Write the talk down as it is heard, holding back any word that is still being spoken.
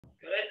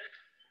Got it?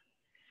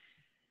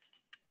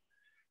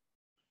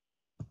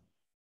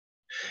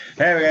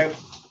 There we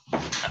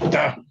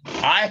go.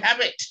 I have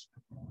it.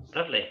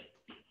 Lovely.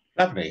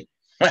 Lovely.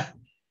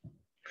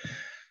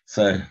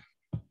 So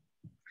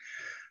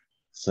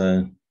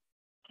Okay.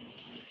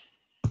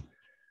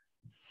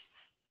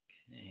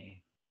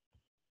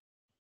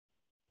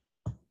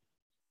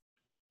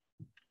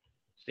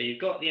 So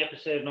you've got the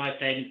episode I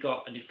played, and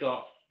you've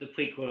got the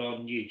prequel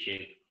on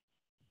YouTube.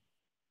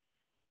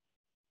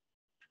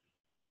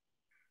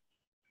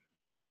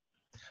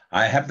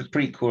 I have the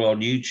prequel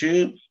on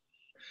YouTube.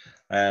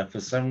 For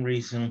some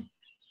reason,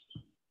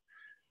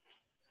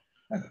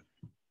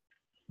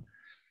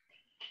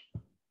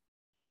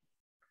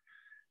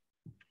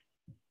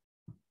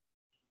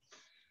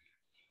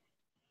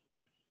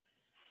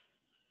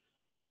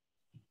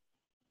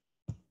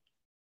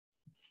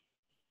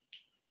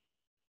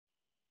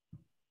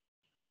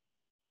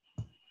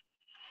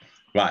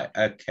 right,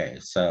 okay,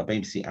 so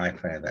BBC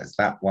iPlayer, that's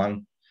that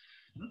one.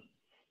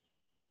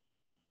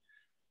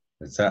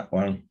 There's that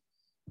one.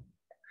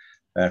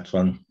 That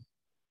one.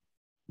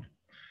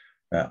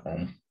 That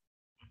one.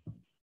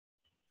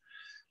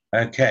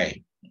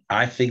 Okay,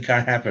 I think I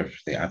have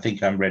everything. I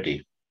think I'm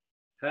ready.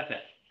 Perfect.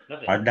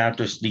 Lovely. I now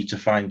just need to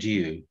find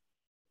you.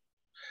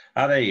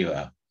 Oh, there you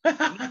are.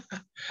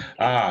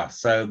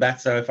 So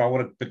that's if I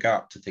want to pick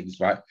up to things,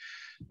 right?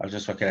 I'll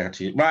just work it out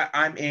to you. Right,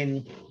 I'm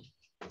in.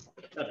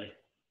 Lovely.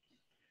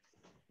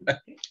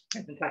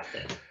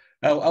 Fantastic.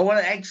 Oh, I want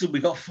to exit. We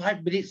got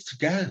 5 minutes to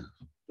go.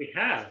 We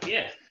have,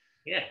 yeah.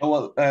 Yeah.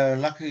 Oh, well,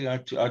 luckily I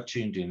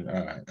tuned in.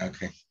 All right,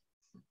 okay.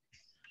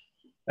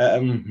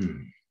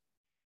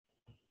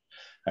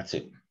 That's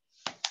it.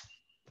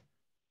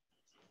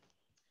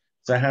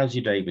 So how's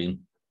your day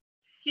been?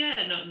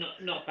 Yeah,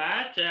 not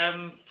bad.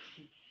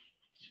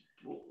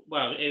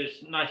 Well, it was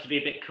nice to be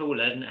a bit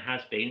cooler than it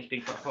has been. It's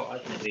been quite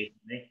hot, hasn't it,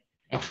 recently?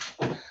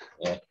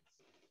 Yeah.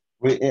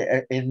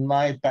 In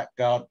my back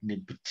garden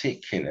in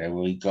particular,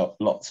 we got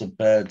lots of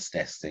birds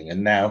nesting,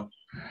 and now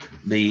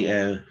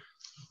the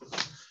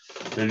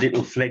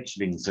little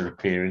fledglings are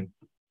appearing.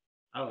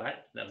 All right,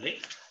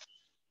 lovely.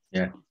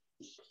 Yeah.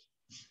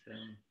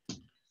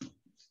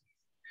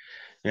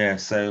 Yeah,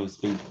 so it's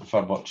been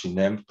fun watching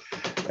them.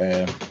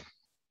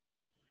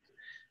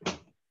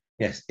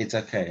 Yes, it's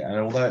okay. And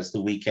although it's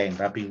the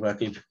weekend, I've been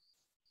working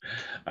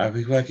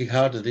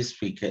harder this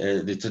week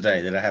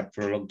today than I have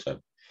for a long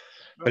time.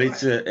 But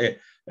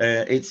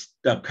it's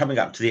coming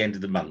up to the end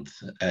of the month,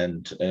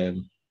 and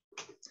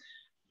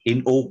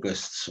in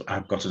August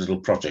I've got a little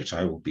project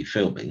I will be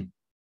filming.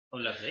 Oh,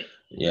 lovely.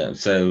 Yeah,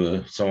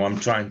 so I'm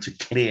trying to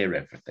clear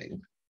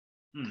everything,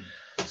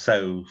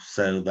 so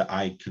that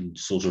I can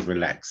sort of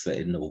relax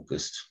in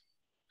August,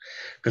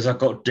 because I've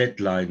got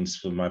deadlines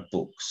for my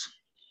books.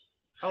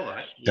 All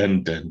right. Yeah.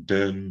 Dun dun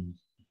dun.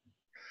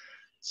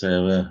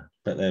 So,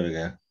 but there we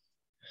go.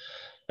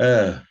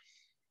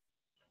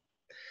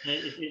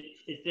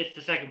 Is this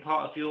the second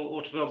part of your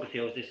autobiography,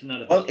 or is this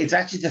another? Well, it's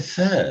actually the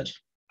third.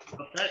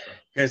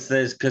 Because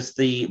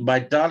my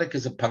Dalek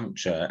is a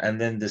puncture,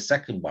 and then the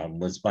second one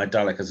was my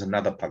Dalek is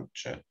another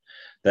puncture.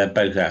 They're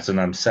both out,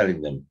 and I'm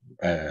selling them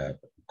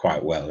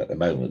quite well at the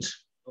moment.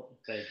 Oh,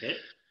 very good.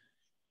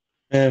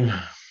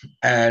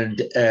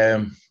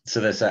 So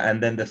there's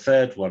and then the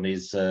third one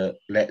is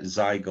Let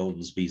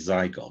Zygons Be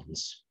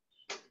Zygons.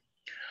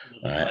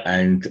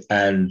 And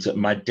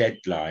my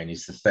deadline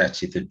is the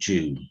 30th of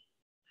June.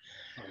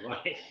 All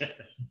right.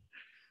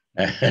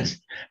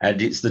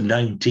 and it's the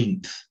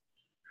 19th.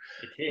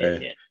 It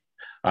is, yeah.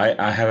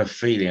 I have a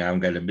feeling I'm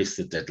going to miss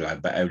the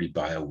deadline, but only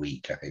by a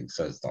week, I think,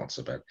 so it's not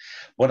so bad.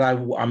 What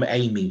I'm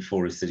aiming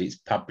for is that it's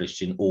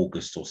published in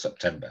August or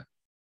September.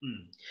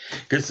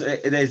 Because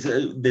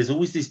there's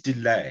always this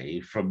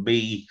delay from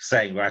me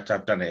saying, right,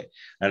 I've done it,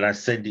 and I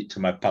send it to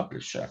my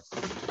publisher.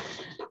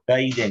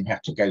 They then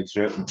have to go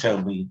through it and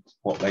tell me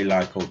what they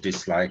like or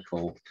dislike,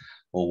 or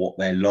what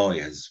their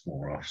lawyers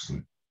more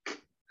often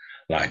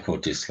like or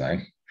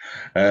dislike.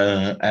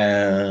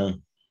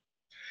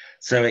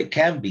 So it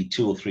can be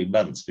 2 or 3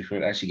 months before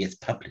it actually gets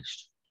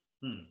published.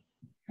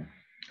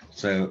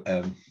 So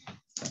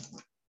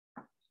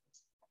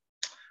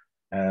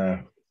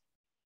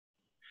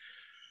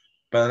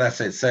but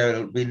that's it. So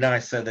it'll be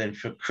nicer then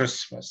for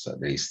Christmas, at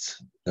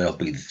least. There'll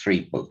be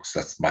 3 books.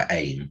 That's my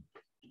aim.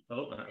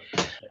 Oh,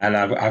 and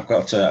I've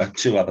got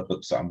 2 other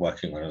books that I'm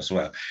working on as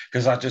well.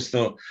 Because I just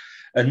thought,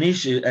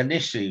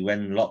 initially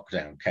when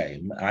lockdown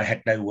came, I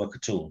had no work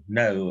at all.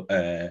 No,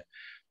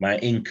 my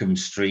income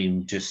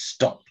stream just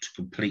stopped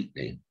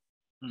completely.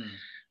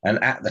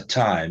 And at the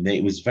time,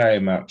 it was very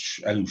much,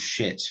 oh,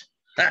 shit.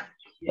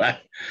 Yeah.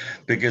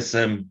 Because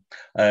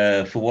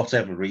for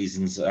whatever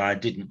reasons, I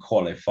didn't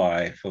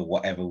qualify for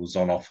whatever was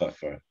on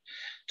offer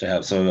to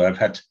help. So I've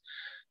had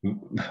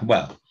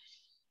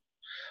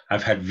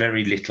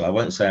very little. I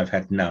won't say I've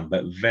had none,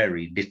 but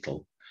very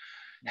little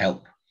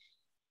help.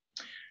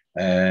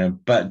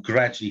 But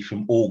gradually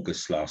from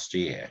August last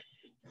year,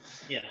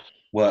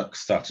 work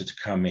started to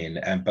come in.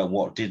 But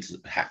what did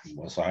happen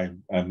was I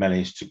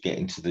managed to get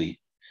into the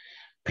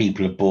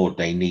people are bored,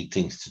 they need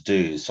things to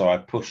do. So I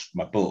pushed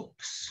my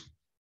books,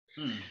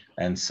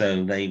 and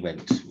so they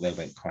went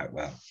quite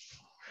well.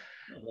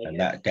 And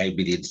that gave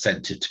me the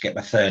incentive to get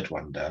my third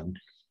one done.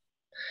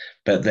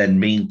 But then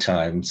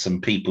meantime,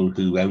 some people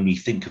who only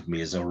think of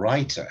me as a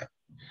writer,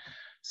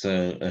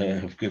 so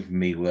have given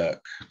me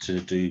work to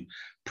do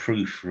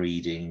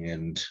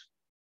proofreading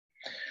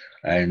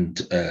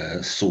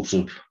and sort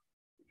of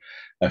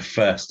a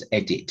first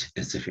edit,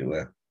 as if it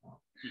were.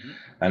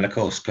 And of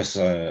course, because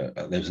there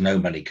was no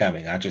money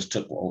coming, I just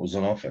took what was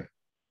on offer.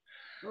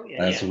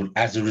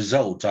 As a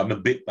result, I'm a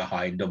bit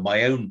behind on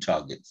my own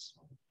targets.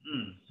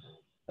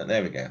 But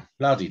there we go,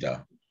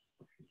 la-di-da.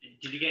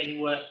 Did you get any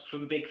work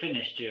from Big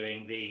Finish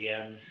during the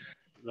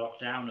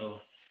lockdown,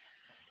 or?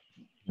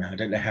 No, I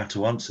don't know how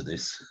to answer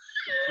this.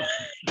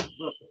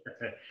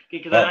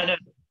 Because I know.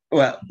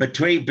 Well,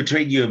 between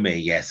you and me,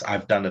 yes,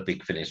 I've done a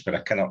Big Finish, but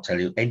I cannot tell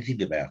you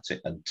anything about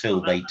it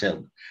until they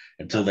tell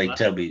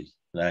me.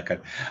 Okay.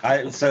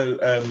 I've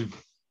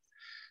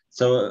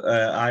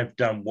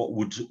done what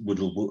would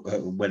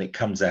when it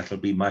comes out, it'll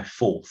be my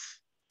fourth.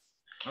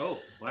 Oh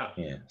wow!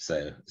 Yeah.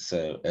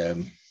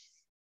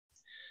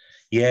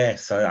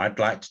 So I'd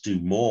like to do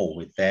more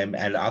with them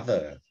and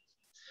other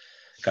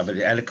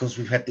companies, and of course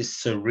we've had this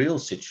surreal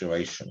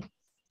situation.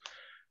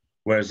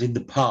 Whereas in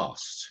the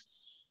past,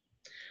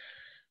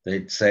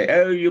 they'd say,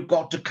 "Oh, you've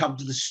got to come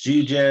to the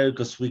studio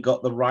because we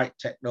got the right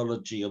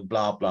technology and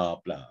blah blah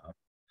blah."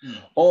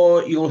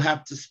 Or you'll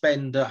have to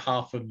spend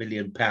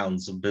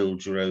 £500,000 and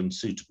build your own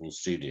suitable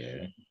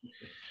studio.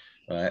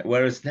 Right?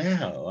 Whereas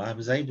now I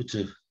was able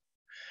to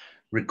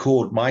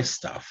record my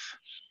stuff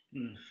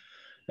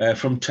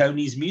from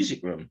Tony's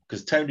music room,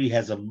 because Tony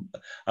has a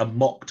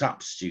mocked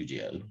up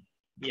studio.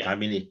 I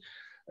mean,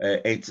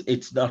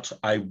 it's not,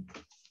 by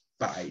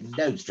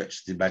no stretch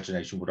of the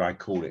imagination would I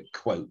call it,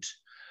 quote,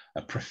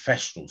 a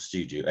professional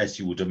studio, as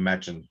you would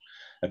imagine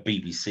a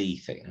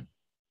BBC thing.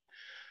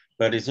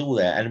 But it's all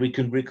there, and we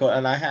can record,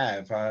 and I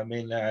have. I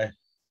mean,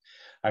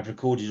 I've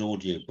recorded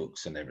audio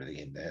books and everything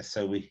in there.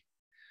 So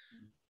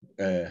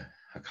I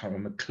can't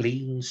remember,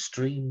 Clean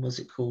Stream, was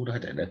it called? I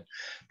don't know,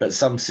 but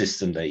some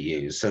system they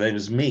use. So there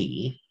was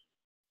me,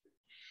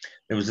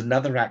 there was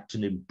another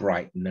actor in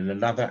Brighton and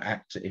another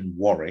actor in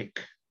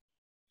Warwick.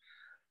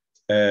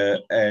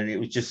 And it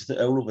was just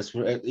that all of us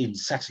were in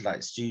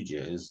satellite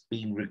studios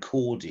being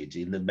recorded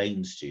in the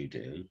main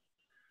studio.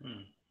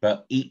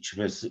 But each of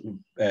us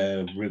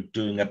were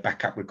doing a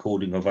backup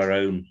recording of our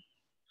own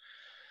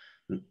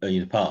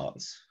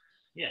parts.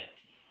 Yeah.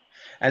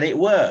 And it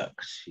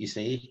worked, you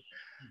see.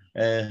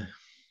 That's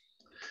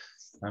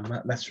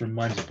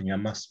reminded me, I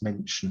must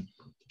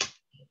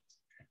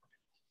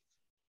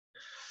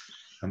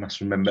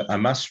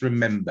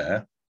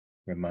remember,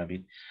 remind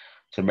me,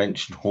 to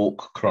mention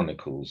Hawk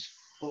Chronicles.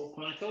 Hawk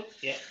Chronicles,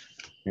 yeah.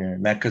 Yeah,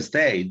 now, because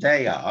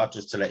they are,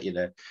 just to let you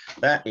know,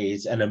 that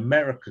is an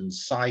American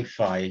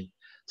sci-fi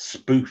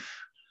spoof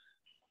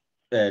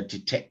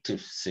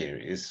detective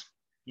series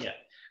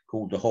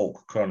called the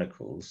Hawk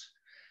Chronicles,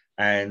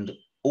 and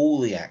all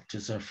the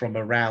actors are from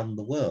around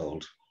the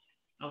world.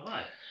 Oh,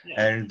 right.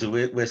 Yeah. And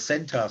we're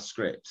sent our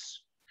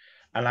scripts,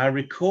 and I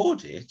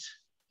record it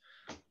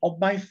on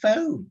my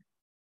phone.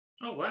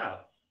 Oh,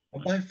 wow.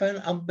 On my phone,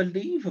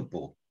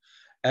 unbelievable.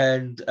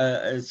 And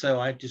so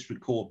I just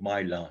record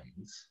my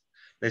lines.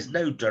 There's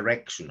no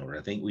direction or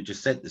anything. We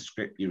just send the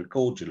script, you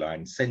record your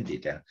lines, send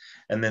it down,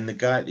 and then the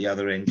guy at the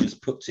other end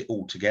just puts it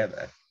all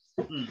together.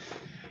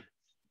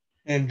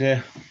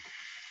 And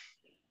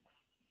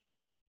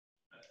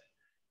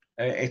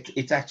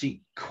it's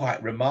actually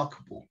quite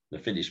remarkable, the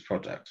finished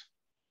product.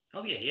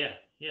 Oh yeah.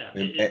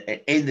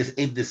 In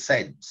the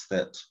sense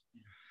that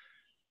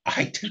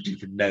I don't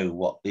even know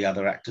what the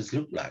other actors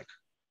look like.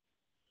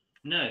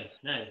 No.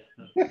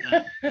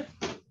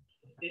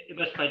 It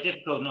must be quite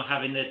difficult not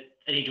having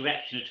any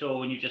direction at all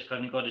when you just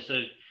kind of got to sort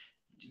of.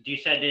 Do you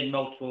send in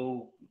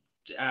multiple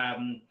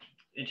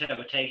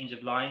interpretations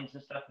of lines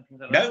and stuff and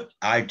things like that? No,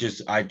 I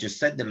just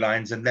said the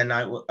lines, and then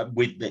I'm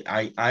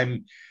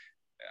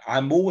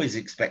always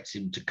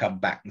expecting to come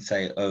back and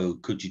say, "Oh,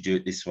 could you do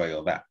it this way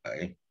or that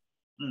way?"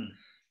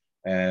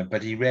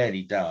 But he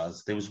rarely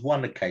does. There was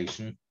one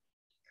occasion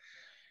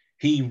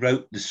he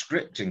wrote the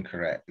script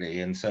incorrectly,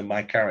 and so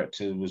my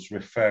character was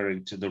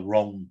referring to the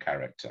wrong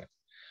character.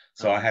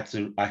 So I had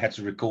to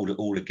record it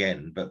all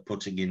again, but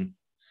putting in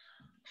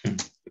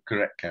the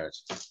correct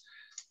character.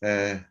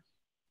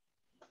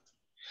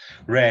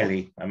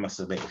 Rarely, I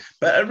must admit.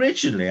 But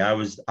originally, I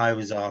was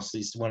asked.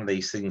 It's one of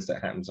these things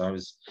that happens. I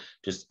was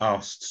just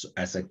asked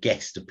as a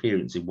guest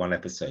appearance in one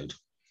episode,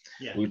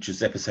 which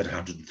was episode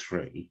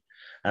 103,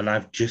 and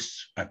I've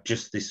just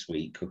this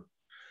week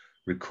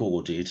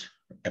recorded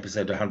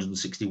episode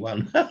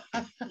 161.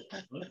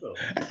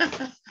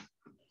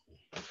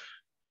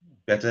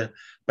 But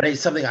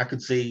it's something I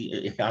could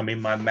see. I'm in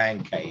my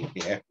man cave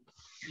here.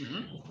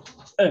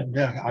 And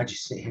I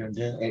just sit here and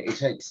do it. It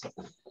takes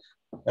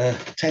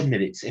 10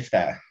 minutes, if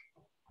that.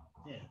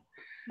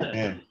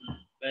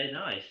 Very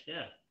nice.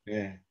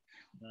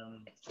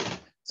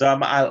 So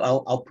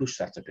I'll push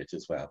that a bit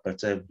as well.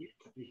 But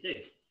You do.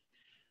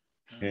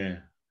 Yeah.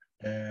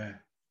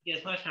 Yeah,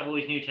 it's nice to have all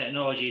these new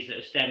technologies that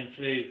have stemmed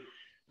through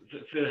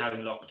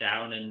having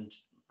lockdown, and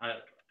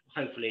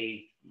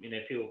hopefully,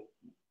 feel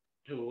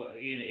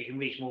it can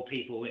reach more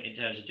people in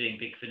terms of doing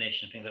big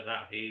finish and things like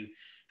that who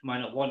might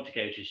not want to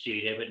go to a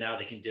studio, but now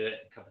they can do it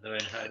and cover their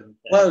own home.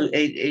 So. Well,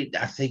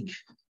 I think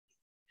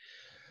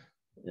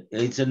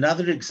it's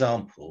another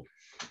example.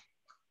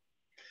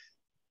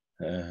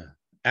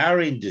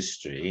 Our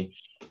industry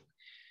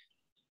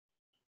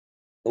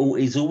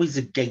is always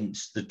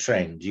against the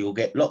trend. You'll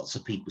get lots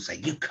of people say,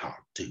 you can't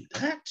do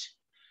that.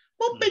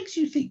 What makes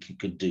you think you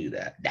can do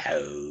that? No,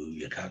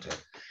 you can't.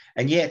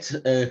 And yet,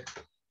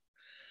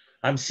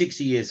 I'm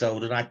 60 years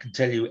old and I can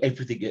tell you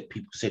everything that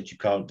people said you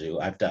can't do,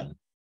 I've done.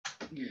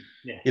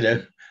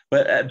 Yeah.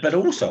 But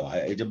also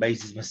it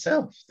amazes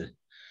myself that,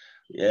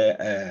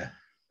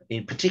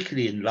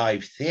 particularly in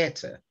live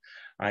theatre,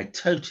 I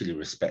totally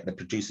respect the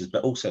producers,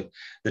 but also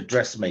the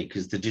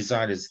dressmakers, the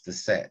designers of the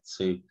sets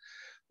who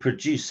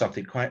produce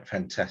something quite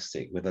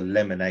fantastic with a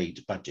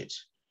lemonade budget.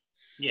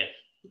 Yes.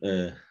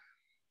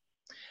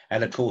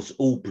 And of course,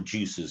 all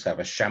producers have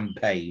a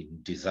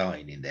champagne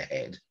design in their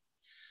head.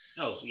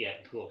 Oh yeah,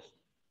 of course.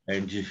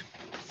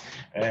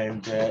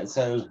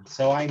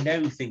 So I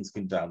know things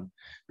can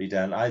be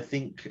done. I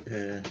think.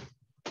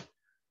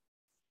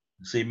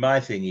 See, my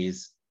thing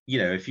is,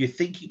 if you're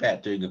thinking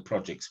about doing a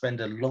project,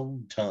 spend a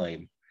long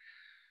time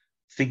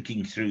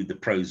thinking through the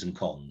pros and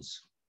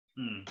cons.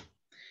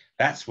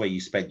 That's where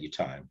you spend your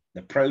time,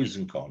 the pros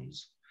and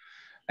cons.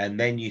 And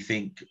then you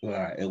think,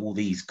 all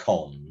these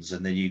cons,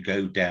 and then you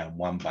go down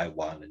one by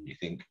one and you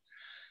think,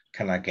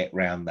 can I get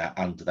round that,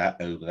 under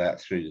that, over that,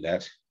 through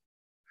that?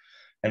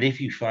 And if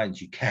you find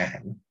you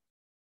can,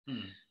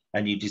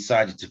 and you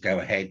decided to go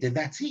ahead, then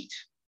that's it.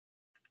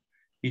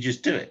 You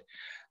just do it.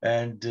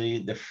 And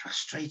the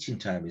frustrating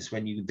time is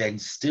when you then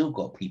still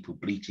got people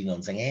bleating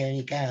on saying, oh,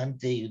 you can't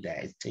do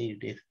that, it's too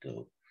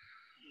difficult.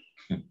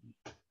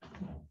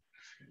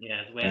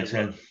 Yeah, the way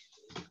the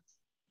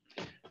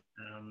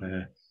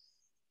world.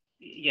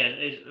 Yeah,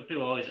 I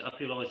feel always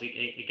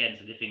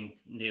against anything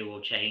new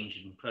or change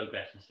and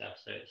progress and stuff.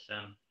 So it's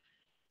a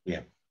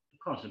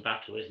constant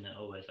battle, isn't it?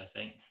 Always, I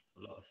think,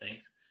 a lot of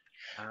things.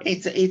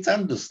 It's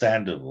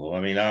understandable. I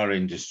mean, our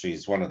industry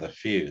is one of the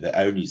few that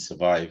only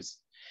survives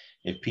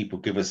if people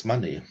give us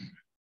money.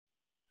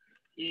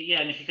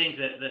 Yeah, and if you think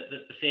that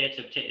the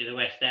theatre, particularly the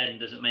West End,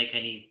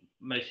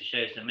 most of the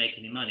shows don't make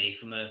any money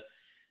from a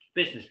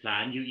business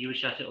plan, you would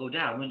shut it all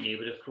down, wouldn't you?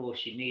 But of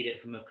course, you need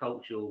it from a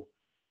cultural.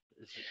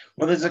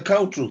 Well, there's a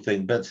cultural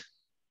thing, but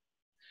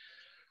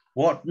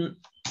what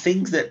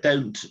things that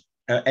don't,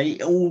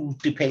 it all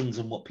depends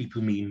on what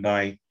people mean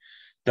by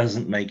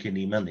doesn't make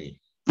any money.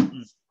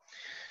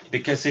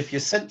 Because if you're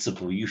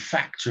sensible, you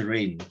factor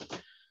in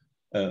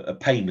a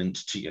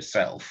payment to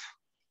yourself.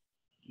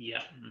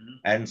 Yeah.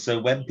 And so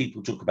when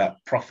people talk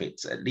about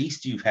profits, at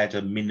least you've had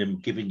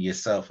given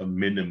yourself a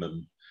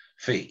minimum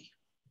fee.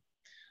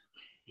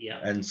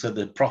 Yeah. And so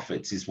the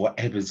profits is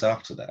whatever's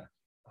after that.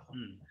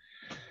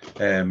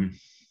 And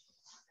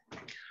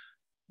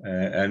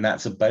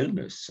that's a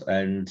bonus.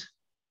 And,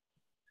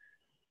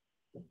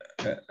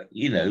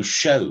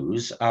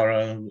 shows are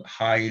a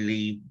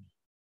highly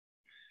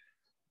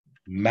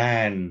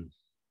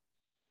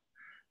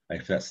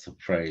if that's the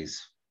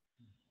phrase.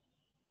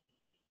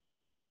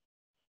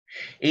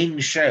 In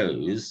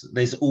shows,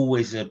 there's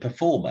always a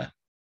performer.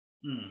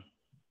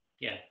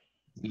 Yeah.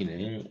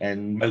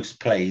 And most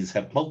plays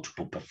have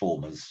multiple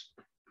performers.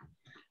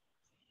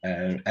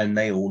 And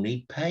they all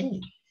need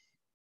paying.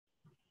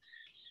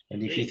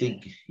 And if you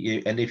think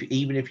even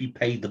if you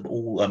pay them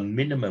all a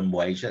minimum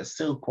wage, that's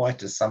still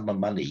quite a sum of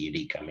money you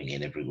need coming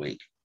in every week.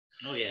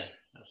 Oh yeah,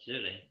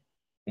 absolutely.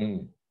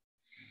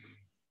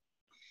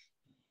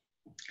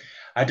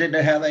 I don't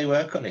know how they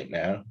work on it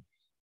now.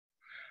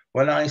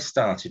 When I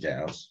started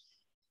out,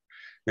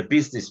 the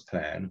business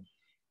plan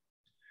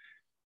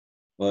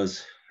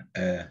was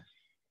 30%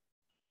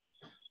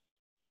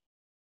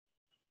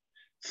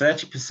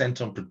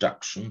 on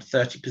production,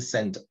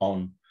 30%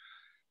 on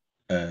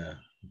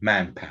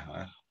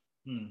manpower,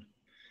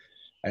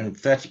 and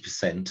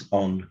 30%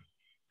 on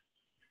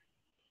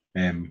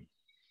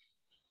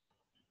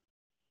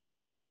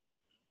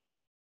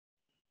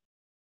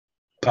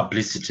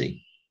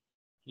publicity.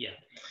 Yeah.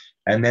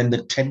 And then the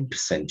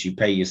 10% you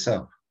pay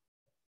yourself.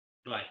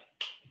 Right.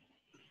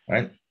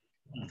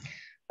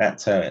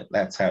 That's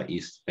how it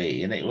used to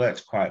be, and it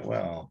works quite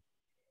well.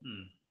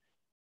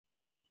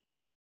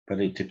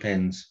 But it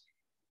depends.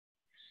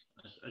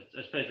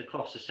 I suppose the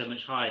costs are so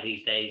much higher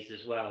these days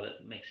as well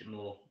that makes it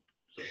more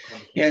sort of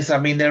complicated. Yes, I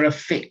mean there are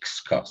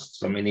fixed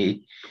costs. I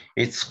mean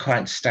it's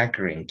quite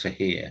staggering to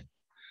hear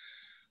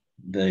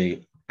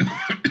the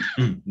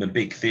the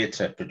big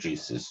theatre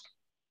producers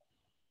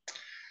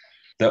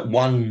that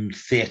one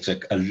theatre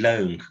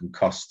alone can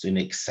cost in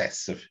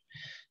excess of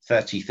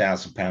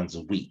 £30,000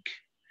 a week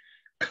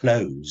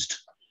closed.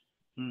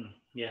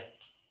 Yeah.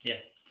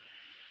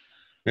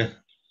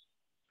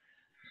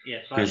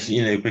 Because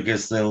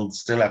because they'll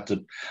still have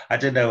to. I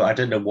don't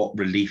know what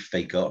relief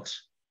they got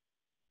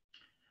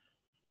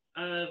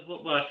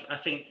Well, I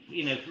think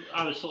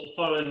I was sort of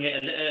following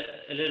it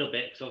a little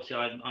bit because obviously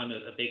I'm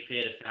a big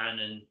theatre fan,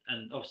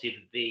 and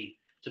obviously the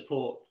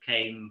support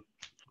came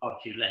far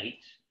too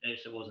late,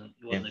 so it wasn't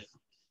a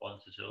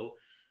response at all,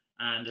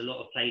 and a lot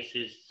of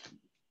places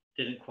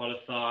didn't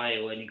qualify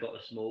or only got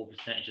a small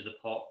percentage of the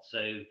pot, so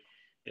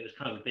it was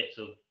kind of a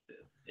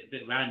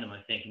bit random,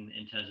 I think,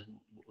 in terms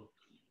of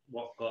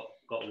what got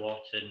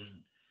what,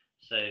 and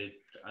so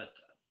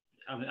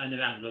I know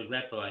Andrew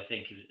Redbow, I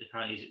think,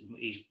 apparently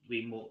he's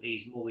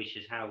mortgaged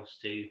his house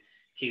to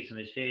keep some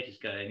of his theatres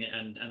going,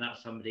 and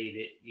that's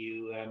somebody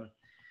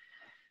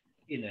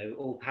that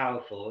all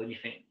powerful, and you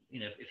think,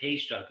 if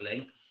he's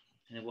struggling,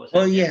 what's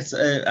Well, that? yes,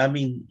 I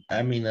mean,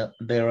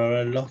 there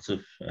are a lot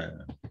of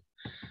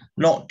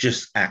not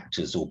just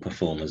actors or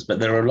performers, but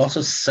there are a lot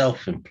of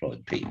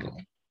self-employed people.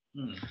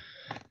 I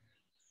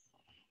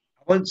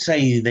won't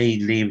say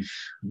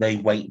they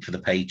wait for the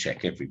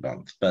paycheck every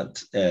month,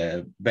 but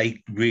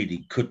they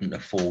really couldn't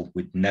afford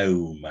with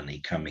no money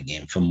coming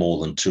in for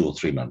more than 2 or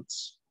 3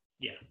 months.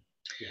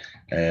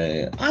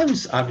 I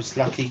was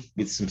lucky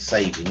with some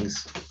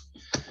savings.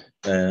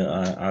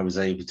 I was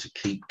able to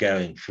keep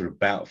going for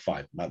about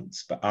 5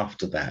 months, but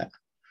after that,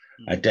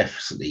 I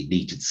definitely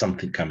needed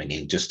something coming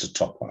in just to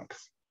top up.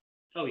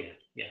 Oh yeah,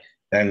 yeah.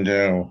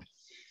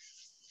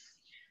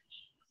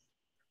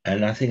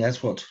 And I think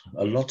that's what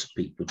a lot of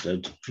people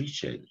don't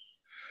appreciate.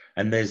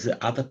 And there's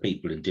other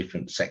people in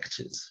different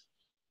sectors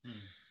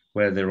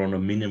where they're on a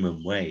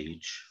minimum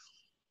wage.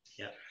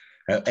 Yeah.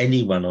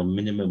 Anyone on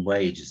minimum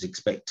wage is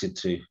expected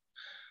to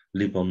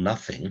live on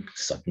nothing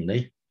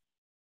suddenly.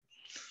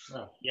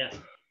 Well, yeah.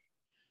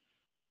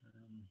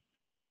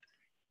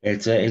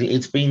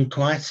 It's been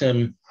quite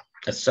a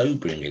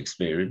sobering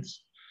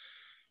experience.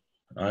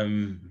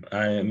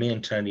 Me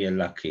and Tony are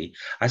lucky.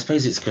 I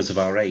suppose it's because of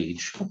our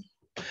age,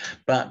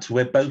 but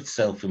we're both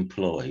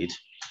self-employed.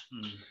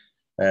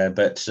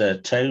 But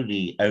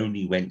Tony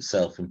only went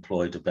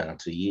self-employed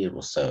about a year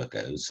or so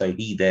ago, so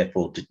he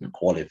therefore didn't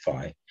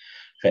qualify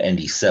for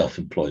any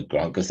self-employed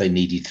grant because they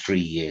needed 3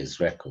 years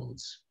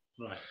records.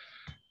 Right.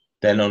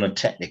 Then on a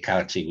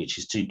technicality, which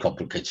is too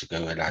complicated to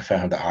go in, I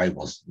found that I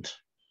wasn't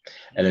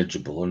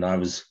eligible, and I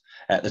was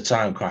at the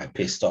time quite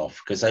pissed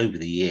off because over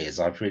the years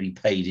I've really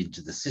paid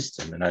into the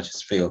system, and I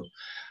just feel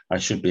I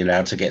should be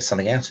allowed to get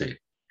something out of it.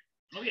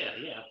 Oh yeah,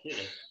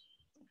 absolutely.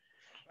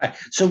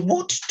 So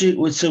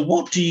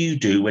what do you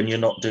do when you're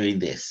not doing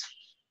this?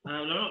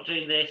 I'm not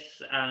doing this,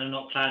 and I'm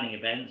not planning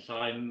events.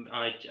 I'm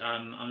a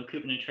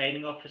recruitment and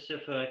training officer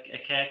for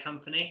a care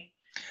company.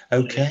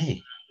 Okay.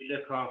 So we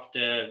look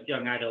after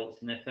young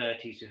adults in their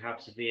 30s who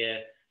have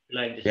severe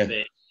learning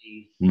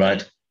disabilities,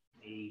 right,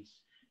 needs,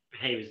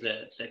 behaviours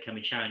that can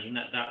be challenging,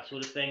 that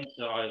sort of thing.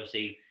 So I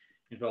obviously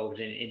involved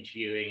in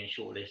interviewing and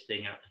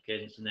shortlisting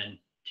applicants, and then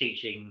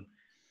teaching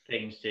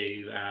things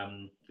to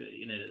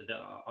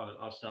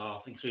our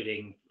staff,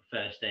 including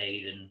first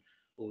aid and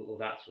all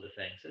that sort of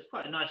thing. So it's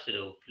quite a nice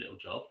little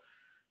job,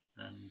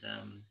 and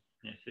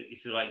you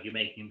feel like you're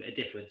making a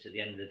difference at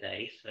the end of the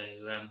day. So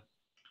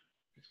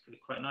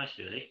it's quite nice,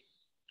 really.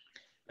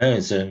 Oh,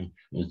 it's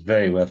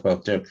very worthwhile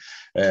too.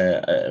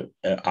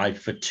 I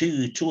for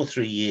two or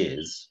 3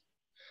 years,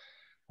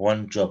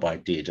 one job I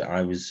did,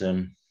 I was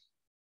a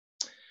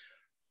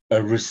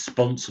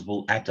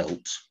responsible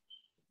adult,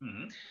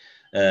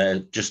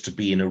 just to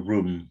be in a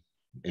room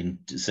in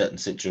certain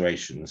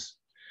situations.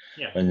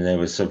 When there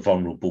were some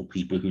vulnerable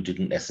people who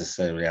didn't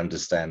necessarily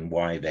understand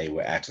why they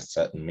were at a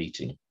certain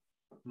meeting.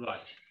 Right.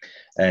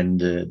 And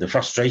the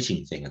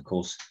frustrating thing, of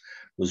course,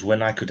 was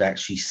when I could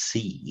actually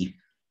see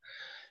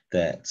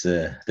that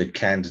the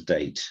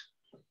candidate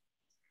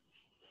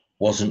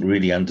wasn't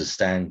really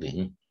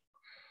understanding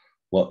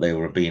what they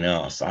were being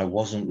asked. I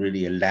wasn't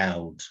really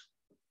allowed,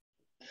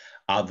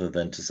 other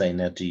than to say,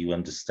 now, do you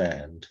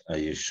understand? Are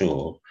you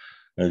sure?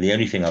 The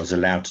only thing I was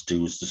allowed to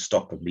do was to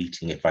stop a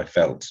meeting if I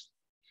felt.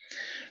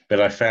 But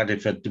I found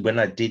when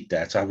I did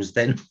that, I was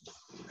then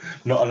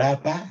not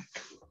allowed back.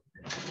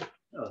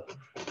 Oh,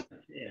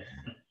 yeah.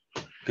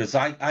 Because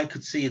I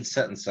could see in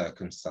certain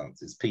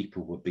circumstances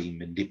people were being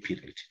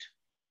manipulated.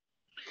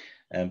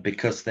 And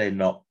because they're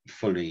not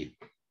fully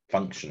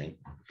functioning,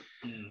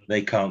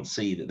 they can't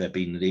see that they're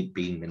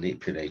being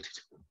manipulated.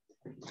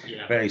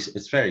 Yeah.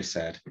 It's very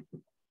sad.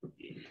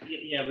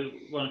 Yeah,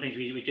 one of the things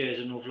we do is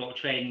an awful lot of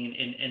training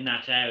in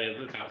that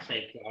area about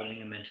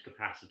safeguarding and mental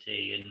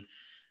capacity, and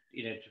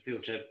for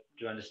people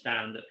to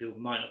understand that people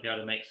might not be able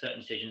to make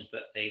certain decisions,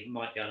 but they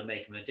might be able to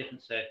make them in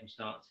different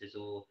circumstances,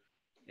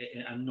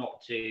 and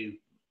not to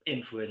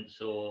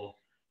influence or,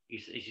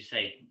 as you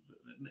say,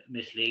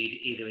 mislead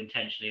either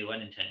intentionally or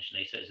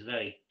unintentionally. So it's a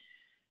very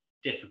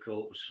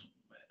difficult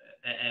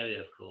area,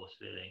 of course,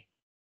 really.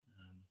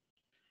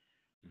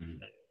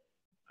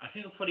 I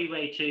think we're probably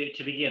ready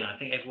to begin. I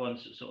think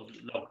everyone's sort of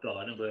logged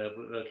on, and we're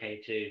okay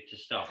to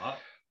start.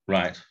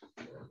 Right.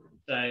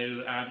 So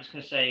I'm just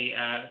going to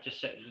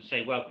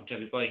say welcome to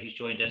everybody who's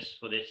joined us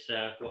for this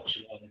watch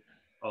along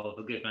of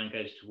A Good Man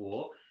Goes to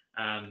War.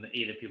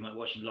 Either people might be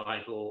watching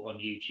live or on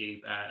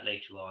YouTube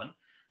later on.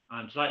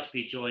 I'm delighted to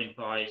be joined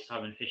by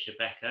Simon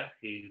Fisher-Becker,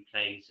 who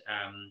plays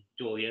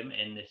Dorium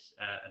in this,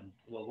 and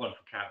well,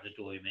 wonderful character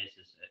Dorium is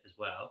as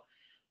well.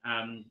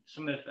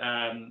 Some of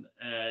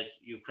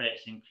your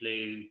credits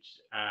include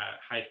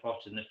Harry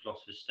Potter and the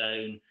Philosopher's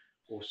Stone,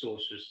 or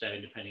Sorcerer's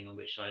Stone, depending on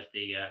which side of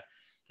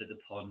the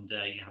pond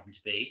you happen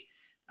to be.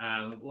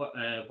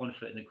 One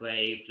Foot in the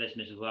Grave, Les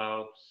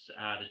Miserables,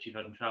 the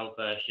 2012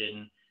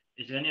 version.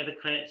 Is there any other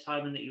credits,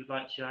 Simon, that you'd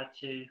like to add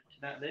to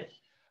that list?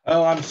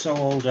 Oh, I'm so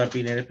old. I've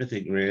been in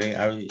everything, really.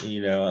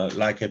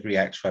 Like every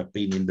actor, I've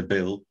been in The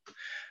Bill.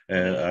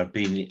 I've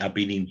been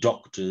in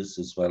Doctors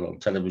as well on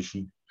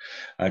television.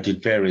 I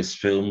did various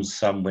films.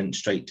 Some went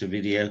straight to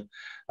video.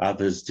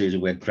 Others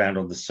went round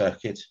on the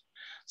circuit.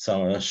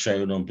 Some are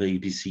shown on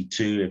BBC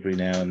Two every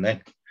now and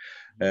then.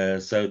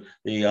 So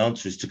the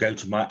answer is to go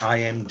to my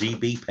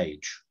IMDb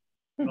page.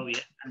 Oh yeah,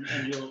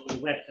 and your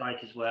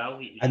website as well.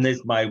 And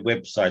there's my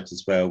website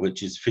as well,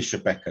 which is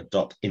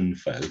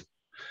fisherbecker.info.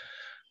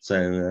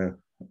 So,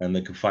 and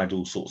they can find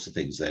all sorts of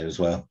things there as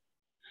well.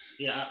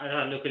 Yeah, I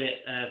had a look at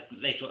it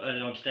later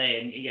on today,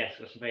 and yes,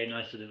 got some very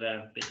nice sort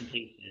of bits and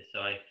pieces.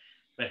 So I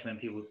recommend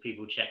people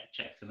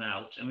check them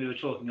out. And we were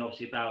talking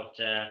obviously about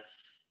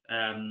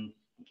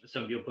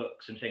some of your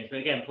books and things, but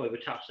again, probably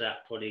we'll touch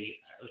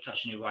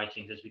on your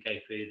writings as we go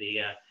through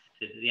the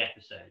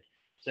episode.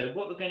 So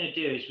what we're going to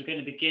do is we're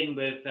going to begin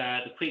with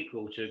the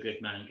prequel to A Good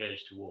Man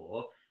Goes to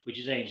War, which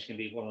is only just going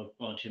to be one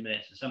or 2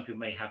 minutes, and some people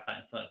may have that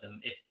in front of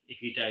them.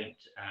 If you don't,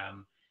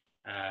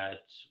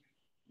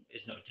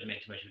 it's not going to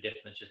make too much of a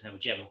difference, just have a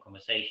general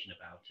conversation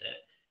about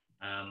it.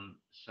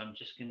 So I'm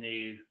just going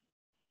to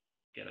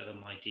get that on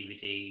my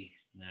DVD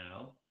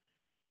now.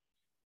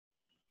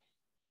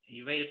 Are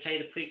you ready to play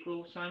the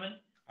prequel, Simon?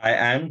 I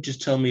am.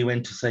 Just tell me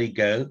when to say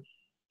go.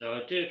 So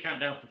I'll do a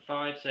countdown for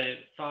 5. So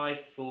 5,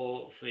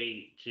 4,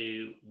 3,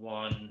 2,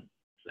 1,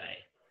 play.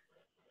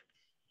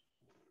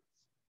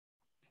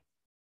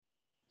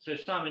 So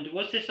Simon,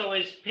 was this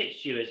always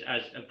pitched to you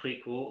as a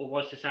prequel, or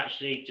was this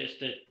actually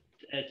just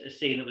a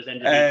scene that was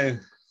ended up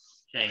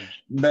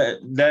changed?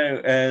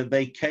 No,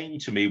 they came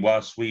to me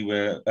whilst we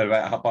were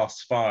about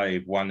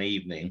 5:30 one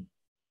evening,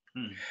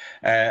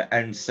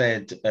 and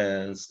said,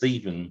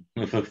 Stephen,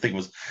 the thing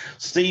was,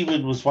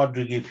 Stephen was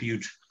wondering if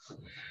you'd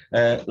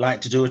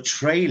like to do a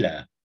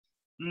trailer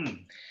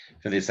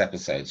for this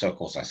episode. So of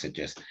course I said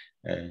yes.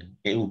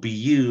 It will be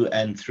you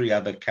and 3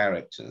 other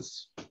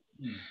characters.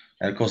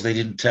 And of course, they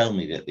didn't tell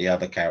me that the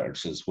other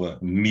characters were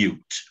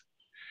mute.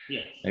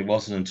 Yes. It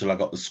wasn't until I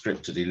got the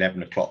script at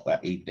 11 o'clock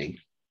that evening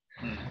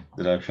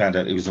that I found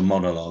out it was a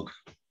monologue.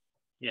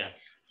 Yeah.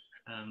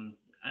 And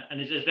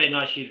it's very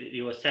nice that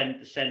you were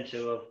the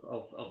centre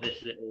of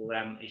this little,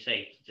 you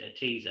say,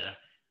 teaser.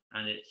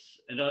 And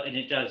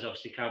it does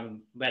obviously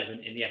come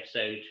relevant in the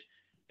episode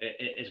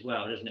as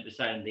well, doesn't it? With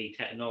saying the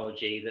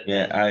technology that.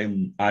 Yeah,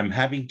 I'm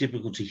having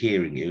difficulty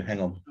hearing you. Hang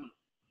on.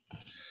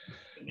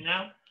 Got me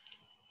now?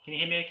 Can you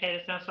hear me okay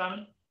this now,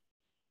 Simon?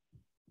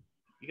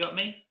 You got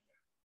me?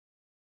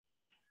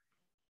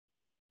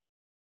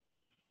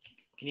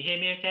 Can you hear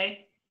me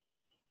okay?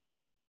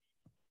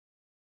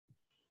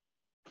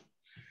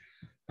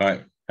 All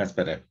right, that's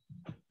better.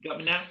 You got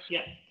me now?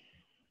 Yeah.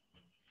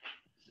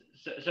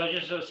 So I was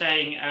just sort of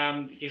saying,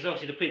 because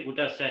obviously the prequel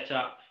does set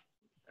up,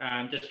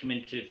 does come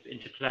into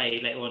play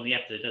later on in the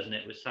episode, doesn't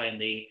it? With saying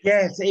the.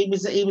 Yes,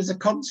 it was a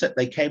concept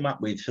they came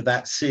up with for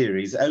that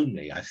series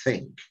only, I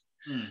think.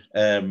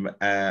 And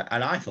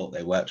I thought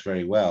they worked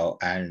very well,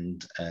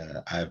 and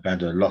I've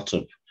had a lot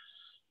of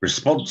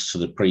response to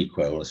the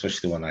prequel,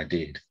 especially the one I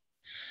did.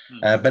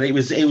 But it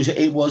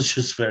was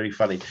just very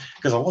funny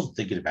because I wasn't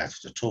thinking about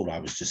it at all. I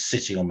was just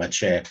sitting on my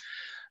chair.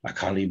 I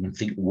can't even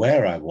think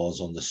where I was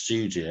on the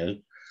studio,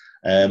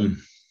 and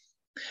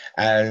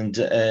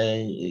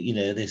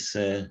this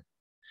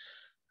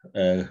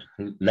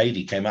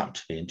lady came up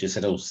to me and just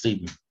said, "Oh,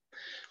 Stephen,"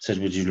 said,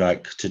 "would you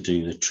like to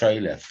do the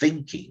trailer?"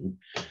 Thinking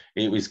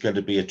it was going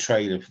to be a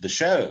trailer for the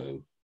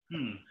show,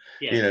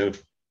 yeah.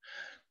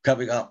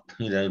 Coming up,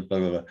 blah,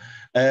 blah, blah.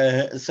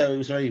 So it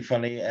was very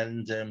funny,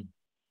 and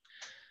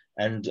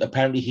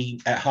apparently he,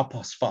 at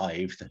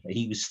 5:30,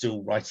 he was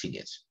still writing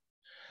it.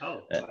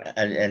 Oh.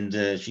 And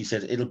she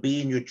said, "It'll be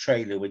in your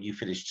trailer when you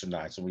finish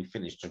tonight," and we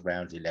finished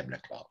around 11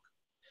 o'clock.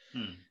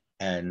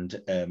 And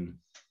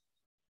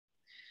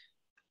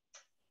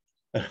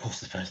of course,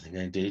 the first thing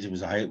I did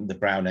was I opened the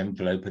brown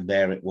envelope, and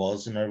there it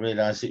was, and I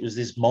realised it was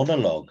this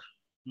monologue.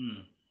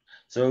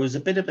 So it was a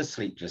bit of a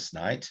sleepless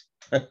night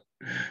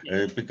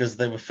because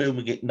they were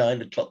filming it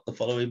 9 o'clock the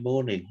following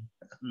morning.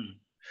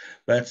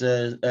 But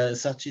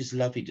such is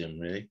lovey-dom,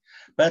 really.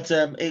 But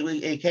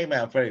it came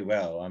out very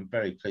well. I'm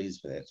very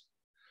pleased with it.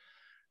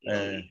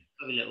 Lovely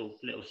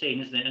little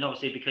scene, isn't it? And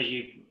obviously because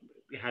you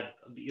had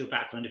your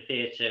background in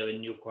theatre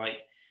and you're quite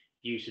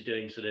used to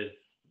doing sort of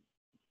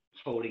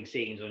holding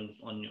scenes on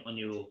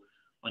your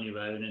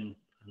own, and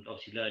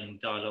obviously learning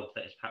dialogue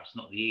that is perhaps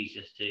not the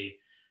easiest to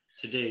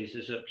do, so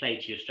sort of play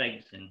to your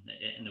strengths in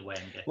a way.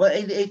 Well,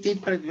 it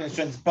did play to my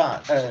strengths,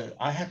 but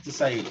I have to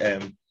say,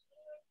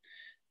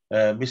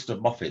 Mr.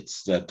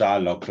 Moffat's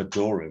dialogue for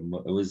Dorium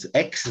was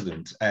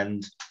excellent,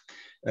 and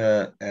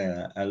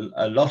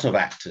a lot of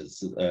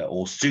actors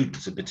or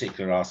students in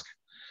particular ask,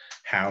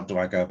 how do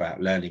I go about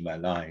learning my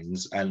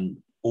lines? And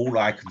all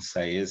I can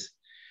say is,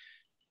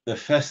 the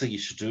first thing you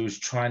should do is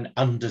try and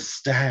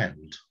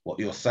understand what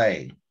you're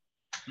saying.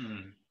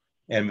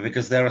 And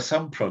because there are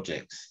some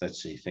projects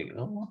that you think,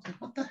 oh,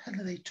 what the hell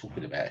are they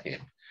talking about here?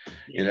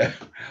 You know,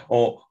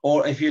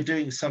 or if you're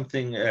doing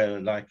something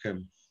like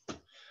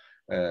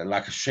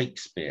a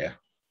Shakespeare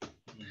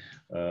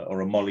or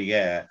a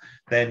Moliere,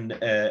 then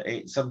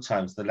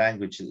sometimes the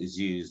language that is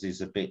used is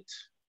a bit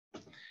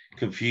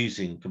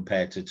confusing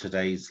compared to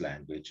today's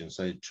language, and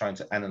so trying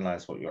to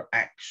analyze what you're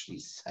actually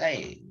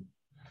saying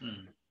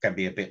can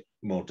be a bit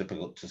more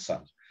difficult to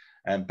some.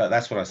 But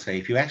that's what I say.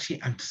 If you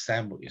actually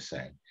understand what you're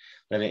saying,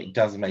 then it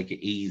does make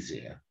it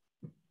easier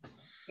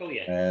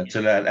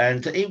to learn.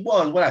 And it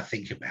was, when I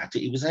think about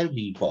it, it was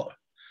only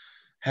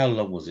how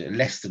long was it?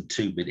 Less than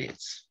 2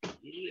 minutes.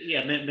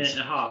 Yeah, minute and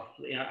a half.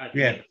 Yeah, I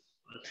think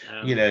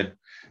you know.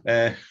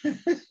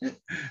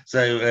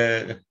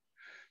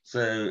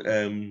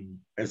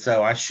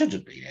 So I should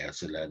have been able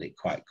to learn it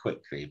quite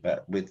quickly,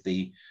 but with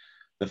the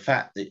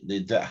fact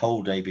that that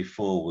whole day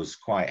before was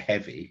quite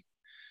heavy,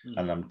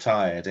 and I'm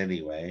tired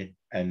anyway,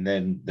 and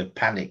then the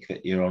panic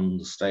that you're on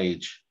the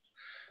stage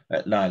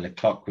at 9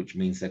 o'clock, which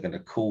means they're going to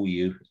call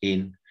you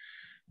in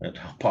at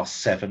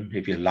 7:30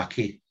 if you're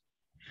lucky.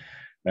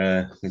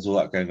 There's all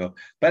that going on,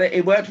 but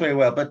it worked very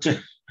well. But to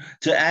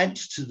add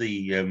to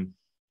the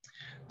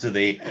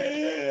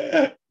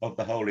of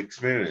the whole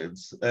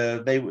experience,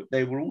 they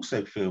were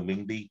also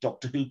filming the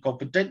Doctor Who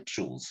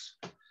Confidentials.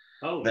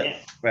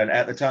 Ran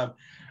at the time,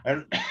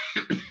 and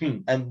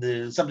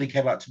and somebody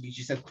came up to me.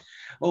 She said,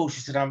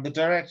 I'm the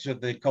director of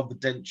the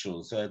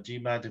Confidentials. Do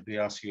you mind if we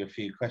ask you a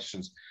few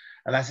questions?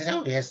 And I said,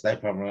 oh yes, no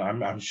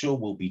problem. I'm sure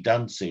we'll be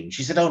done soon.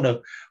 She said, oh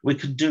no, we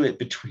can do it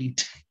between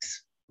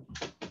takes.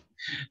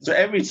 So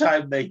every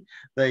time they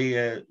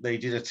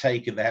did a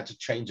take and they had to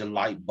change a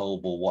light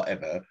bulb or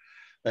whatever,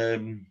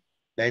 then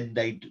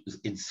they'd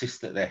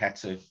insist that they had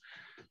to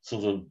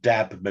sort of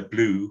dab my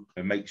blue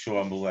and make sure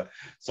I'm all right.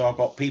 So I've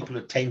got people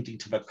attending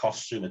to my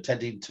costume,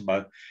 attending to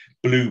my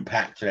blue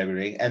patch and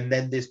everything, and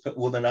then this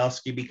woman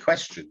asking me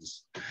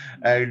questions.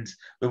 And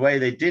the way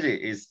they did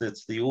it is that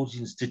the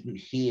audience didn't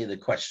hear the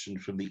question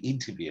from the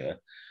interviewer,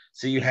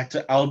 so you had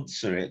to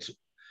answer it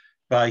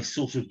by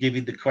sort of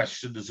giving the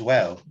question as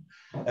well.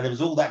 And there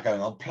was all that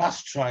going on,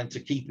 plus trying to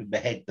keep in my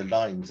head the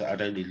lines that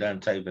I'd only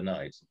learnt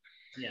overnight.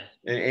 Yeah,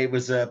 it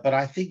was, but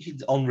I think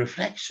on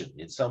reflection,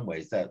 in some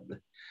ways, that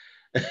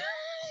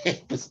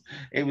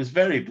it was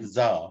very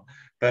bizarre,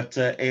 but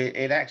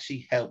it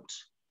actually helped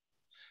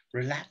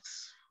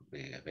relax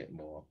me a bit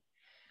more.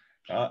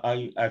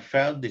 I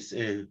found this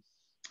in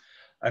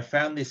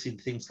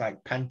things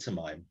like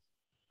pantomime.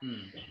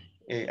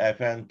 I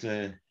found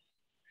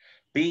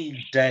being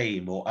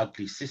Dame or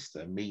Ugly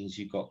Sister means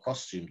you've got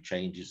costume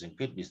changes and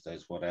goodness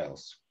knows what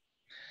else.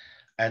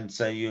 And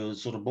so you're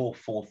sort of more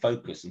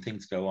focused and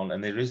things go on,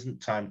 and there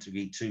isn't time to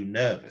be too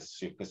nervous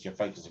because you're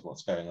focused on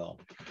what's going on.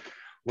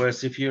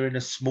 Whereas if you're in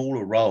a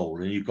smaller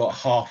role and you've got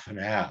half an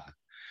hour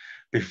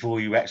before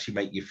you actually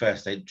make your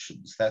first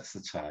entrance, that's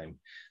the time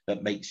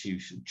that makes you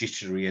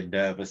jittery and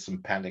nervous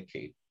and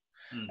panicky.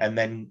 And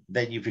then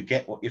you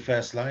forget what your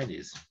first line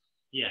is.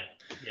 Yeah.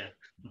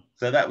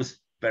 So that was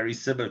very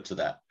similar to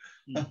that.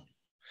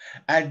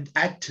 And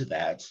add to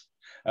that,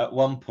 at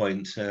one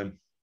point,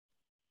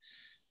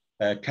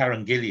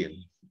 Karen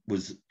Gillian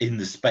was in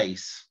the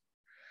space,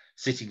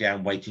 sitting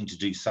down waiting to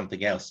do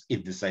something else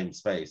in the same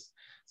space.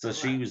 So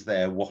she was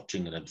there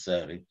watching and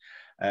observing.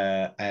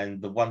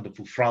 And the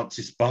wonderful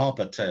Frances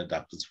Barber turned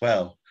up as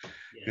well,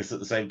 because at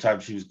the same time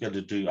she was going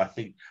to do, I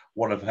think,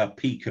 one of her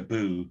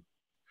peekaboo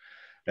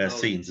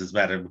scenes as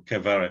Madame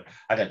Cavara.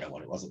 I don't know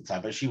what it was at the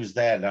time, but she was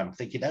there, and I'm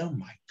thinking, oh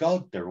my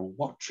God, they're all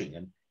watching.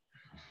 And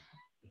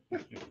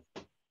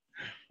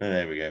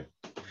there we go.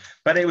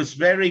 But it was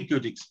very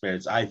good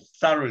experience. I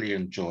thoroughly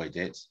enjoyed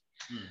it.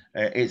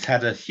 It's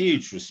had a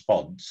huge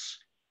response.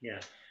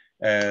 It's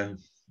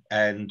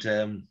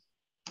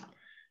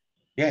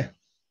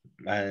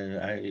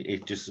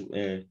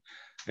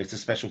a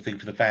special thing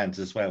for the fans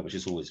as well, which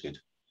is always good.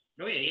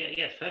 Oh yeah,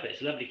 it's perfect.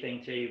 It's a lovely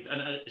thing to,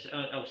 and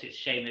obviously it's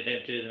a shame they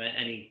don't do them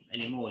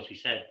anymore. As we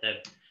said,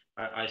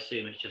 I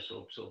assume it's just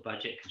sort of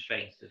budget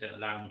constraints that don't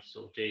allow them to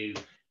sort of do,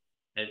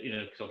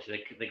 because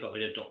obviously they got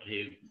rid of Doctor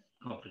Who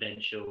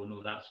Confidential and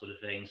all that sort of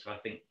thing. So I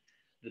think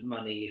the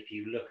money, if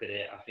you look at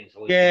it, I think it's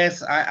always...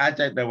 Yes, I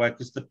don't know why,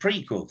 because the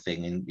prequel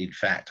thing, in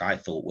fact, I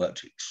thought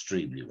worked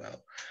extremely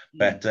well.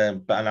 But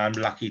I'm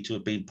lucky to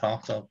have been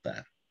part of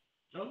that.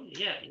 Oh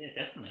yeah,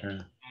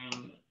 definitely.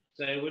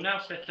 So we'll now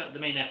set up the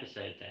main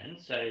episode then.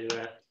 So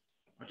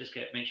I'll just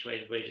make sure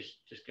everybody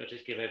just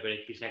give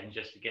everybody a few seconds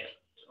just to get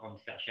on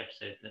to that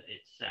episode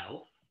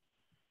itself,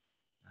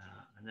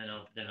 and then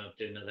I'll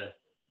do another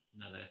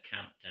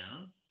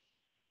countdown.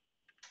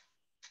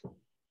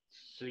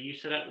 So you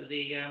set up with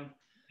the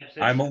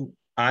episode?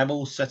 I'm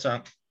all set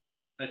up.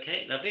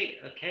 Okay, lovely.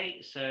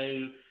 Okay,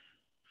 so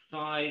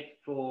 5,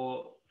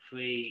 4,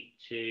 3,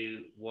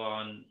 2,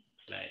 1,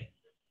 play.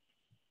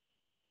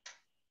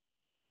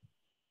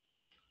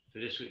 So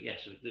this, yes,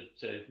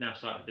 so now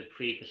start with the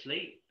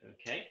previously.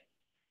 Okay.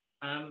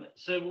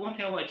 So one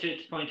thing I wanted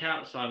to point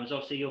out, Simon, is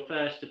obviously your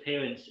first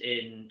appearance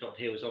in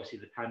Doctor Who was obviously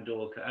the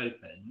Pandorica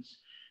Opens,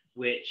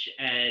 which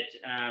aired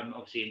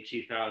obviously in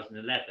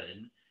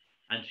 2011,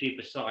 and to be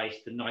precise,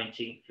 the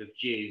 19th of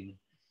June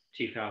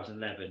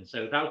 2011.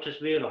 So without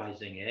us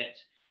realising it,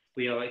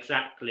 we are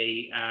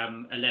exactly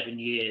 11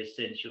 years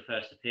since your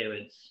first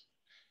appearance.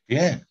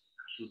 Yeah.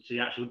 To the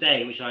actual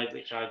day, which I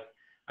thought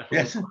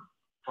yes. was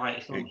quite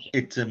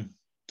astonishing.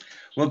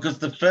 Well, because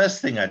the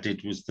first thing I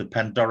did was the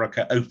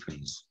Pandorica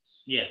Opens.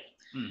 Yeah.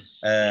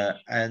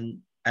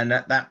 And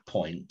at that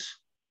point,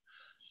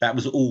 that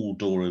was all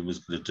Dorium was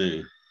going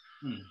to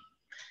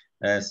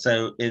do.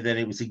 So then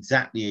it was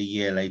exactly a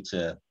year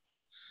later.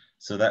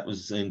 So that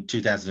was in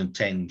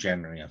 2010,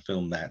 January, I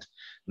filmed that.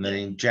 And then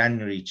in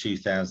January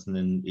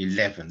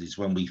 2011 is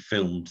when we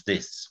filmed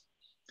this.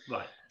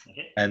 Right.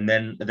 Okay. And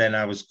then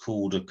I was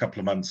called a couple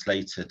of months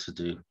later to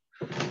do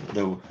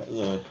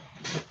the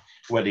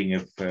wedding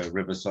of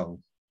River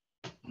Song.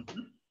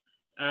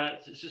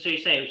 So you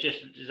say it was just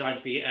designed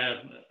to be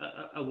a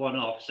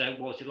one-off. So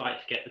what was it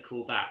like to get the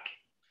call back?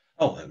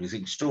 Oh, it was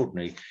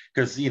extraordinary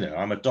because, you know,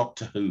 I'm a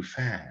Doctor Who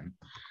fan.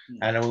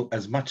 And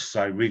as much as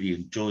I really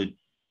enjoyed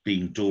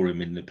being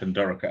Dorium in the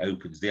Pandorica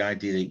Opens, the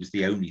idea that it was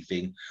the only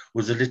thing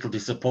was a little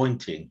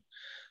disappointing.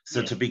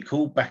 So to be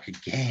called back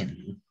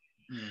again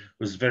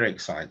was very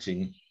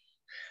exciting.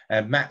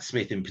 Matt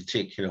Smith in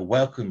particular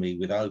welcomed me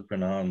with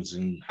open arms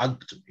and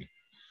hugged me,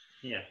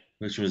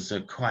 which was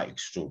quite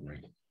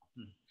extraordinary.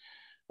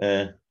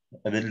 And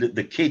then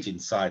the kid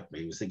inside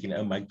me was thinking,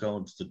 oh my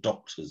God, the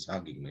doctor's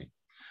hugging me.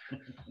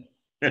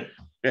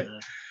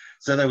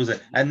 So there was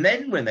and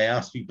then when they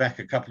asked me back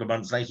a couple of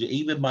months later,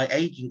 even my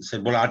agent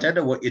said, well, I don't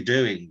know what you're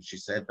doing, she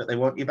said, but they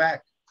want you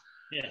back.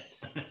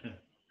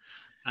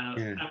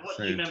 And what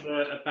do you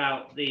remember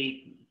about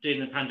doing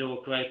the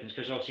Pandorica Opens?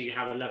 Because obviously you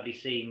have a lovely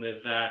scene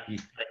with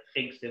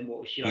Kingston.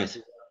 What was she like to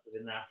work with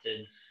in that?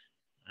 And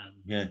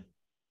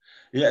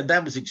yeah,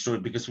 that was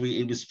extraordinary because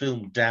it was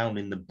filmed down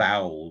in the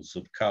bowels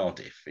of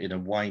Cardiff in a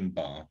wine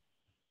bar,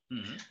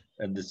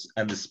 and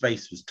the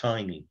space was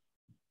tiny.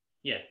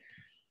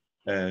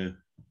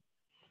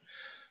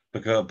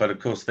 But of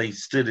course they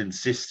still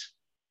insist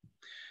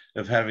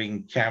of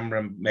having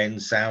cameramen,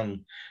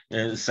 sound,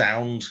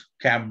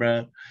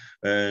 camera,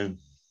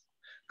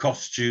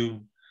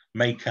 costume,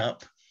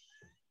 makeup,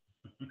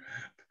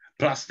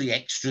 plus the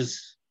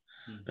extras,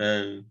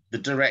 the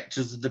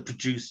directors and the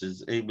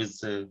producers. It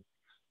was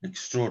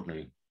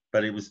extraordinary,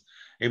 but it was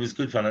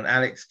good fun. And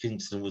Alex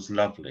Kingston was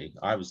lovely.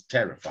 I was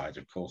terrified,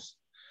 of course,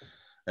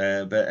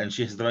 and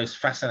she has the most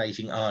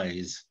fascinating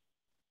eyes.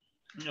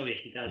 Oh, yes,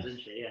 she does, doesn't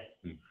she?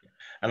 Yeah.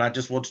 And I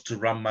just wanted to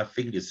run my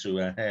fingers through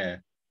her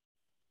hair.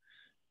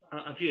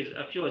 I'm sure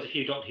there's a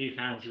few Doctor Who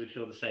fans who would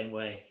feel the same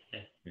way.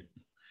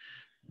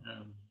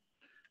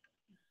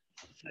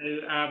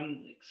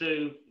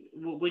 So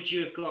would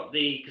you have got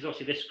because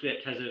obviously this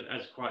script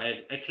has quite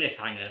a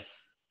cliffhanger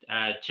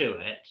to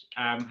it.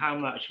 How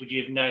much would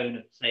you have known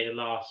of, say, the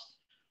last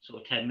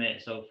sort of 10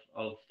 minutes of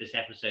this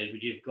episode?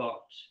 Would you have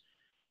got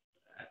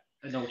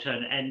an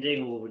alternate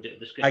ending, or would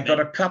the script? I got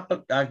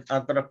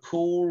a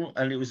call,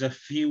 and it was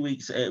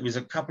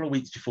a couple of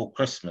weeks before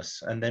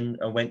Christmas, and then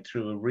I went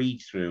through a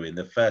read through in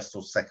the first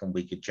or second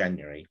week of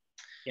January.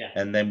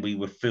 And then we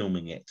were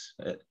filming it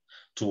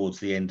towards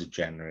the end of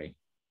January.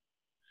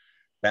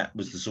 That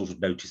was the sort of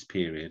notice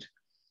period.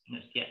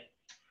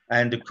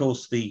 And of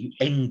course the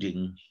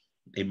ending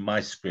in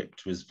my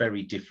script was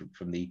very different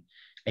from the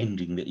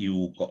ending that you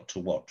all got to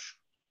watch.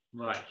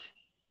 Right.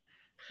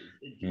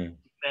 Do you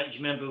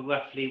remember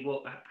roughly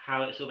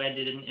how it sort of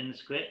ended in the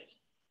script?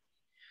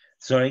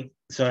 Sorry.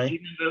 Do you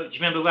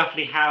remember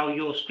roughly how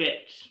your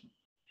script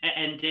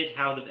ended?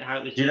 How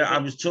it was? You know, I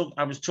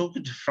was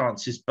talking to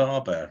Francis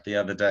Barber the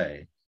other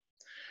day,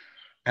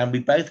 and we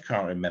both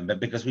can't remember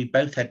because we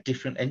both had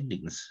different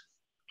endings.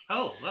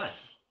 Oh, right.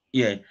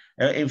 Yeah.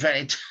 In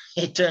fact,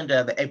 it turned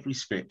out that every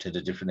script had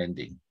a different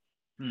ending.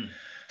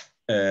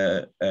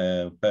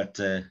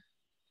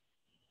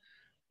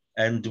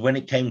 And when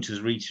it came to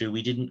the read through,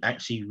 we didn't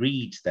actually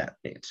read that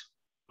bit,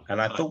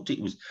 and I thought it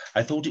was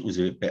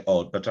a bit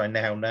odd, but I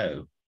now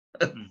know.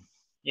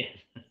 Yeah.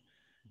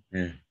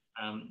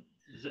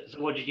 So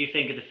what did you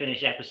think of the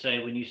finished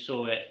episode when you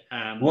saw it?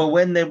 Well,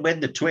 when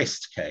the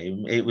twist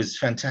came, it was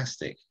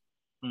fantastic.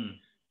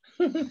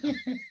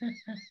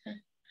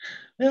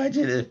 I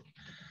did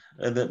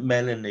that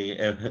Melanie,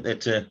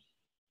 that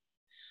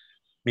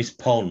Miss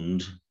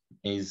Pond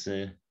is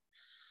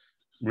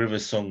River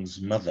Song's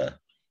mother.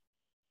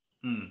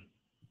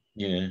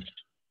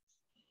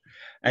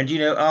 And you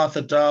know,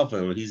 Arthur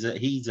Darvill,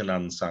 he's an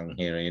unsung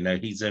hero. You know,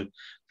 he's a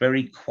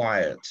very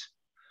quiet,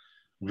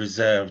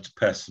 reserved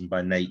person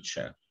by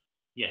nature.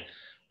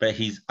 But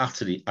he's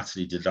utterly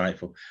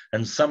delightful.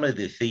 And some of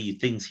the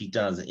things he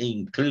does,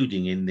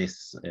 including in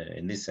this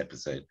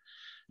episode,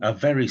 are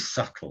very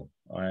subtle.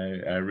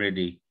 I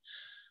really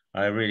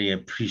I really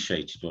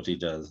appreciated what he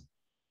does.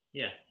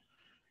 Yeah.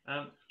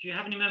 Do you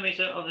have any memories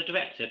of the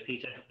director,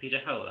 Peter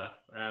Hoer?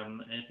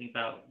 Anything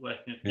about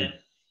working with him?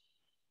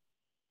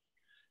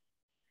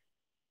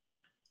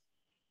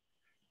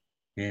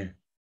 Yeah.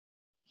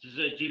 So,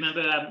 do you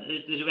remember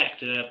the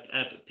director,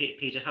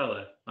 Peter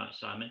Hoer,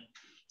 Simon?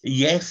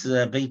 Yes,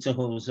 Peter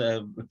Hoer was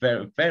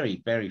very,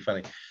 very, very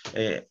funny.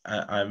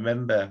 I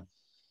remember.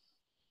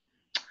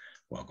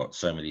 Well, I've got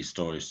so many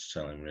stories to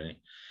tell him, really.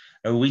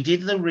 We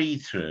did the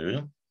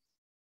read-through.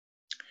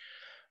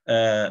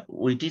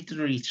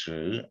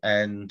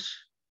 And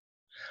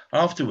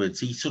afterwards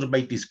he sort of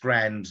made this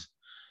grand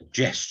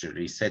gesture.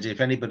 He said,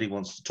 if anybody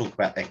wants to talk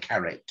about their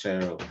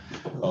character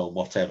or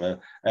whatever,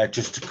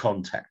 just to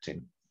contact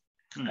him.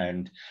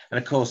 And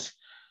of course,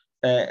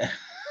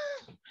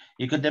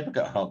 you could never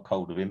get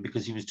hold of him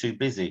because he was too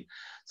busy.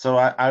 So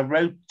I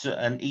wrote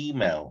an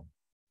email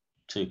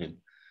to him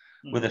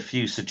with a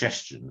few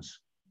suggestions.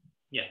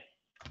 Yeah.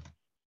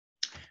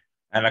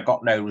 And I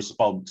got no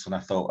response. And I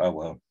thought, oh,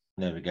 well,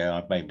 there we go.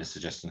 I've made my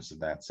suggestions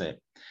and that's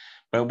it.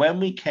 But when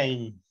we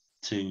came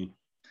to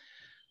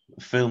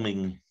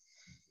filming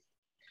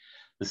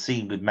the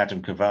scene with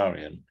Madame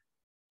Kavarian,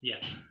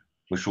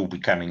 which will be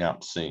coming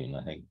up soon,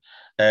 I think.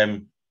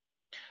 And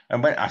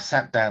when I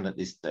sat down at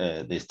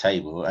this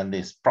table, and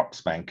this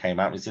props man came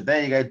out and he said,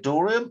 "There you go,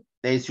 Dorium.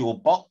 There's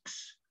your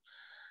box."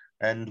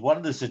 And one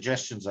of the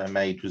suggestions I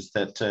made was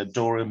that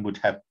Dorium would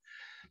have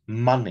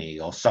money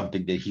or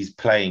something that he's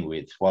playing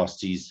with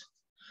whilst he's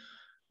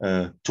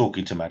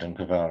talking to Madame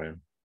Kavarian.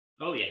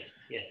 Oh yeah,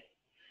 yeah.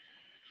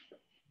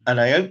 And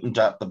I opened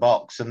up the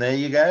box, and there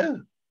you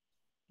go.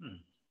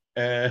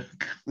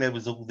 There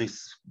was all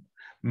this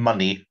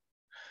money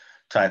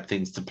type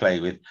things to play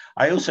with.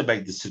 I also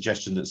made the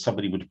suggestion that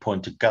somebody would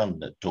point a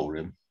gun at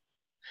Dorium,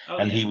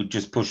 and he would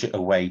just push it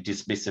away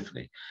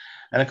dismissively.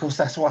 And of course,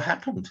 that's what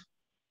happened.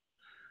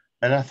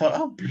 And I thought,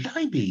 oh,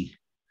 blimey.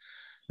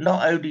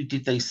 Not only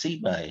did they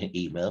see my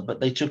email, but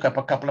they took up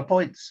a couple of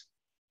points.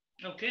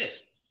 Oh, good.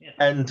 Yeah.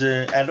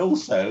 And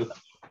also,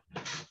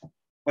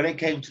 when it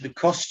came to the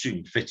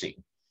costume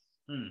fitting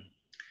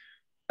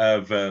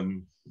of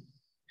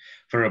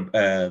for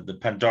the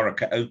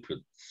Pandorica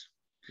Opens,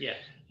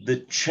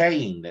 the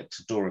chain that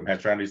Dorium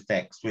has around his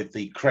neck with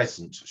the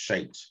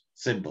crescent-shaped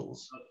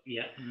symbols,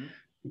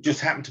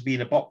 just happened to be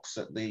in a box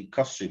at the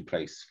costume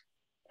place.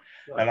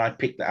 Right. And I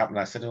picked that up and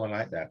I said, oh, I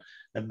like that.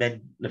 And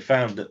then I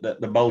found that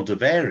the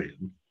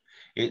Moldavarian,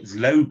 its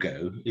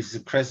logo is the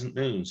crescent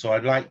moon. So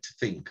I'd like to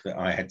think that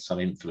I had some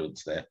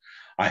influence there.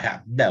 I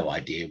have no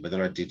idea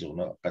whether I did or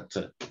not, but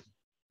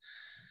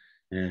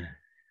yeah.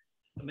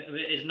 I mean,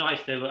 it's nice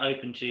they were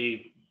open to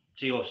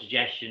your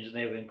suggestions and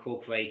they were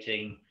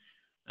incorporating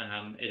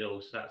it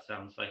all. So that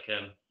sounds like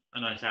a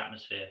nice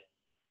atmosphere.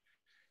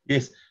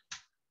 Yes.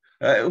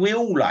 We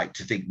all like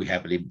to think we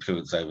have an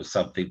influence over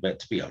something, but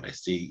to be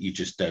honest, you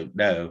just don't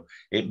know.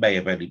 It may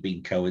have only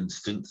been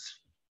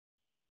coincidence.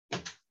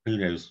 Who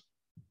knows?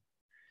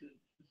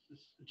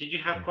 Did you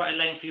have quite a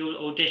lengthy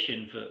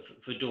audition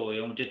for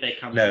Dorium? Did they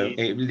come? No,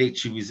 it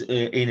literally was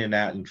in and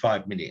out in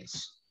 5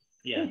 minutes.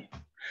 Yeah.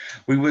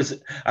 I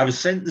was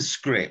sent the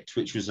script,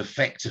 which was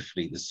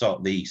effectively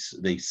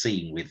the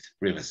scene with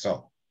River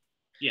Song.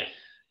 Yeah.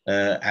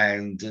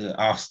 And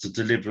asked to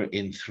deliver it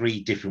in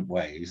 3 different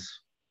ways.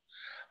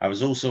 I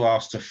was also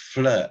asked to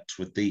flirt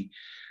with the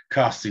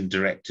casting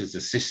director's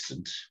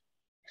assistant,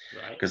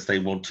 because they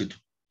wanted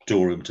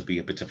Dorium to be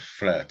a bit of a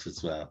flirt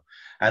as well.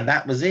 And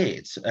that was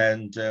it.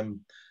 And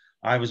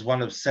I was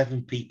one of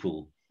 7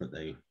 people that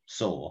they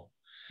saw.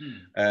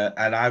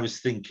 And I was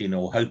thinking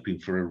or hoping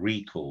for a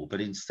recall, but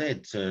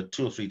instead, 2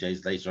 or 3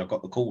 days later, I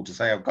got the call to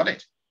say I've got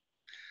it.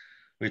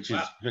 Which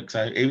is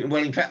exciting.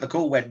 Well, in fact, the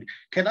call went,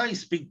 can I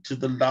speak to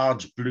the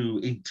large blue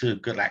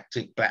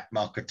intergalactic black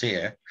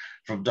marketeer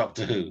from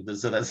Doctor Who?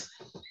 So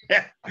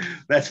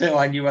that's how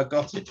I knew I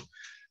got it.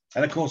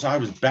 And of course, I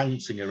was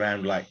bouncing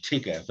around like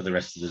Tigger for the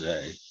rest of the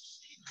day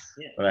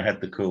when I had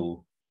the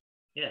call.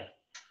 Yeah.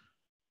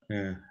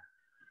 Yeah.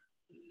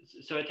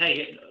 So I take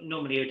it,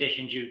 normally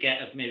auditions, you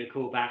get maybe a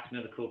call back,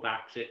 another call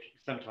back. So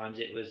sometimes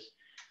it was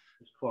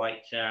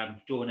quite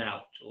drawn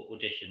out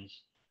auditions.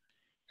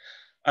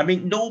 I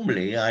mean,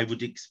 normally I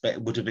would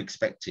have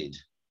expected,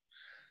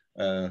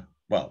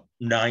 well,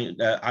 9.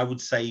 I would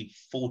say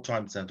 4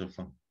 times out of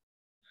 5,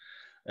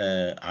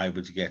 I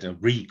would get a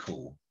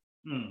recall,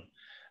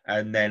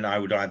 and then I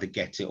would either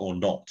get it or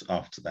not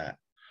after that.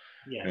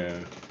 Yeah.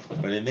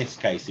 But in this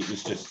case, it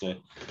was just a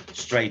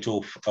straight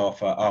off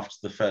after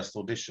the first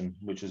audition,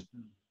 which was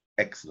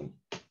excellent.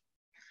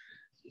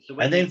 So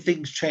and then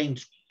things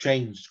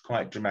changed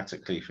quite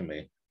dramatically for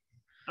me.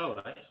 Oh,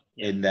 right.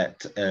 Yeah. In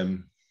that.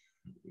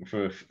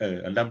 For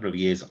a number of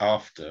years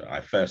after I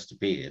first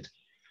appeared,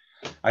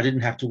 I didn't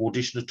have to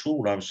audition at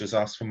all. I was just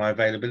asked for my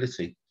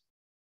availability.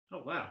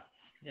 Oh wow!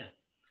 Yeah.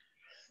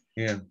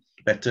 Yeah,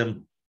 but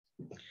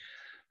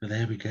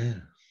there we go.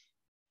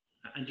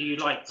 And do you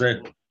like?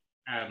 So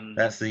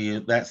that's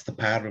the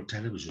power of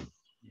television.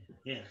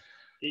 Yeah.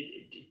 Do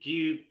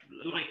you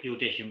like the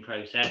audition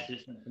process?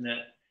 Is something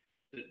that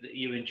that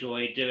you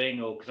enjoy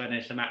doing, or because I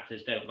know some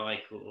actors don't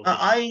like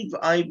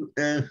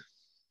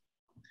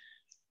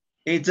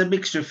it's a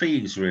mixture of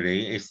feelings,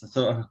 really. It's the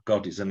thought, oh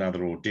God, it's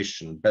another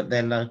audition. But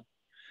then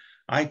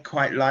I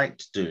quite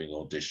liked doing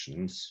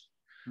auditions.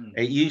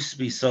 It used to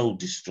be soul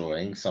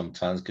destroying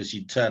sometimes because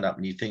you turn up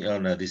and you think, oh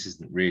no, this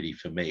isn't really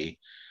for me.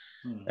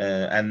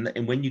 And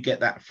when you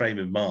get that frame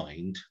of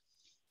mind,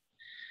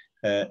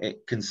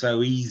 it can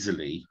so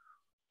easily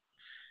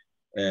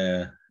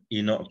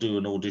you not do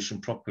an audition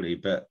properly.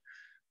 But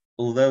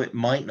although it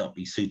might not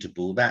be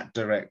suitable, that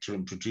director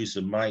and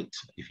producer might,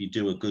 if you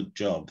do a good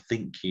job,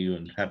 think you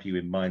and have you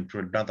in mind for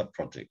another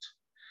project.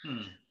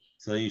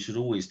 So you should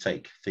always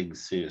take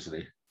things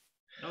seriously.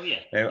 Oh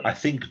yeah. I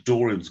think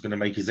Dorium's going to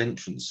make his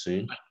entrance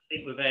soon. I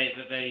think we're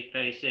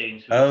very soon.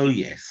 So oh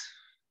yes.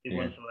 Big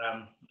one for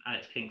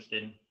Alex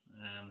Kingston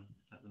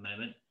at the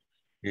moment.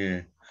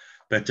 Yeah,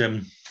 but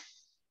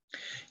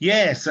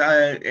yes,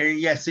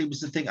 yes, it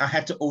was the thing. I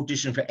had to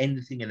audition for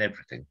anything and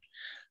everything.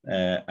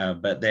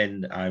 But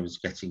then I was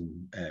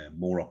getting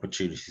more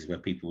opportunities where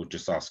people were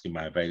just asking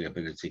my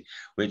availability,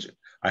 which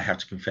I have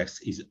to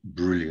confess is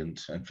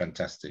brilliant and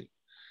fantastic.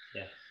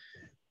 Yeah.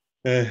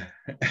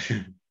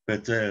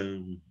 But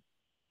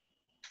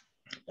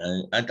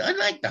I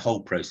like the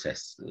whole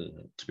process,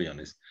 to be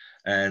honest.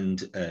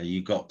 And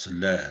you got to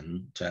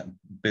learn to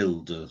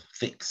build a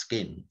thick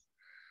skin.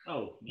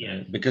 Oh,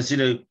 yeah. Because,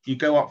 you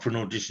go up for an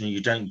audition and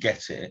you don't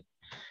get it.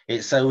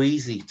 It's so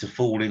easy to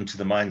fall into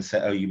the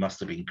mindset, oh, you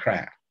must have been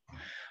crap.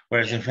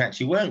 Whereas, in fact,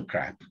 you weren't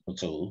crap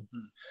at all.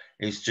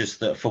 It's just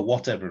that for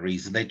whatever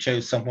reason, they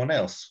chose someone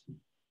else.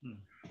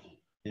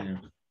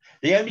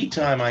 The only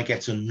time I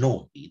get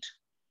annoyed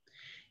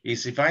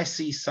is if I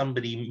see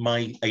somebody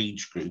my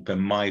age group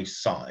and my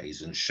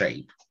size and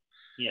shape,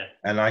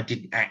 and I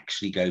didn't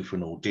actually go for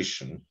an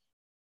audition,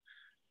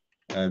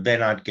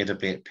 then I'd get a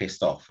bit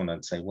pissed off and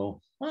I'd say,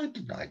 well, why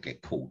didn't I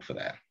get called for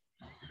that?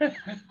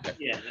 But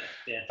you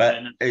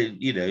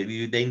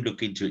then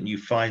look into it and you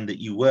find that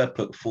you were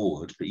put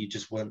forward, but you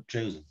just weren't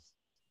chosen.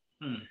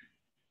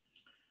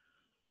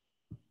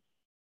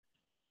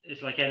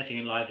 It's like anything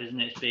in life,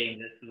 isn't it? It's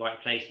being at the right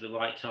place at the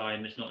right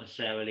time. It's not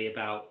necessarily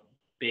about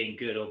being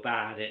good or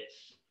bad.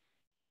 It's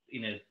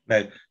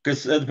no,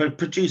 because the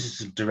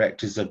producers and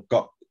directors have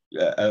got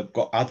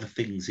other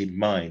things in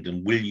mind,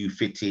 and will you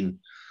fit in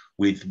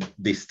with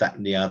this, that,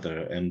 and the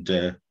other?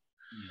 And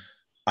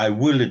I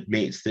will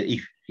admit that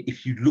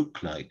if you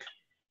look like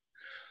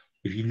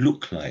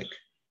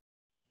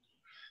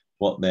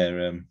what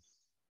they're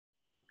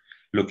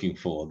looking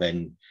for,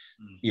 then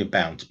you're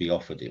bound to be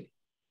offered it.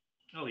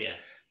 Oh yeah.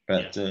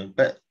 But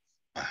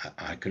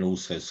I can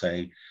also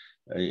say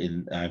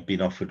I've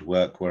been offered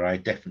work where I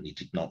definitely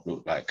did not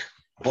look like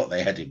what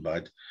they had in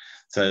mind.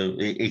 So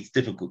it's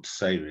difficult to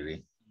say,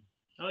 really.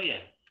 Oh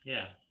yeah.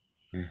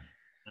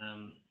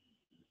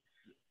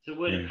 So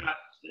when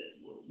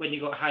you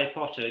got Harry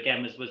Potter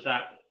again, was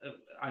that?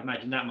 I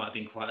imagine that might have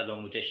been quite a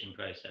long audition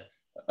process.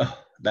 Oh,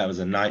 that was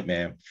a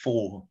nightmare.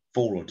 Four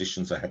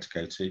auditions I had to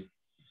go to.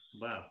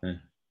 Wow.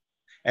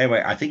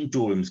 Anyway, I think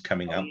Dorium's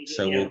coming up,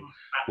 so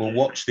we'll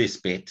watch this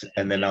bit,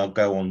 and then I'll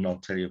go on and I'll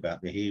tell you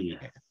about the Here We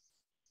Go.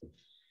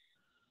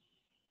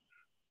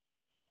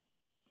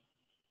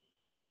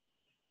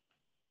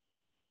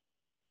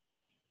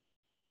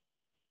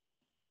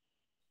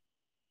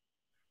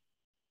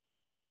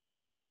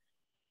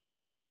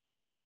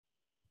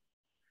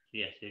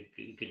 Yes,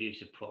 good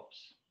use of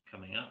props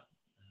coming up.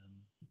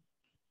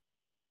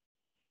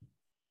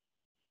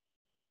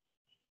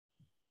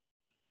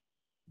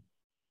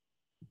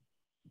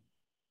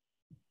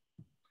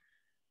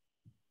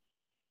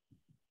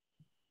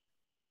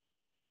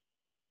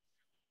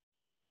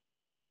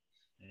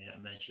 Yeah,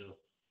 measure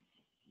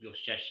your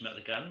suggestion about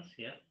the guns.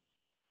 Yeah.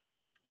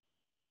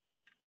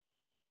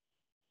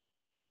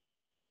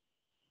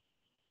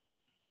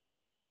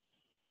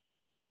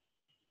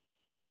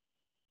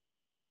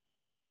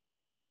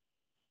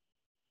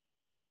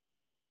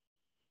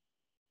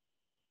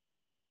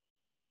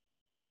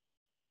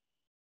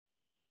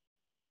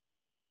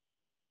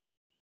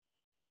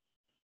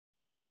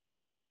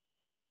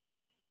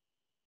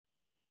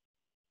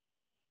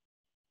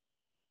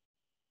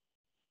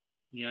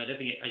 Yeah, I don't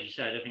think, as you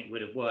said, I don't think it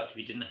would have worked if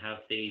you didn't have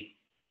the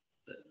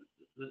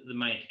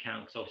main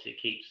account, because obviously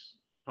it keeps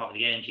part of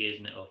the energy,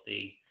 isn't it, of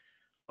the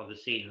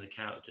scene and the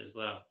character as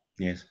well.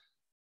 Yes.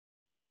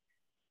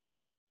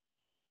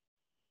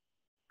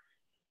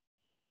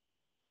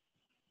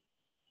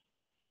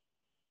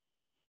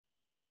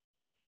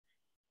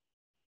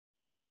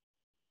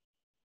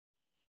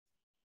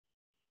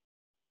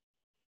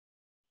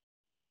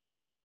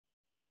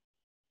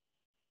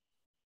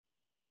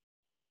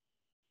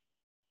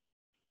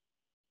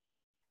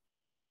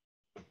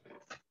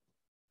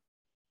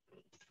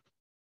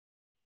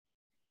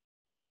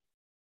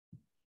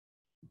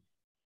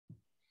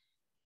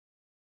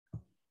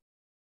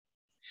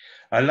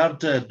 I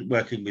loved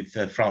working with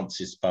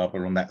Francis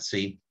Barber on that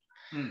scene.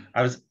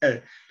 I was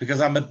because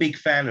I'm a big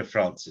fan of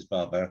Francis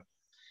Barber,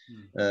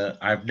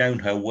 I've known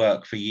her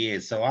work for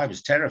years, so I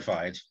was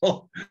terrified.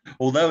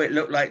 Although it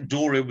looked like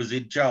Dorium was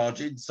in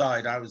charge,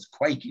 inside I was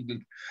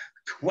quaking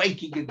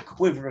and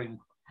quivering.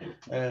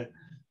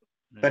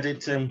 But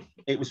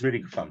it was really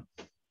good fun.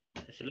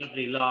 It's a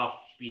lovely laugh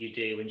you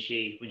do when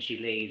she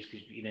leaves,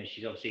 because you know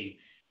she's obviously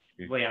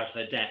way out of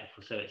her depth,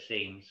 or so it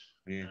seems.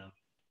 Yeah.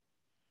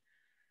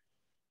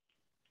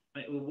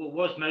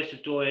 Was most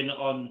of Dorian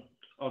on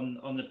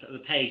the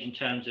page in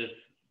terms of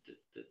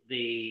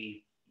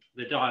the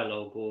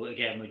dialogue, or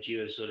again would you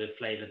have sort of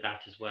flavoured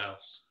that as well?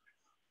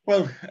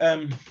 Well,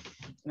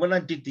 when I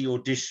did the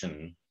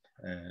audition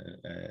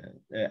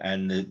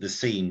and the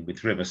scene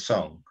with River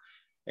Song,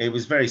 it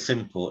was very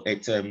simple.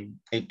 It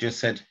just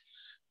said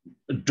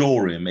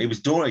Dorium. It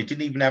was Dorium. He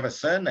didn't even have a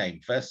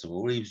surname, first of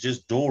all. He was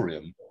just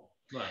Dorium.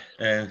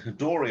 Right.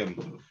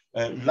 Dorium.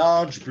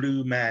 Large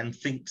blue man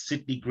thinks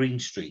Sydney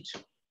Greenstreet.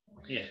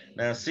 Yeah.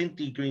 Now,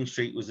 Sydney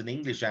Greenstreet was an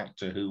English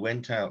actor who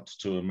went out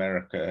to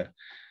America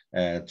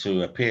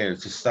to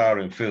star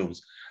in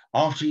films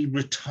after he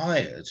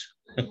retired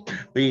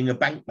being a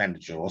bank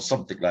manager or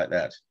something like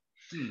that.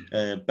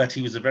 But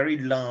he was a very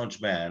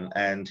large man,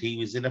 and he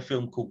was in a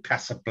film called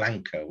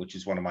Casablanca, which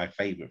is one of my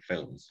favorite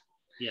films.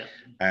 Yeah.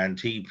 And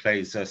he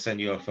plays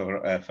Senor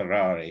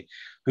Ferrari,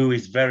 who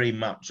is very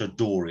much a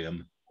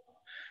Dorium.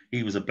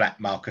 He was a black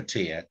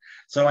marketeer.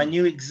 So I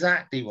knew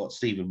exactly what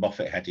Stephen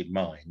Moffat had in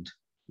mind.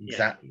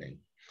 Exactly.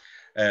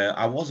 Yeah.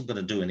 I wasn't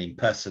going to do an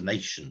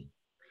impersonation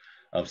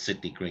of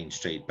Sydney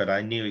Greenstreet, but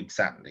I knew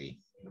exactly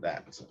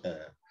that.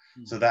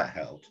 So that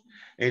helped.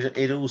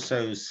 It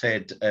also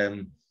said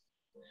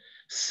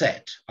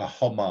set a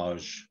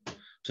homage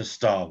to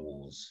Star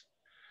Wars.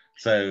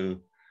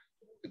 So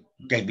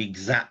gave me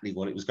exactly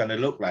what it was going to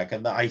look like.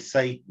 And that I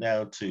say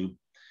now to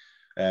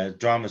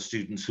drama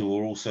students who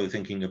are also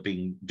thinking of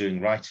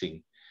doing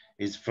writing,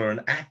 is for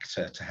an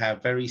actor to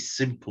have very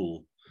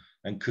simple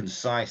and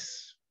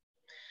concise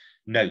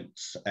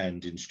notes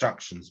and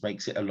instructions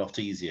makes it a lot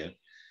easier.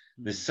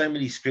 There's so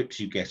many scripts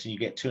you get, and you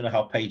get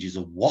 2.5 pages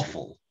of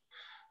waffle,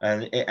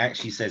 and it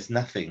actually says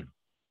nothing.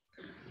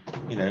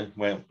 You know,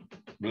 well,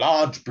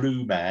 large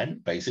blue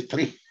man,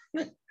 basically,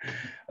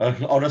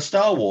 on a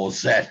Star Wars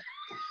set.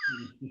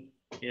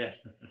 Yeah.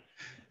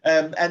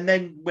 And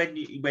then when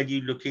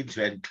you look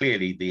into it, and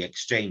clearly the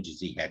exchanges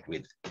he had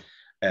with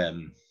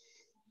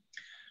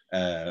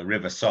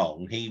River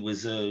Song, he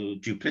was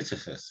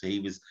duplicitous.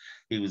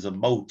 He was a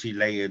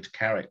multi-layered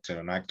character,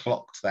 and I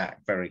clocked that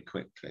very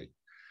quickly.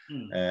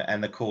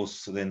 And of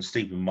course, then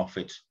Stephen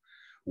Moffat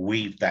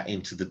weaved that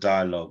into the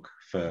dialogue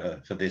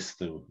for this,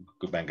 The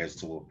Good Man Goes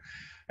to War.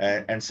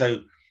 And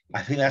so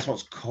I think that's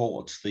what's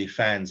caught the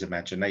fans'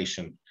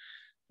 imagination.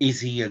 Is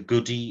he a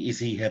goodie? Is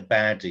he a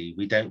baddie?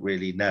 We don't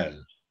really know.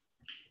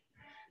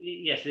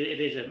 Yes,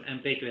 it is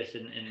ambiguous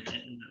in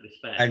that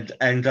respect.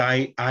 And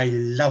I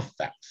love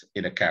that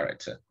in a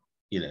character,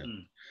 you know,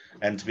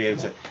 and to be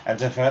able to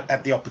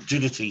have the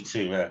opportunity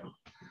to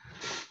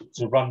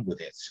run with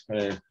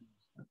it.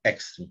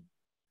 Excellent.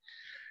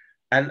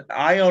 And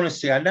I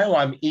know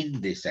I'm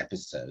in this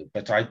episode,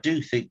 but I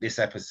do think this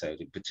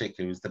episode in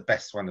particular is the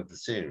best one of the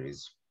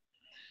series.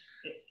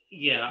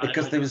 Yeah.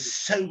 Because there was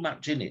so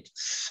much in it,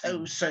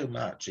 so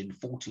much in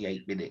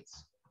 48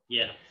 minutes.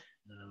 Yeah.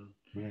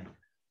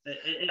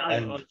 I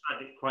found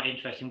it quite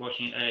interesting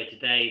watching it earlier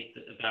today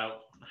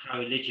about how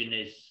religion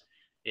is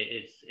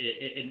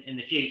in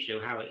the future,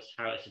 how it's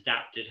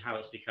adapted, how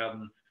it's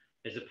become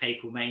as a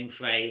papal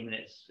mainframe, and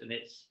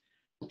it's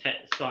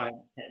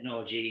science,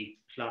 technology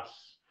plus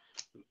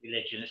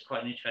religion. It's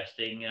quite an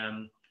interesting.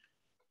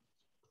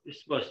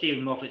 Well,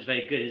 Stephen Moffat's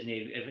very good, isn't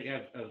he?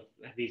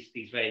 Of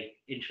these very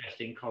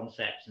interesting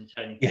concepts and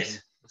turning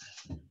things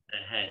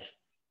ahead.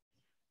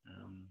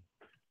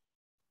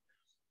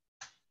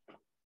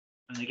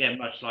 And again,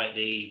 much like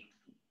the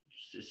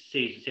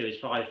series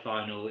 5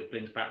 final, it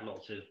brings back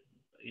lots of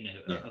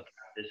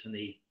characters from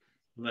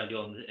early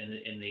on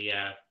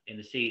in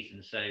the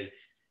season. So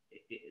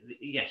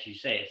yes, you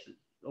say it's an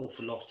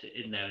awful lot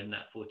in there in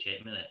that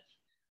 48 minutes.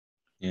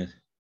 Yes.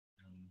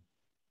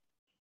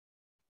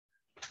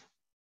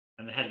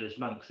 And the Headless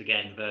Monks,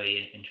 again,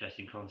 very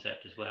interesting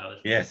concept as well.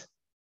 Yes.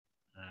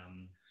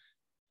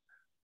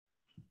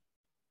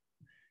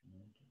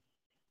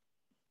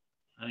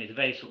 I mean, it's a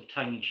very sort of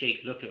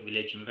tongue-in-cheek look at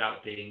religion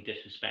without being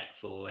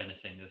disrespectful or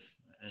anything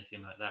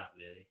like that,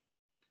 really.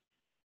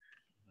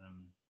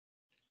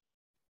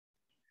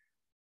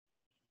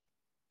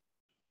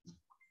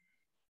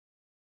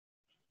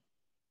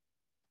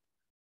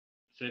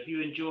 So if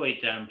you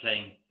enjoyed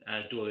playing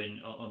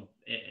Dorian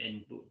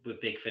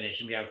with Big Finish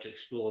and be able to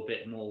explore a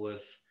bit more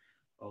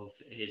of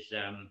his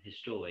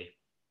story.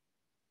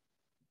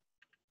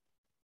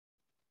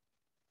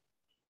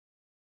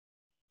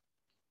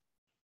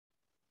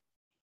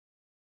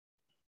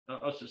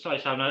 Oh, sorry,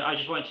 Simon. I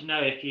just wanted to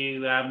know if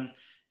you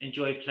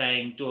enjoy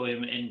playing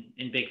Dorian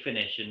in Big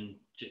Finish and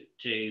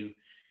to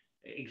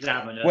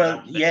examine.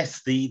 Well,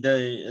 yes, the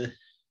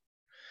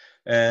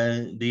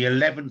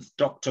 11th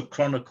Doctor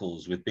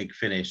Chronicles with Big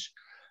Finish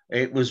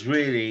It was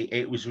really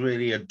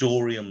a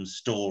Dorium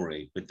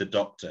story with the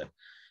Doctor.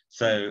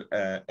 So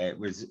it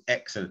was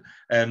excellent.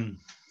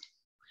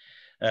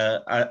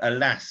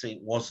 Alas,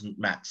 it wasn't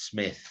Matt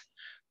Smith,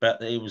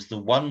 but it was the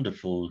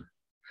wonderful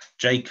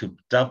Jacob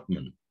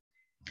Dubman,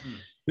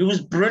 who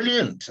was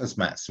brilliant as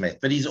Matt Smith,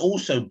 but he's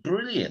also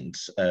brilliant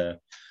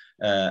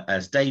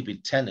as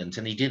David Tennant,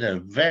 and he did a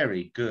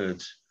very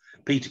good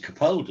Peter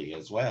Capaldi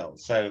as well.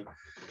 So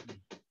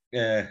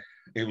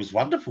it was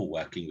wonderful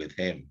working with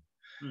him.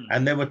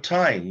 And there were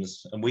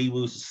times, and we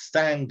were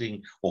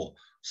standing or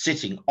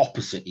sitting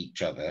opposite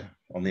each other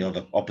on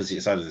the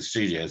opposite side of the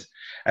studios,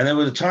 and there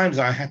were the times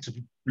I had to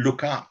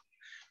look up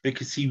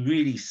because he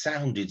really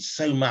sounded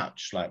so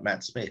much like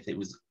Matt Smith. It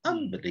was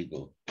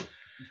unbelievable.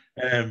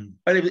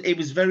 But it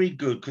was very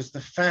good because the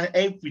fan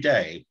every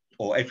day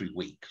or every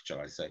week,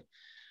 shall I say,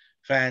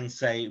 fans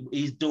say,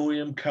 "Is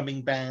Dorium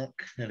coming back?"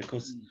 And of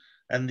course,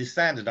 and the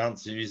standard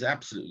answer is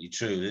absolutely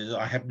true.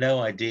 I have no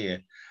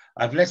idea.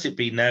 I've let it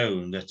be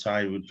known that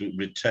I would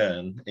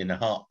return in a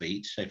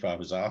heartbeat if I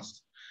was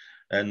asked,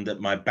 and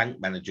that my bank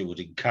manager would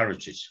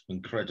encourage it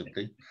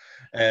incredibly.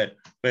 But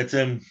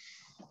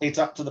it's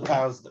up to the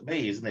powers that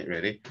be, isn't it,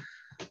 really?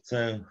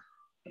 So,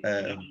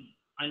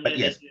 but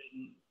yes.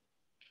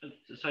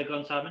 Sorry, go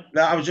on, Simon.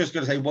 No, I was just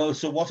going to say, well,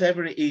 so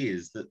whatever it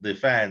is that the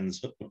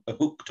fans are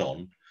hooked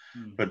on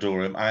for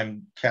Dorium, I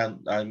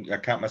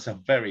count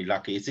myself very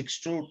lucky. It's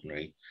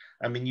extraordinary.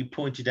 I mean, you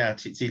pointed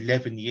out it's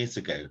 11 years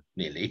ago,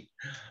 nearly,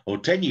 or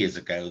 10 years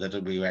ago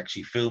that we were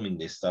actually filming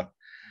this stuff.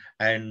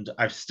 And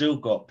I've still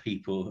got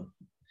people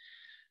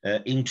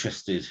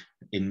interested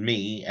in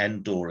me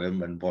and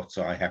Dorium and what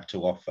I have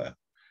to offer.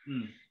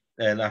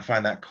 And I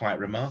find that quite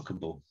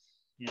remarkable.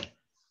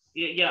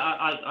 Yeah,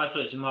 I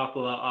thought it's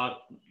remarkable. As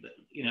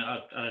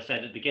I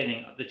said at the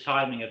beginning, the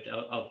timing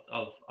of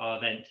our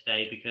event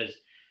today, because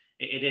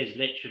it is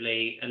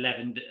literally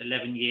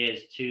 11 years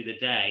to the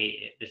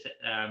day this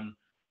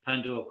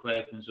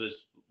Pandorica Opens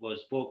was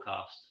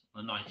broadcast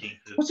on the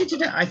 19th. Was it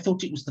today? I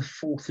thought it was the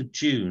 4th of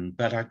June,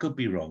 but I could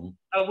be wrong.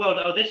 Oh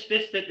well, this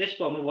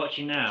one we're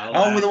watching now.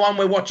 Oh, the one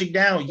we're watching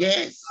now,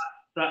 yes.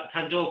 But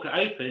Pandorica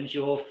Opens,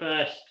 your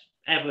first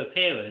ever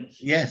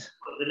appearance. Yes.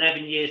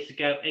 11 years to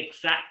go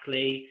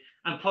exactly,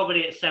 and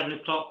probably at 7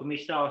 o'clock when we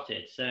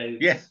started. So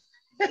yes.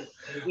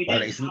 We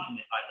didn't time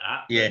it like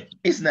that. Yeah,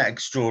 isn't that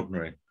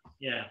extraordinary?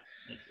 Yeah.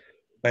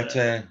 But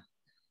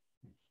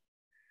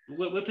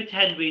we'll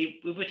pretend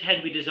we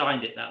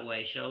designed it that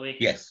way, shall we?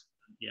 Yes.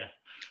 Yeah.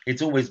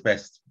 It's always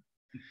best.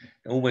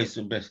 Always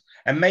the best.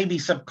 And maybe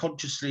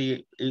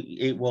subconsciously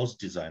it was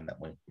designed that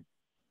way.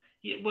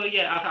 Yeah, well,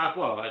 yeah.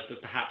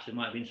 Perhaps it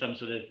might have been some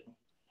sort of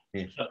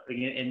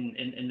something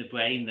in the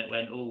brain that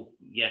went, oh,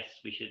 yes,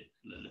 we should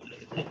look at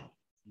this in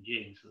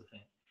June, sort of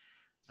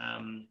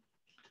thing.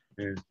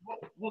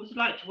 What was it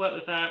like to work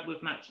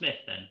with Matt Smith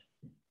then?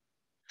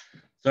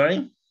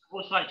 Sorry?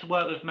 What was it like to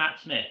work with Matt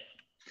Smith?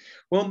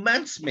 Well,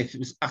 Matt Smith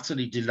was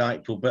utterly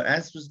delightful, but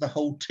as was the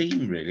whole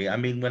team, really. I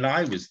mean, when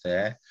I was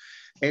there,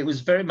 it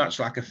was very much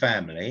like a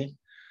family.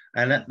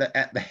 And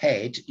at the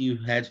head, you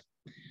had,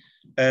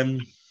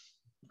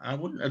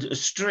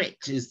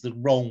 strict is the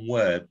wrong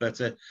word,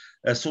 but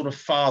a sort of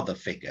father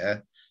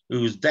figure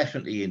who was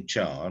definitely in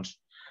charge.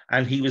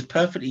 And he was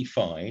perfectly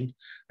fine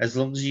as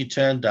long as you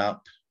turned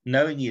up,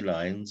 knowing your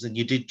lines, and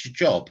you did your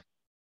job.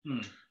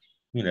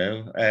 You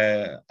know,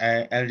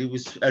 and it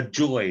was a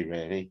joy,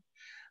 really.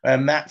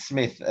 Matt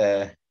Smith,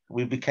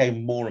 we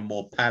became more and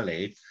more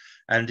pally,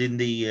 and in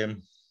the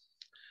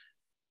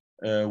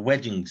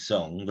wedding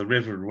song,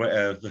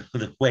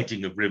 the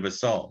wedding of River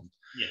Song,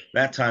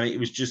 that time it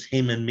was just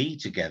him and me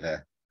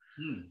together.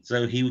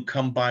 So he would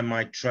come by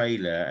my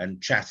trailer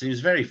and chat. It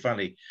was very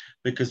funny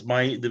because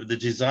the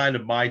design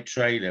of my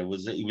trailer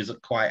was that he was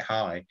quite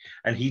high,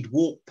 and he'd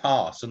walk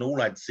past, and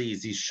all I'd see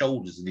is his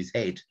shoulders and his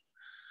head,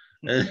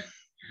 and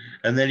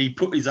then he'd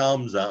put his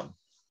arms up.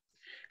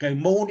 Go,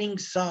 morning,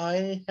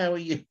 Si, how are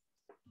you?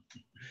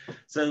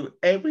 So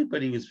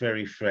everybody was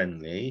very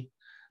friendly.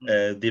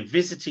 The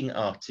visiting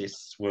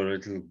artists were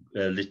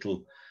a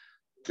little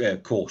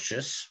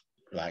cautious,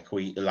 like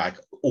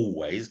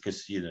always,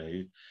 because you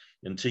know,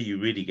 until you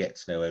really get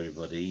to know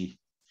everybody,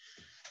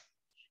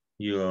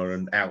 you are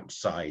an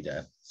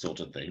outsider, sort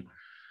of thing.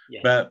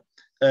 Yeah. But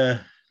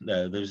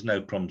no, there was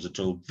no problems at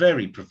all.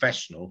 Very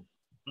professional.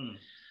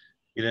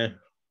 You know,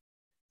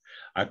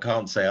 I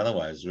can't say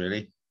otherwise,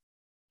 really.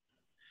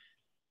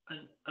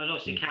 And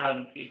obviously,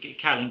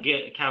 Karen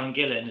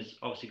Gillan has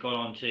obviously gone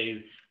on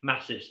to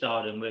massive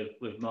stardom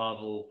with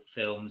Marvel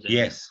films and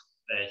various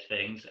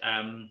things.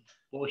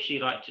 What was she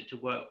like to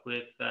work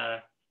with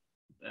at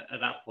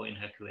that point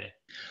in her career?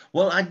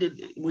 Well,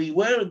 we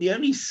were the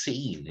only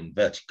scene,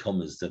 inverted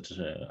commas, that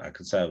I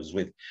could say I was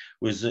with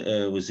was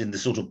in the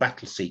sort of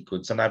battle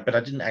sequence, but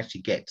I didn't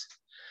actually get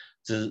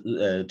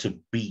to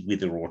be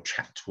with her or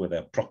chat with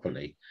her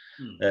properly.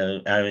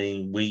 I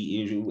mean,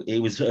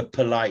 it was a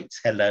polite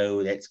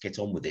hello, let's get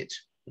on with it,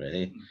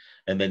 really.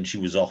 And then she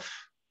was off.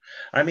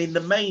 I mean,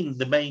 the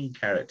main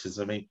characters,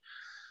 I mean,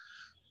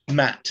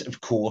 Matt, of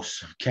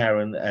course,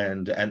 Karen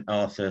and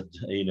Arthur,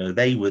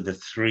 they were the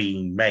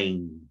three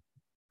main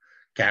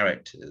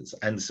characters.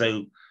 And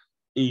so,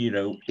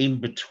 in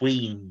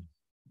between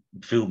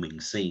filming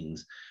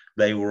scenes,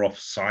 they were off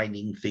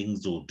signing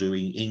things or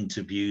doing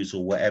interviews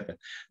or whatever.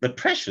 The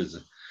pressures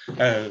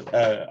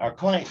are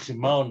quite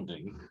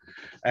demanding,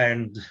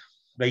 and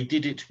they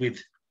did it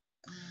with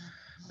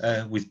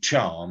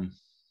charm.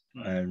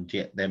 And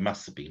yet there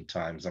must have been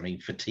times,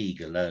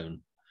 fatigue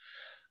alone.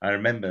 I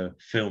remember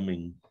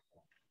filming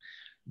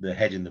The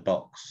Head in the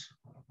Box.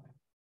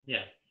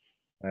 Yeah.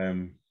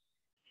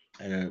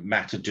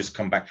 Matt had just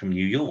come back from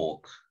New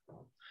York,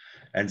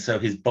 and so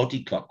his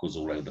body clock was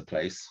all over the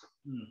place.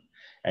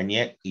 And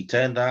yet he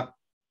turned up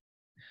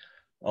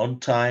on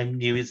time,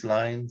 knew his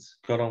lines,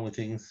 got on with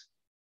things.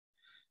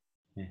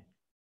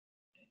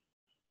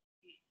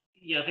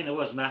 Yeah, I think there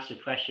was massive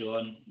pressure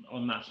on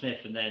Matt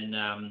Smith, and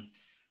then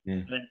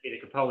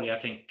Peter Capaldi. I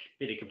think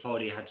Peter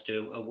Capaldi had to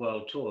do a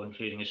world tour,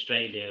 including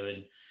Australia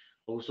and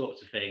all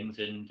sorts of things,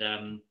 and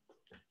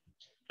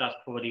that's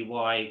probably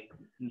why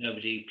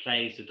nobody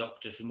plays the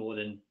Doctor for more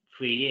than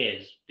 3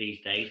 years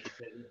these days.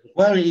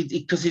 Well,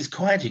 because it's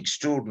quite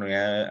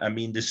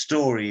extraordinary. The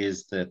story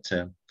is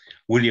that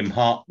William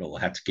Hartnell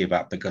had to give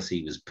up because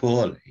he was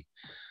poorly,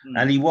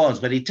 and he was,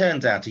 but it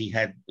turns out he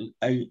had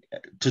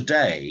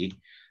today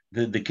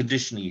the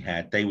condition he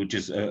had. They were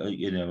just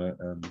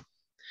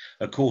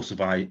a course of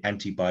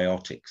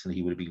antibiotics, and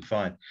he would have been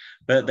fine.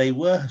 But they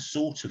were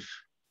sort of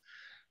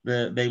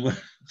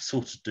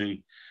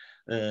doing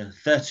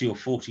 30 or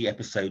 40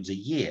 episodes a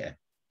year.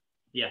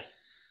 Yeah.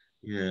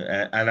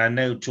 Yeah, and I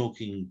know,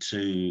 talking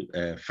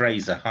to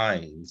Fraser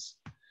Hines,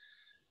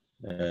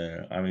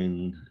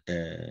 again,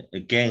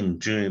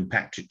 during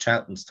Patrick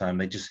Troughton's time,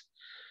 it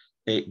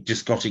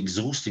just got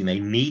exhausting.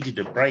 They needed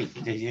a break.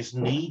 They just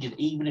needed,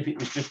 even if it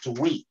was just a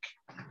week,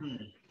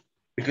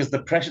 because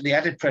the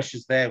added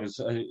pressures there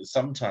was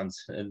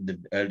sometimes in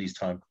the earliest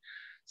time,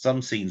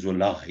 some scenes were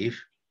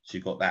live, so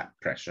you got that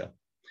pressure.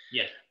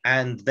 Yeah.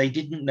 And they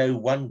didn't know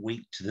 1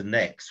 week to the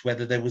next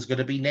whether there was going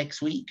to be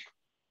next week.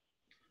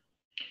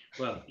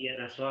 Well, yeah,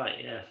 that's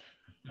right, yeah.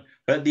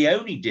 But the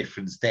only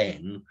difference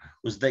then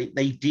was they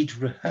did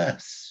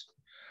rehearse.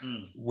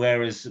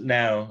 Whereas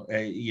now,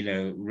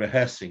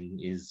 rehearsing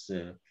is,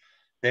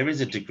 there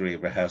is a degree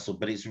of rehearsal,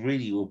 but it's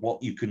really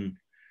what you can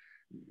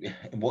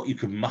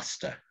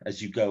muster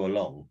as you go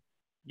along.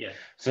 Yeah.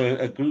 So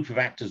a group of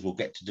actors will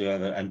get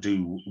together and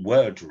do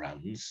word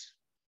runs.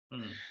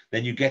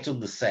 Then you get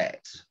on the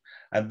set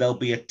and there'll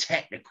be a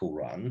technical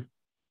run,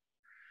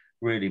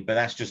 really, but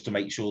that's just to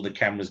make sure the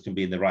cameras can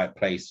be in the right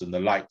place and the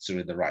lights are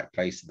in the right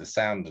place and the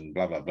sound and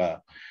blah, blah, blah.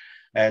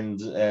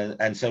 And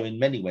so in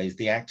many ways,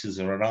 the actors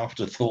are an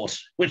afterthought,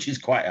 which is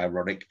quite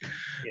ironic.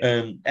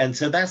 Yeah. And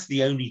so that's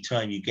the only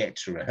time you get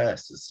to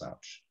rehearse as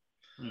such.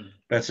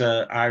 But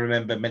I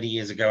remember many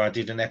years ago, I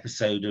did an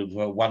episode of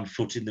 1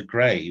 Foot in the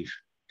Grave.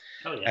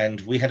 Oh, yeah. And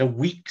we had a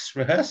week's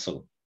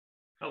rehearsal.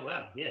 Oh,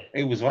 wow, yeah.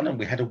 It was one, and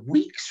we had a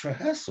week's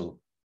rehearsal.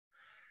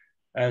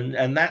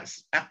 And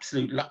that's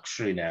absolute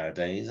luxury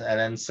nowadays.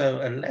 And so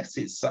unless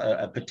it's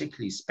a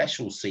particularly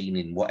special scene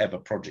in whatever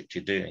project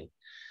you're doing,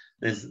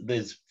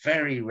 there's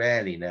very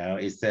rarely now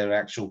is there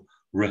actual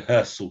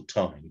rehearsal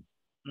time.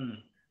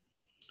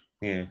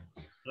 Yeah.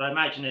 But I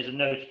imagine there's a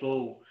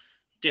notable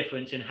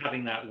difference in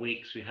having that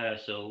week's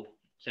rehearsal.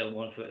 So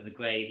 1 Foot in the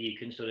Grave, you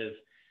can sort of,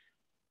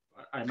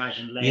 I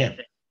imagine, later. Yeah.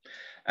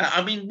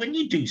 When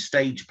you do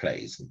stage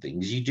plays and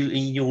things, you do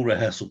in your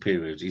rehearsal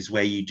period is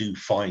where you do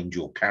find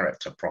your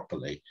character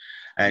properly,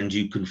 and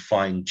you can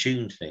fine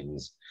tune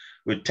things.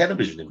 With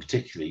television in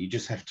particular, you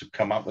just have to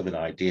come up with an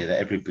idea that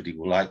everybody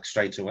will like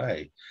straight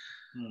away.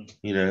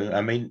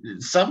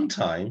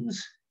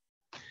 Sometimes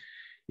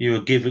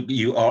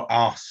you are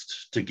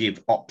asked to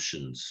give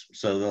options,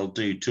 so they'll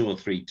do 2 or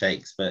 3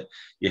 takes, but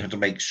you have to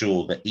make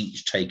sure that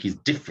each take is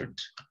different.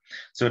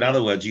 So in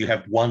other words, you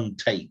have 1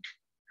 take,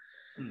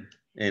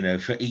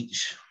 for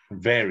each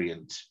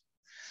variant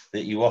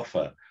that you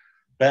offer.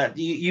 But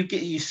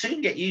you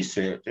soon get used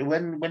to it.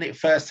 When it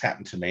first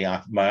happened to me,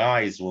 my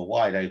eyes were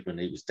wide open.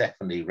 It was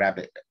definitely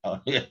rabbit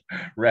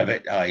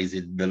eyes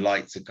in the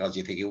lights, because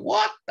you're thinking,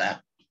 what the?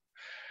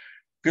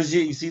 Because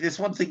you see, there's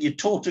one thing you're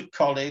taught at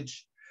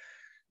college.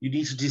 You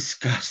need to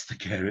discuss the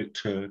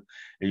character,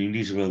 and you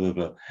need to blah, blah,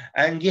 blah.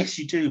 And yes,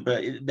 you do,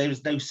 but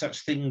there's no such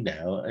thing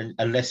now,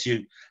 unless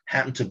you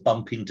happen to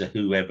bump into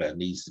whoever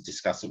needs to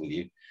discuss it with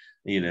you,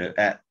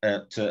 at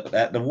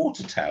the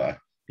water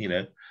tower,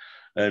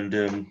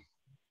 and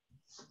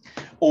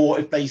or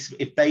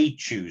if they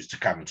choose to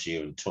come to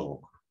you and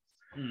talk.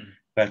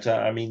 But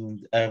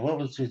what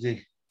was it?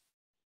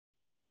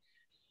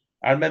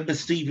 I remember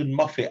Stephen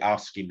Moffat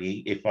asking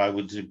me if I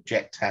would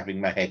object to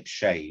having my head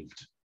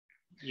shaved.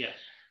 Yes.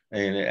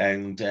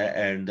 And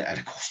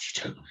of course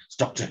you don't. It's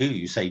Doctor Who.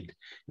 You say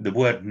the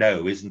word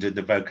no isn't in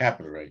the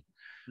vocabulary.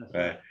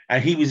 Right.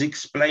 And he was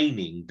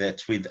explaining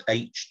that with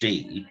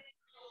HD,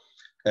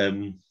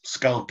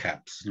 skull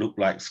caps look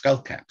like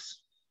skull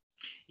caps.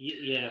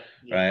 Yeah.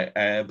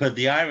 Right. But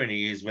the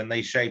irony is when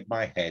they shaved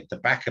my head, the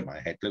back of my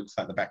head looks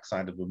like the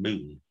backside of a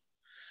moon,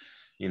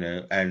 you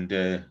know, and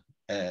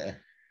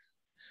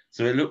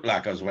so it looked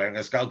like I was wearing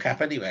a skull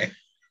cap anyway.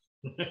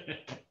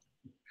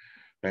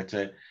 But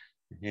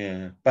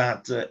yeah,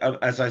 but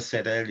as I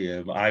said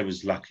earlier, I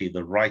was lucky.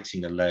 The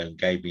writing alone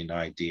gave me an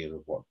idea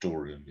of what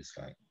Dorium is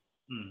like.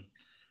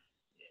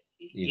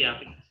 Yeah, I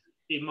think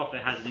Steve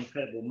Moffat has an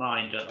incredible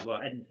mind.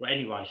 Well,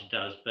 any writer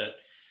does, but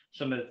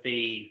some of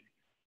the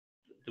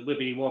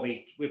wibbly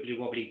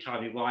wobbly,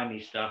 timey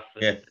wimey stuff.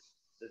 Yeah.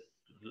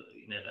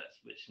 You know,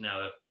 which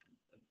now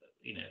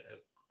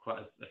quite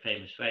a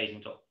famous phrase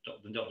in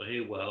the Doctor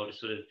Who world. Is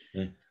sort of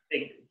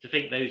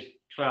think those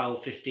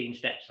 12, 15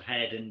 steps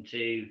ahead, and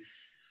to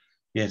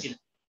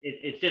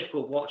it's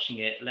difficult watching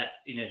it.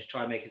 To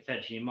try and make it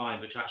sense in your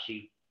mind, but to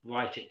actually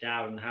write it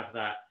down and have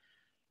that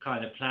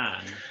kind of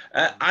plan.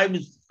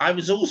 I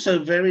was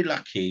also very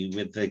lucky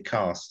with the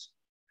cast.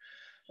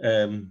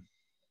 I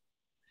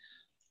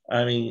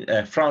mean,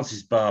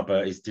 Francis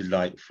Barber is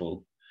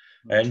delightful.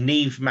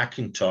 Neve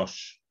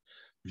McIntosh,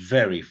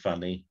 very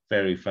funny,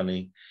 very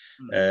funny.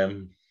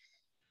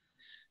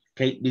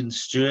 Caitlin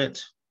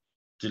Stewart,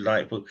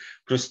 delightful.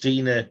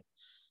 Christina,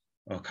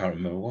 I can't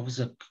remember, what was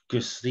it?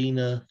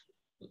 Christina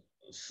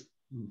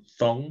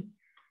Tong?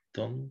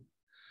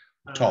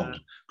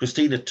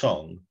 Christina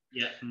Tong.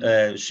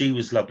 Yeah. She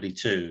was lovely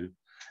too.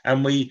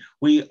 And we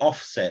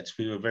offset,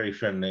 we were very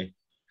friendly.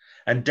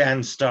 And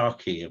Dan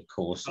Starkey, of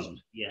course.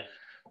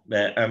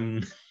 There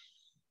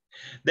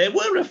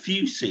were a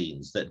few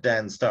scenes that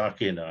Dan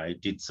Starkey and I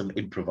did some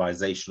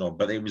improvisation on,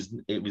 but it was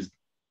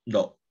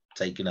not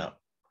taken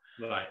up,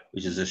 right?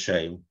 Which is a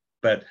shame.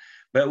 But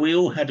we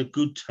all had a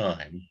good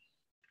time,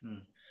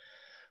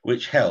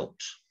 which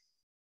helped.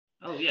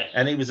 Oh yes.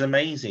 And it was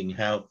amazing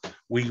how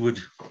we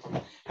would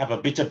have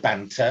a bit of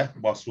banter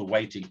whilst we're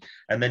waiting,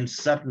 and then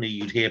suddenly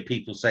you'd hear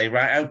people say,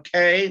 "Right,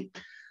 okay,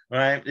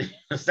 right,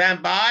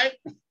 stand by,"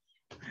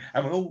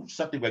 and we all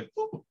suddenly went,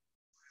 "Ooh."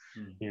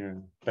 Yeah.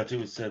 But it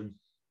was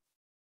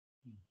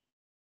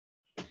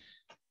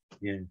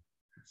yeah.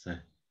 So.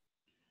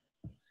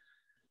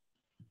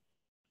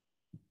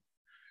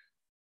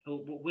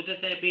 Would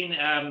there have been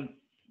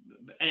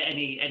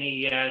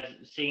any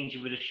scenes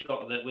you would have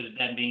shot that would have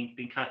then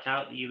been cut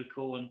out that you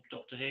recall on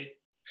Doctor Who?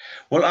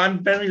 Well,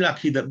 I'm very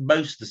lucky that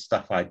most of the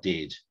stuff I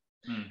did,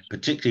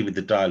 particularly with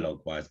the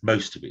dialogue wise,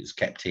 most of it is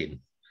kept in.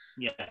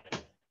 Yeah.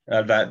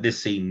 Like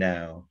this scene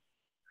now.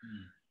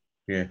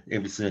 Yeah,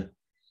 it was a.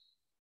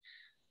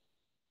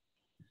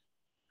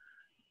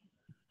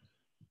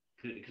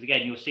 Because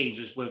again, your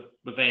scenes were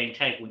very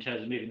integral in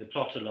terms of moving the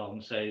plot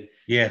along. So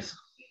yes,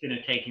 you know,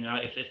 taking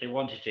out if they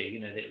wanted to, you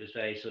know, it was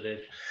very sort of.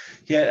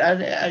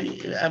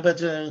 Yeah,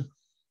 but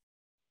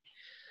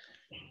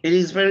it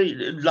is very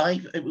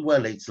like,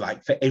 well, it's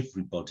like for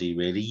everybody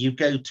really. You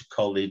go to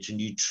college and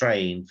you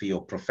train for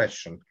your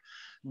profession,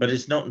 but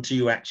it's not until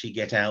you actually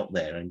get out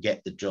there and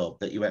get the job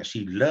that you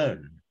actually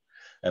learn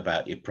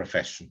about your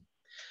profession.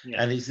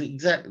 Yeah. And it's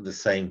exactly the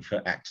same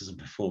for actors and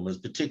performers,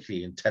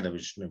 particularly in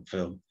television and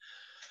film.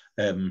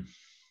 In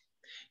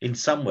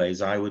some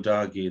ways, I would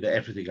argue that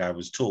everything I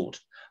was taught,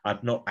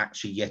 I've not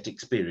actually yet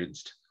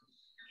experienced.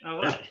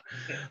 Oh, right.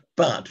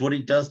 But what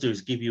it does do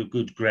is give you a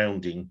good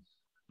grounding.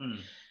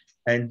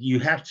 And you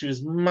have to,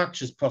 as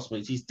much as possible,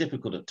 it is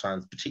difficult at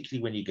times,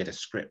 particularly when you get a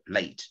script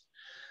late,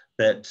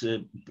 that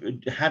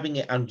having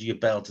it under your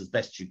belt as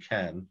best you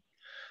can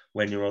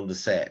when you're on the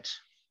set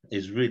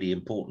is really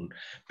important,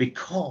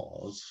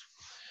 because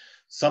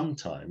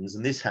sometimes,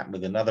 and this happened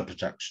with another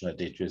production I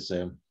did, was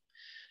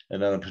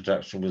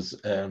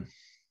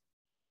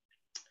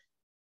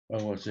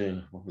what was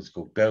it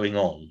called? Going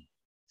On.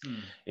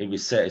 It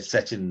was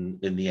set in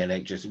the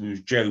NHS. It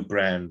was Joe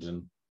Brand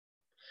and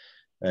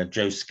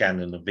Joe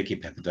Scanlon and Vicky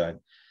Pepperdine.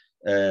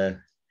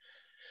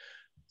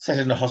 Set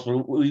in the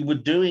hospital. We were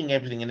doing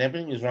everything, and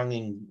everything was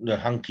running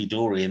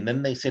hunky-dory. And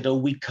then they said, "Oh,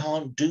 we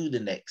can't do the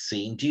next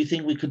scene. Do you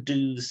think we could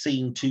do the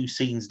scene 2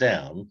 scenes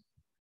down?"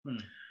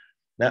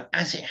 Now,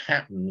 as it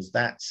happens,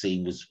 that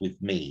scene was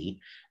with me,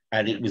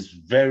 and it was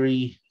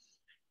very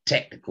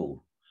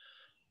technical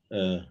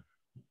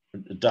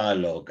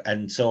dialogue,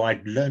 and so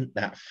I'd learnt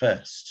that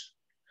first.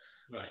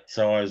 Right.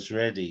 So I was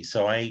ready.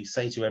 So I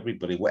say to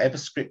everybody, whatever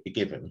script you're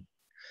given,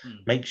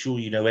 make sure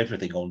you know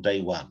everything on day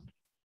one.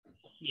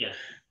 Yeah.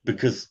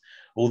 Because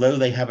although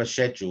they have a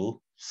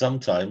schedule,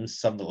 sometimes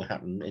something will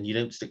happen and you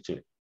don't stick to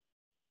it.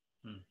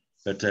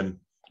 But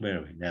where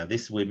are we now?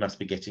 We must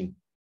be getting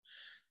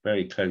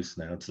very close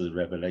now to the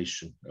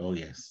revelation. Oh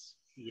yes.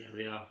 Yeah,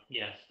 we are.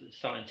 Yes, it's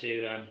starting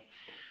to.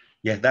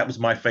 Yeah, that was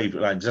my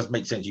favourite line. It doesn't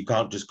make sense. You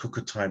can't just cook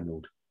a Time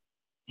Lord.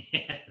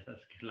 Yeah, that's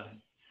a good line.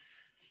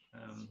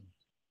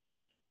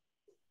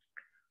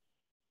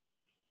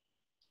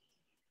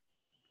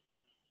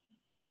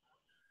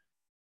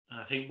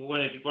 I think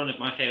one of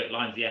my favourite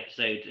lines of the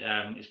episode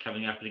is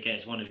coming up, and again,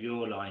 it's one of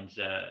your lines,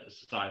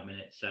 Simon.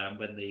 It's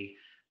when the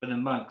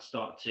monks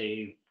start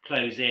to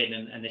close in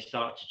and they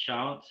start to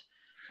chant,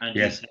 and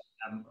yes. you say,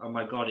 "Oh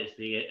my God, it's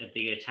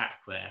the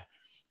attack prayer."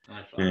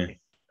 I think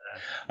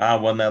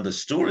Well, now the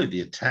story of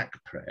the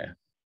attack prayer,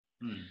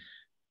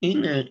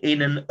 in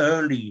an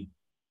early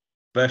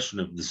version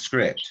of the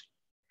script,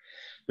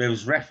 there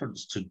was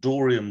reference to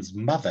Dorium's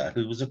mother,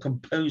 who was a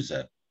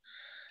composer,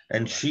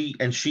 and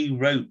she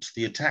wrote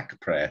the attack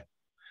prayer.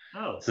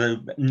 Oh. So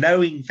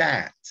knowing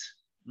that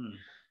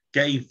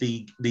gave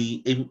the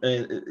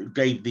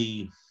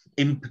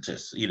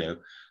impetus, you know,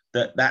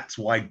 that's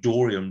why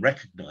Dorium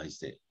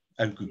recognized it.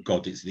 Oh, good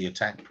God, it's the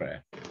attack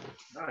prayer.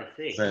 Oh, I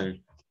see. So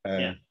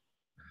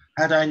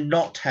had I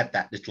not had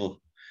that little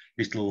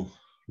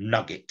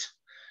nugget,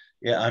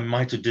 I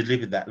might have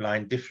delivered that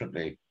line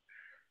differently.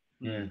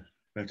 Yeah,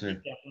 but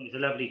it's a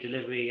lovely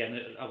delivery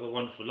and a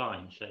wonderful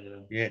line. So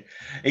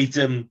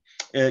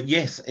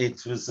yes,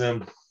 it was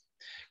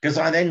because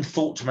I then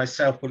thought to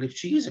myself, well, if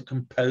she is a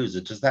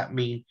composer, does that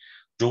mean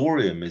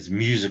Dorium is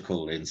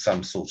musical in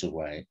some sort of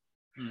way?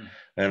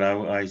 And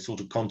I sort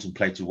of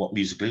contemplated what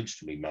musical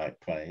instrument he might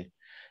play.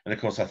 And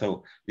of course, I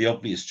thought the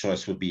obvious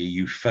choice would be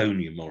a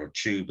euphonium or a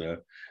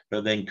tuba,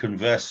 but then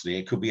conversely,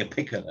 it could be a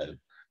piccolo.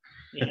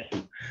 Yeah.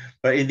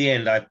 But in the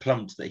end, I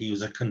plumped that he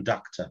was a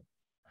conductor.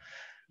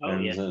 Oh,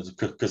 yeah.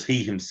 Because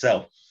he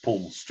himself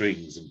pulls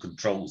strings and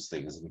controls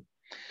things. And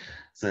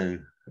so,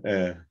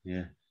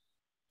 yeah,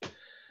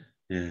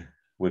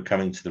 we're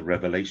coming to the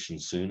revelation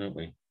soon, aren't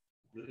we?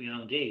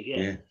 Indeed,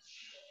 yeah.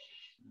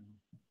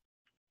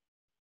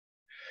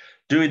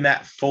 Doing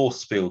that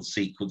force field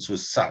sequence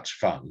was such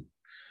fun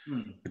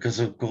because,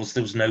 of course,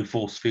 there was no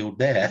force field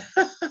there.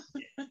 I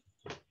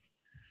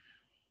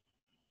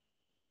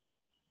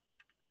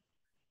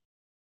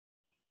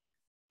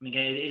mean,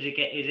 does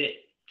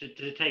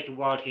it take a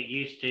while to get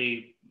used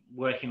to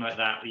working like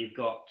that, where you've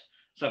got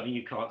something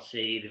you can't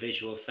see, the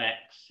visual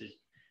effects?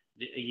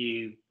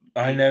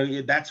 I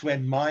know, that's where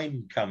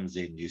mime comes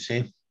in, you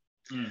see.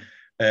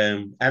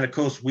 And of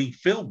course, we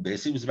filmed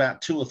this. It was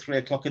about 2 or 3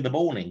 o'clock in the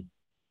morning.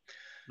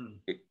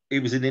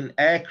 It was in an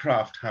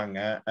aircraft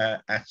hangar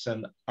at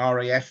an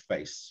RAF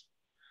base,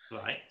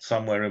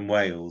 somewhere in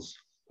Wales.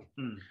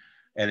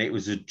 And it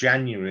was a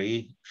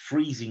January,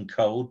 freezing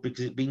cold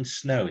because it'd been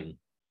snowing.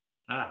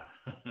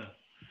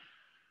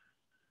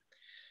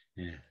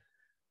 Yeah.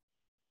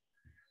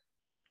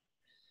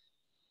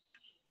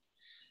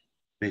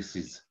 This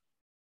is.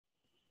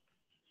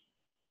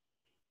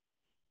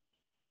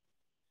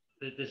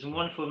 There's some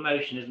wonderful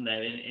emotion, isn't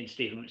there, in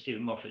Stephen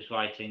Moffat's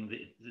writing?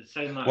 There's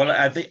so much. Well,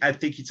 I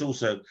think it's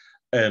also,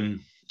 and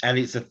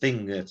it's a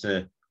thing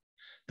that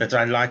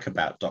I like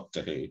about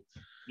Doctor Who.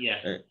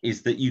 Yeah.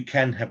 Is that you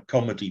can have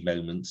comedy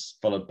moments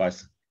followed by.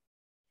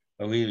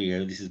 Oh, here we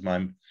go. This is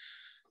my.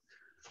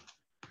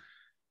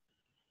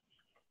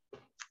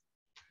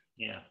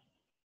 Yeah.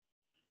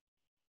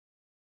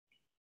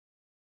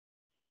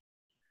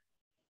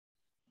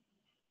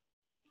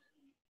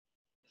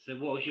 So,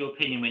 what was your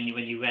opinion when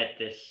you read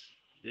the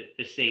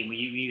scene? Were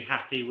you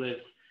happy with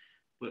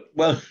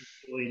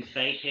Dorian's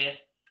fate here?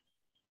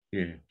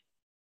 Yeah.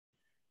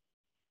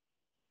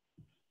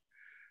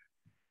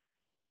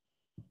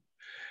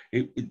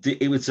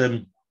 It was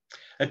of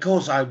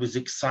course I was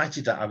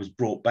excited that I was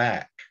brought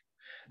back,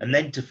 and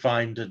then to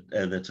find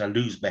that I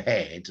lose my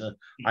head,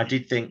 I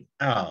did think,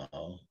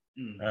 oh,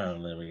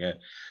 there we go.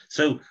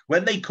 So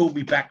when they called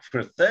me back for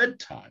a third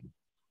time,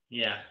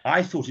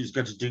 I thought it was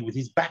going to do with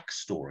his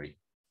backstory.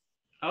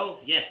 Oh,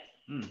 yeah.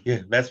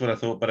 Yeah, that's what I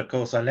thought. But of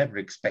course, I never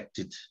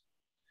expected.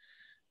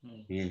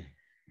 Yeah.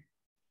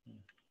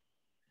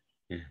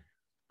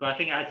 But I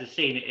think as a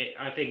scene,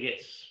 I think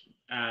it's.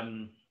 I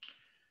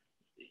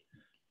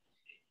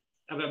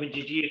mean,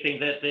 did you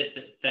think that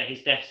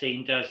his death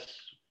scene does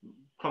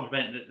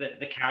complement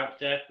the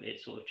character?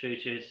 It's sort of true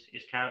to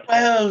his character.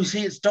 Well, you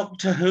see, it's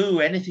Doctor Who.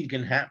 Anything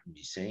can happen.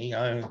 You see,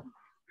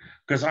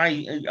 because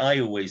I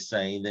always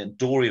say that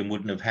Dorian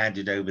wouldn't have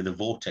handed over the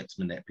vortex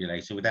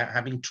manipulator without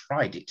having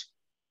tried it.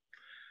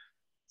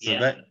 So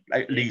that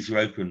leaves you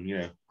open, you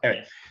know.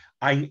 Anyway,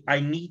 I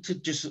need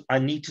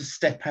to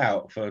step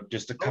out for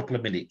just a couple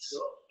of minutes.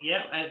 Sure.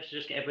 Yeah,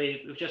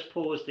 we've just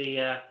paused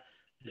the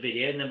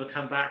video, and then we'll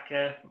come back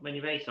when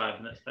you're ready,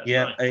 Simon. That's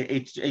yeah, fine.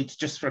 it's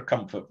just for a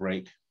comfort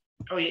break.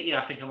 Oh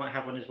yeah, I think I might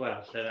have one as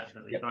well, so that's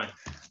fine. Okay, I'll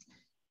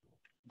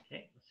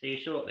see you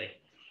shortly.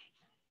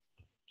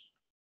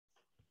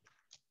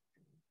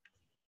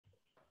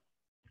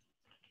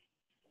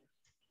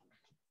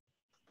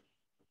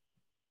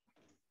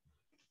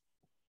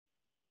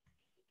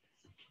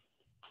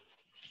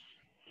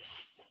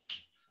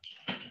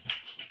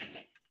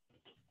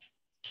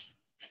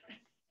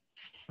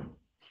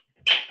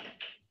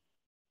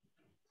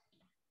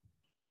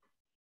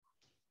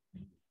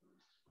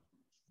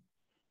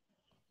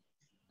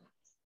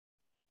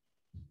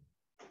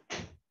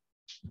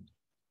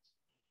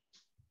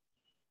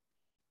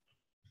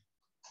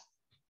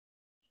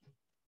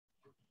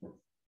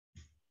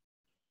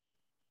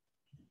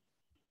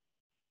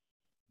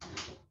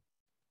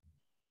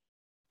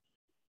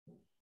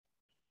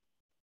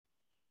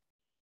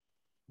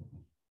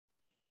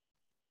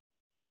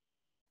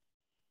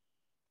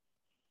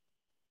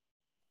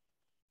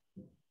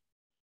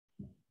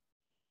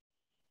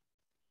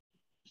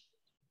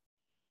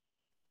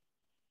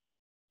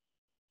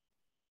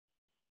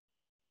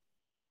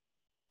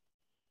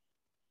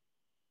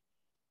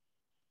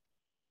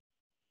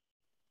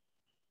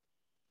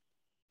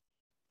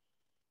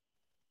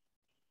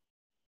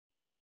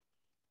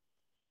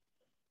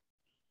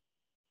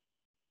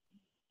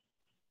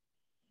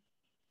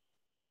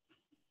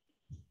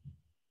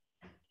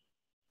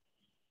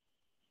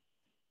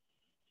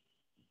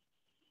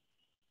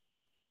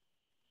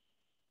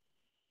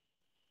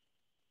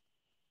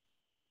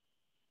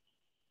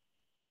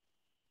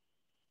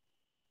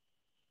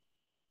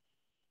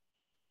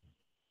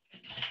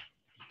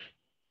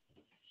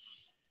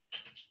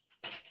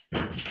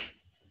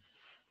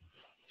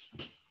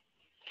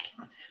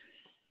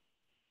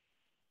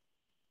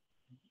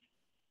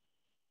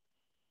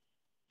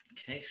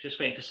 Okay, just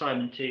waiting for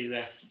Simon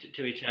to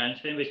return. So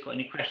if anybody's got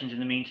any questions in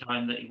the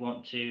meantime that you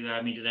want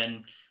to me to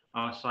then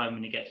ask Simon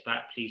when he gets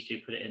back, please do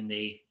put it in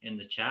the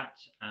chat,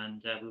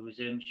 and we'll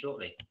resume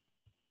shortly.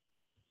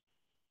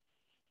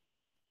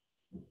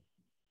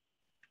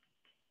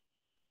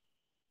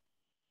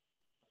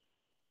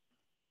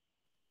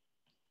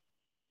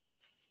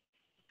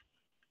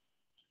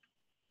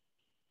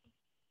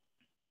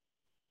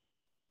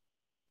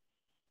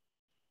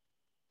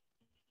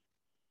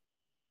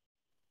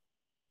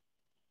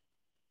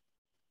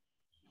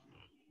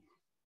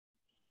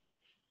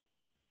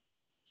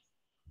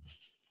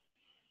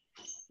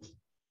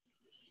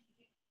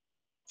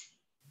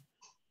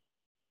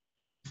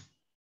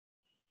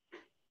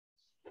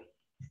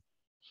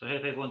 So I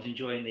hope everyone's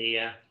enjoying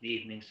the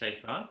evening so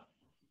far.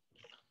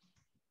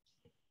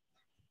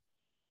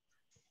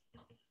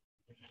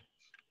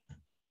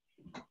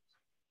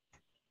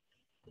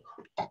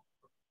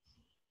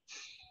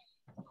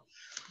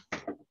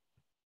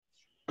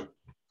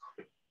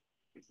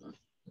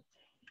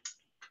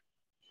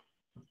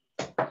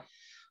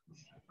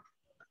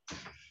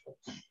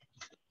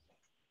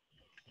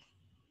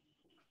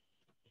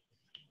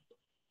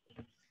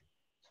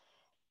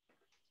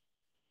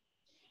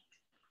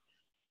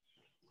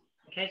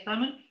 Okay,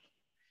 Simon?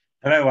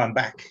 Hello, I'm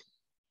back.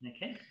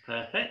 Okay,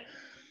 perfect.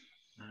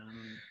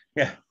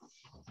 Yeah.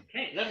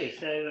 Okay, lovely.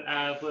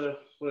 So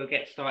we'll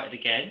get started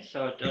again.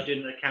 So I'll do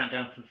another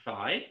countdown from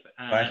 5.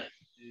 Right.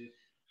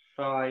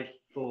 5,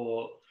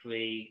 4,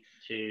 3,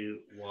 2,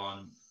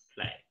 1,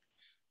 play.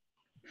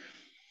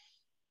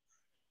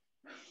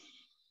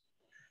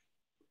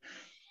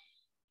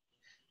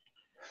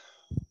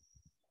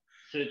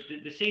 So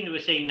the scene that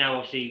we're seeing now,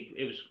 obviously,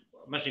 it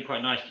must be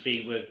quite nice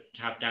to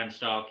have Dan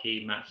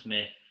Starkey, Matt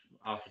Smith,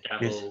 Arthur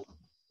Devil.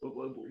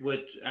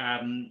 Yes.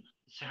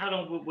 So how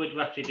long would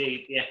roughly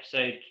the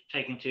episode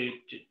taken to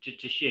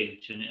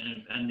shoot,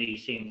 and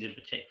these scenes in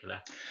particular?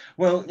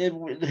 Well,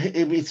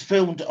 it's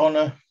filmed on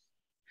a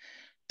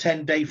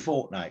 10-day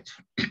fortnight.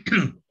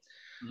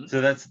 Mm-hmm.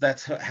 So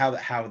that's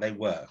how they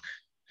work.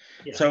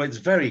 Yeah. So it's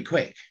very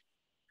quick.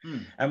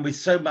 And with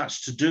so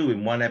much to do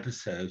in one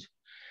episode,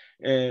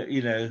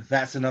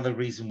 that's another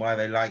reason why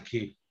they like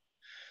you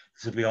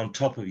to be on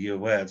top of your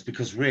words,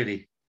 because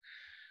really,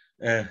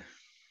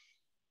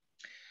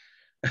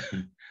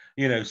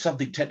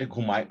 something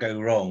technical might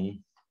go wrong,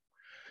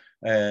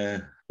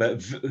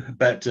 but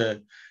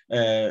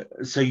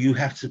so you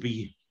have to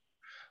be,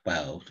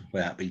 well,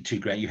 without being too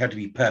great, you have to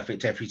be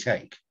perfect every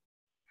take.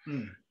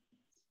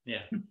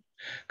 Yeah,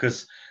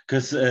 because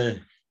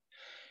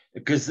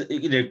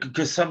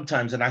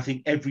sometimes, and I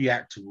think every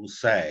actor will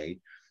say,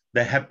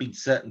 there have been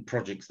certain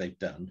projects they've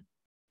done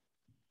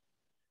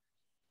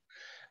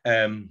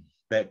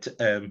that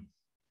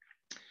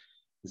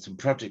some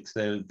projects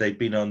they've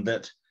been on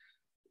that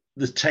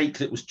the take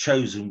that was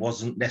chosen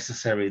wasn't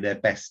necessarily their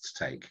best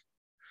take.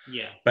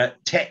 Yeah.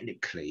 But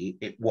technically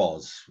it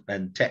was,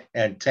 and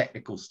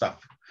technical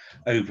stuff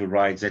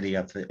overrides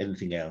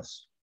anything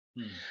else.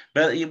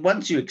 But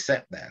once you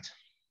accept that,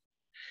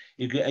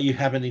 you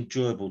have an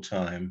enjoyable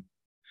time.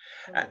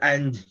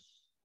 And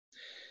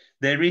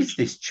there is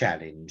this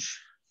challenge,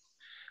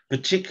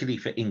 particularly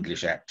for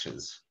English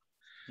actors.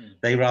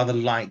 They rather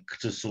like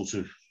to sort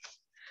of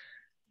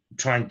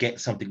try and get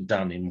something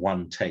done in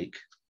one take.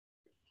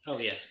 Oh,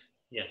 yeah.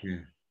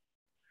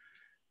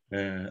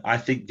 I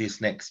think this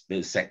next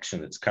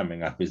section that's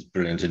coming up is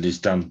brilliant and is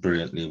done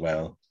brilliantly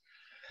well.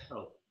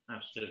 Oh,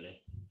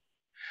 absolutely.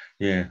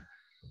 Yeah.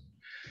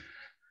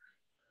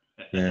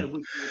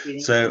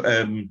 So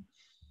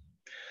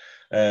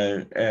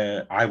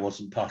I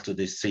wasn't part of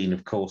this scene,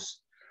 of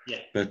course. Yeah.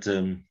 But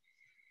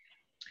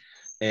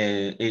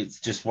it's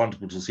just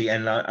wonderful to see,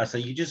 and I say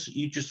you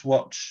just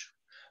watch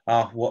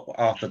what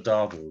Arthur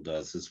Darvill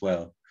does as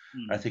well.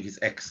 I think it's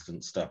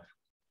excellent stuff.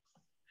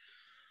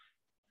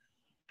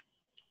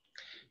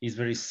 He's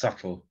very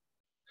subtle.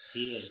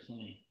 He is, isn't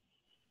he?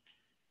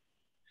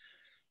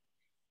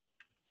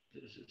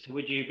 So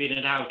would you have been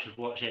allowed to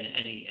watch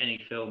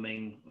any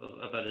filming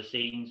of other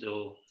scenes,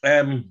 or?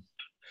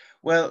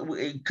 Well,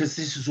 because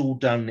this was all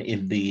done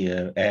in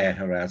the air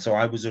around, so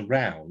I was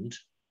around.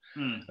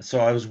 So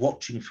I was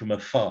watching from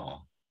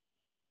afar.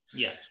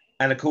 Yeah.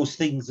 And of course,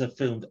 things are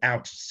filmed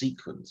out of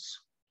sequence.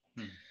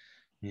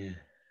 Yeah.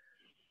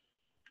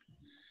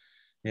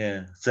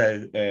 Yeah.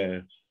 So,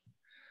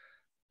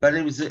 but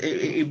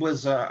it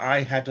was.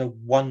 I had a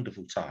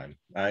wonderful time,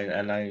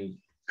 and I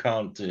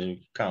can't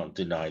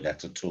deny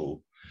that at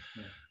all.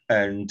 Yeah.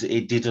 And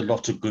it did a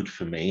lot of good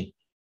for me.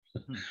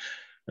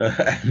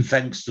 And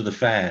thanks to the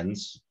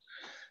fans,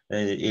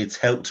 it's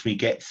helped me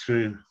get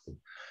through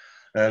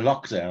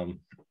lockdown.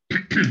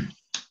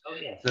 Oh,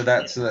 yeah. So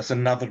that's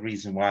another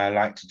reason why I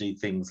like to do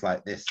things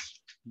like this.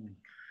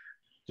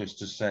 Just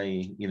to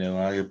say,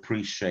 I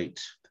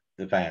appreciate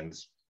the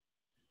fans.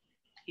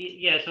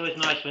 Yeah, it's always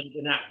nice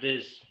when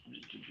actors,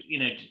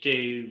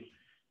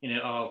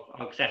 are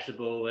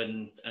accessible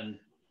and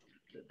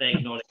they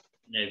acknowledge,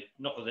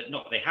 not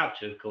that they have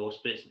to, of course,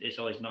 but it's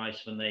always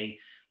nice when they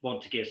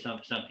want to give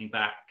something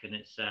back, and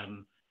it's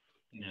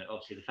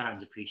obviously the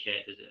fans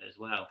appreciate it as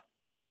well.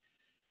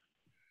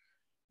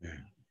 Yeah.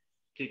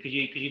 Because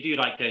you do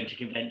like going to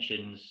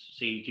conventions,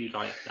 so you do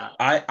like that.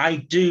 I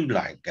do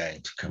like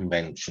going to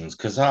conventions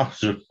because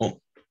after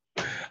all,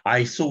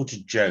 I sort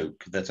of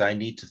joke that I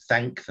need to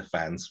thank the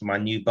fans for my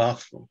new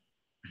bathroom.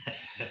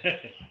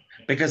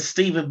 Because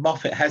Stephen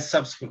Moffat has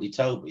subsequently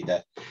told me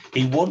that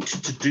he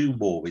wanted to do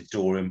more with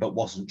Dorium but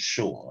wasn't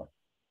sure.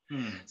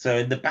 So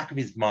in the back of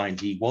his mind,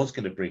 he was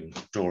going to bring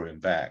Dorium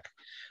back.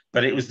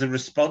 But it was the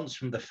response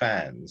from the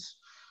fans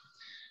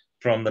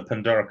from the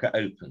Pandorica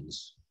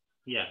Opens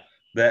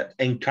that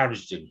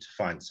encouraged him to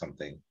find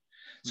something.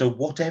 So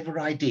whatever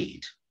I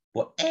did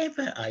with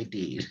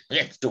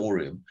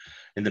Dorium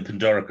in the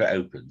Pandorica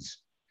Opens,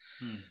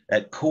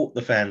 it caught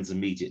the fans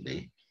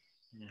immediately.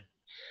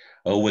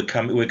 Oh, we're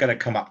going to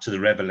come up to the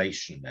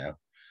revelation now.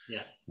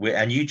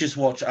 And you just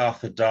watch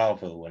Arthur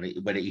Darvill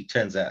when it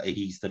turns out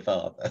he's the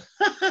father.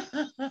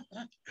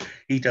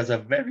 He does a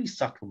very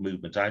subtle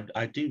movement.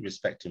 I do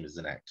respect him as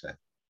an actor.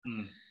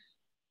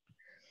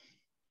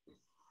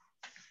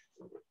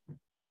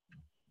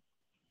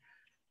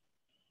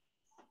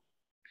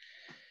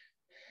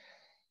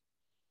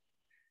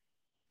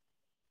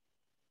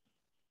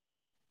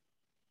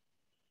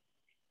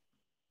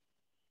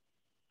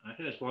 I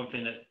think that's one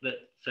thing that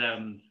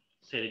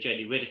say the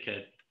Jodie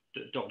Whittaker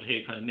Doctor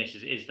Who kind of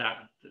misses is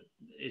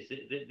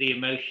the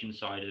emotion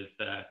side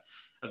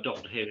of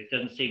Doctor Who. It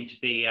doesn't seem to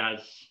be as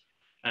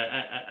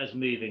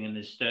moving and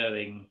as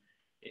stirring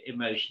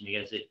emotionally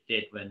as it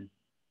did when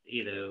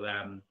either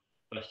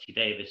Rusty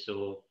Davies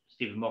or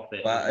Stephen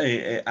Moffat.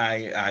 Well,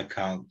 I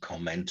can't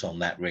comment on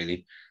that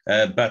really,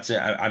 but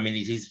I mean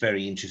it is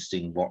very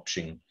interesting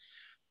watching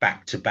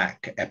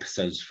back-to-back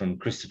episodes from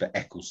Christopher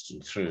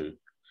Eccleston through.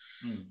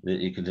 That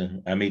you can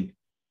do. I mean,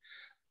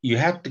 you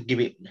have to give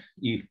it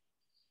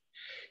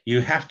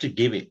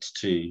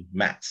to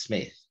Matt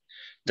Smith.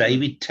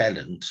 David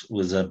Tennant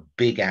was a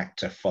big act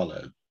to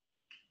follow.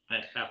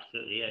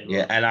 Absolutely,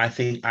 yeah. And I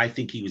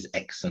think he was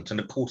excellent, and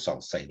of course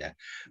I'll say that,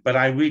 but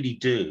I really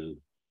do.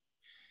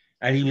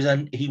 And he was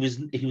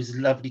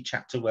a lovely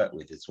chap to work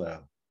with as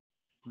well.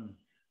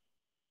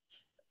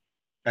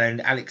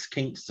 And Alex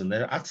Kingston,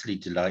 they're utterly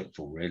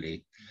delightful,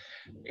 really.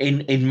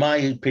 In my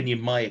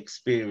opinion, my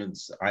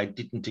experience, I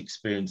didn't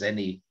experience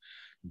any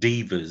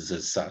divas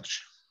as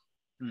such.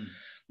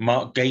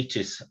 Mark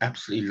Gatiss,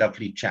 absolutely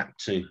lovely chap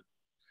to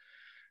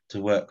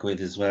work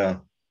with as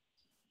well.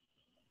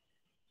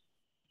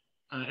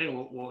 And I think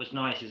what was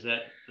nice is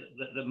that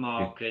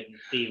Mark and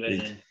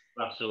Stephen and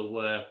Russell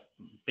were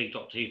big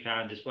Doctor Who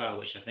fans as well,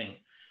 which I think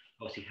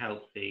obviously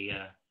helped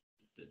their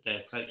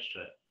approach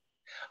to it.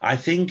 I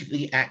think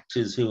the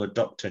actors who are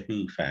Doctor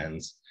Who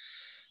fans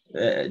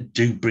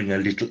do bring a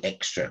little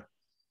extra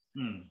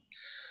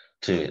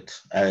to it.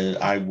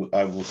 I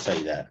will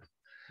say that.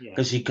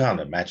 Because you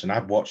can't imagine.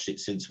 I've watched it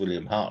since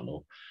William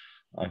Hartnell.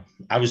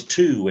 I was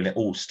 2 when it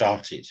all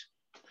started.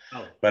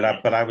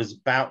 But I was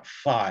about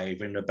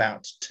 5 and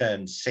about to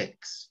turn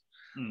 6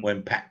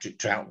 when Patrick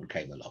Troughton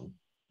came along.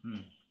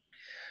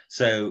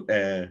 So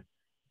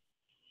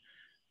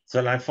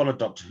I followed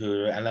Doctor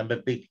Who, and I'm a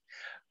big.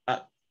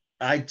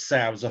 I'd say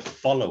I was a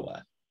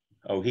follower.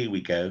 Oh, here we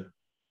go.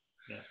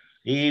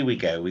 Here we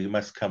go. We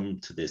must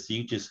come to this.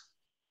 You just,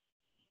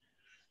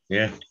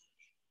 yeah.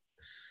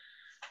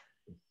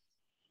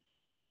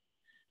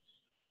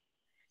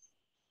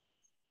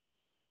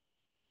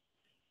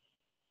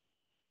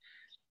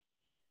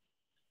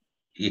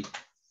 Because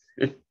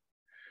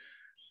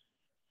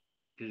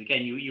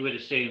again, you would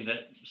assume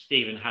that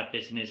Stephen had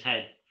this in his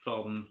head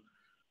from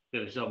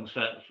the songs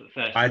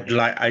first.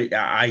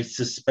 I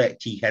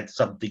suspect he had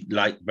something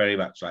very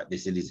much like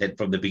this in his head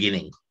from the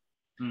beginning.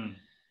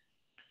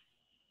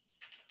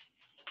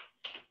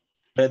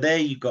 But there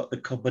you got the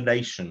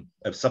combination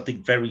of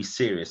something very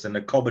serious and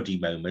a comedy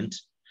moment,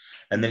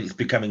 and then it's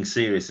becoming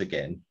serious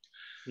again.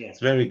 It's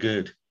very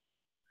good.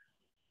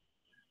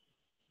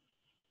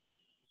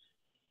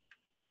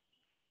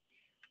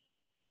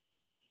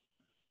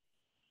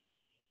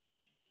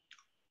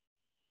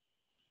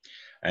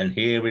 And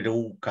here it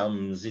all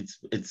comes. It's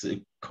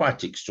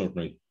quite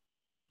extraordinary.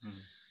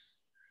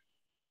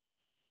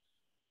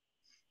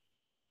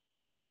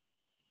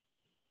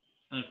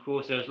 And of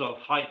course, there was a lot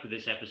of hype with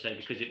this episode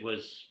because it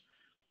was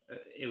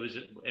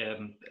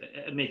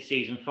a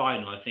mid-season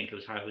final. I think it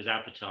was how it was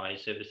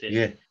advertised. So it was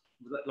this,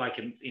 like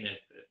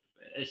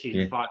a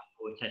season 5 for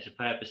all intents and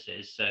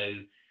purposes. So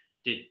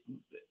did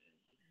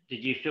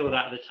you feel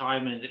that at the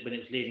time and when it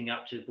was leading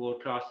up to the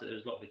broadcast that there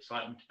was a lot of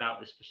excitement about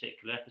this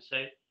particular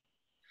episode?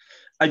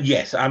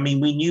 Yes, I mean,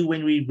 we knew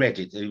when we read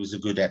it was a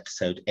good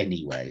episode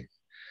anyway.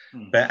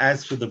 But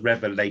as for the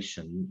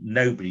revelation,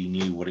 nobody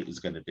knew what it was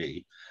going to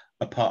be,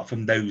 apart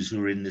from those who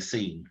were in the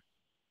scene.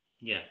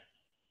 Yeah.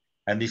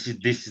 And this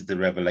is the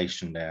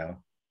revelation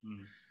now.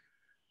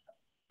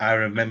 I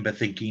remember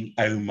thinking,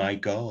 oh my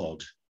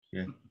God.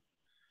 Yeah.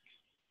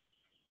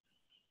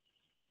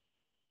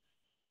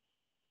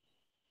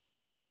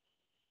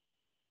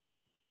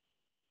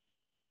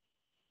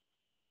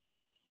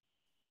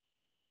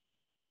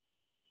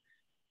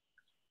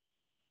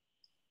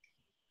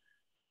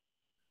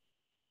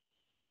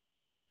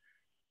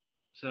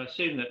 So I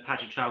assume that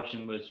Patrick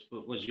Troughton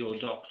was your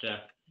doctor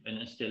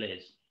and still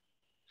is.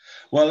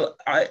 Well,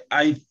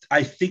 I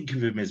think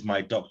of him as my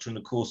doctor, and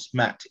of course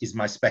Matt is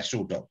my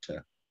special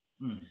doctor.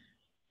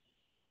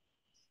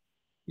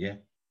 Yeah.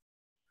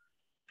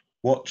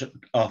 Watch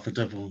Arthur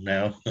Double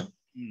now.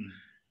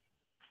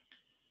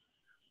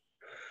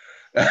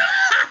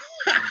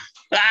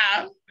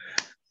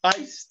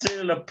 I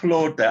still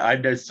applaud that. I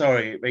know,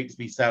 sorry, it makes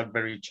me sound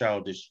very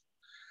childish,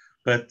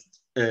 but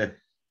yeah.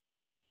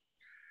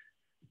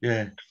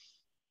 And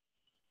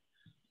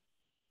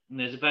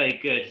there's a very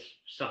good,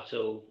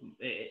 subtle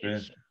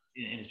in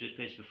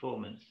his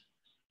performance.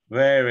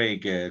 Very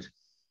good.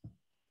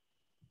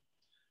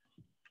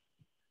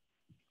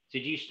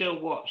 Did you still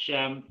watch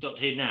Doctor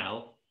Who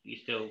now? You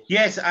still?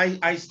 Yes,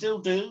 I still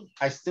do.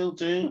 I still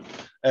do.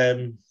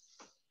 I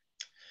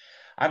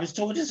was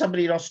talking to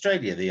somebody in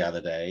Australia the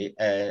other day,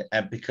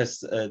 and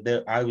because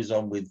I was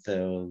on with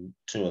 2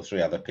 or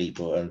 3 other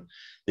people, and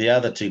the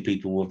other 2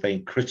 people were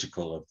very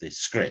critical of the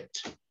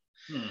script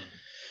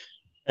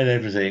and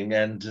everything.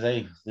 And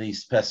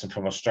this person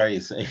from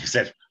Australia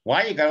said,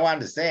 "Why are you going to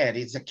understand?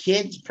 It's a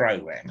kids'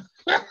 program."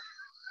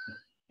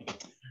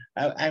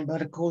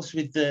 But of course,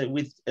 with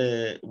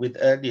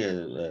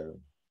earlier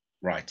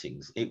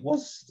writings, it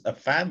was a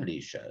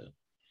family show.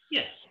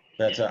 Yeah.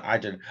 But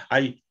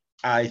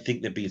I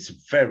think there've been some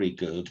very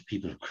good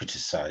people who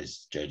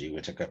criticised Jodie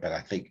Whittaker, but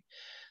I think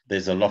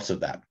there's a lot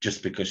of that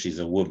just because she's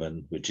a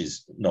woman, which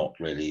is not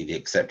really the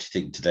accepted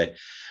thing today.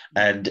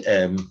 And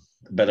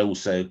but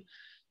also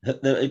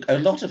a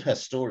lot of her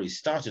stories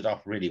started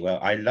off really well.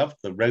 I loved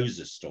the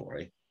Rosa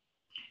story.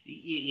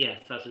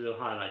 Yes, that's a real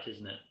highlight,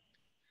 isn't it?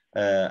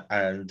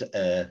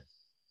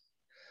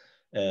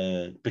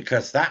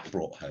 Because that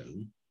brought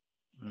home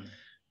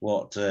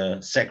what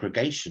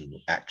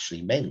segregation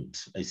actually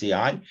meant. You see,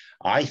 I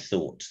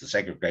thought the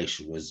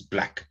segregation was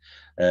black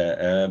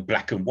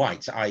and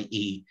white,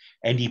 i.e.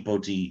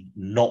 anybody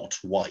not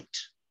white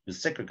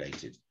was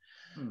segregated.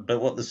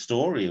 But what the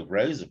story of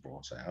Rosa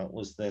brought out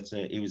was that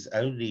it was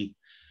only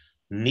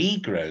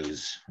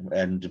Negroes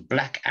and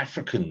black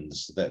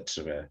Africans that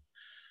were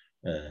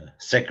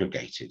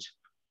segregated.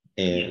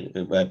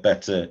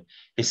 But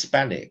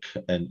Hispanic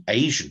and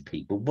Asian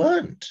people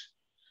weren't.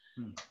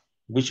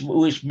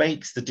 Which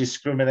makes the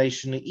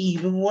discrimination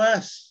even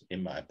worse,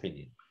 in my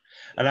opinion.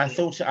 And I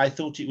thought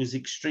it was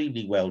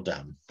extremely well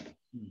done,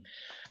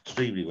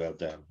 extremely well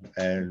done.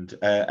 And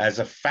as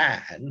a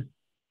fan,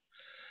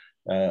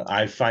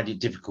 I find it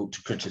difficult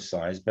to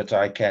criticize, but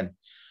I can,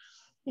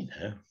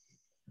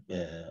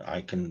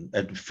 I can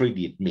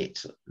freely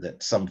admit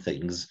that some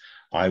things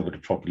I would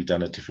have probably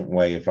done a different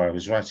way if I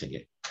was writing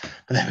it. But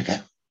there we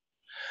go.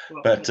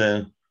 Well, but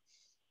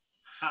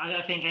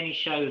I think any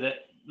show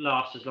that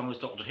lasts as long as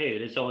Doctor Who,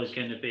 there's always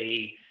going to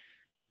be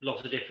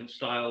lots of different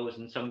styles,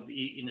 and some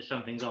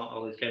things aren't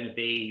always going to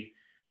be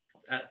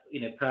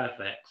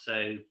perfect.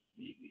 So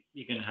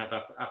you're going to have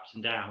ups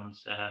and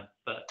downs,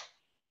 but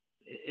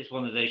it's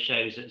one of those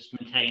shows that's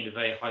maintained a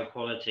very high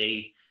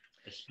quality.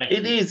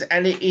 It is,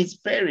 and it is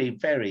very,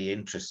 very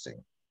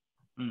interesting.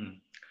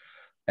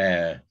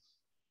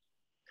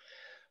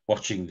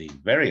 Watching the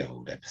very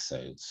old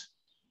episodes.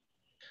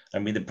 I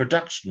mean, the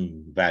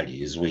production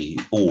values, we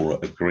all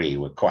agree,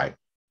 were quite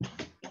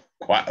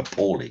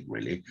appalling,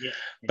 really. Yeah.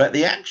 But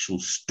the actual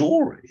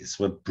stories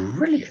were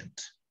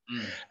brilliant.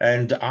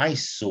 And I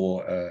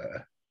saw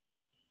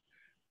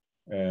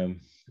The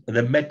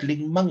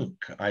Meddling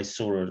Monk. I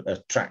saw a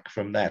track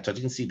from that. I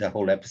didn't see the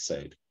whole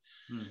episode,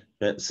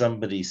 but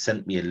somebody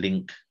sent me a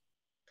link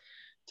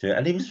to it,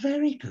 and it was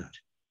very good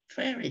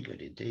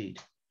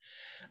indeed.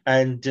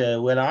 And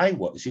when I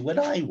watched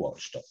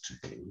Doctor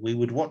Who, we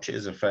would watch it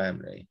as a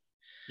family.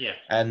 Yeah.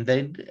 And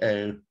then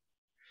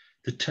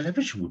the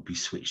television would be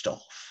switched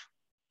off.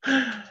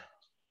 Can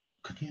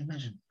you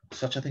imagine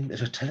such a thing,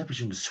 that a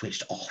television was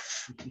switched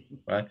off,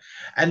 right?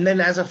 And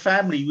then as a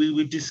family, we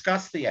would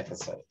discuss the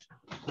episode.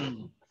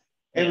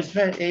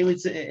 It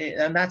was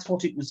and that's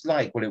what it was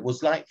like. Well, it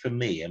was like for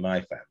me and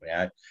my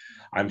family.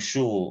 I'm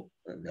sure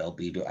there'll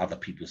be other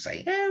people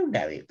saying, "Oh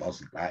no, it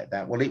wasn't like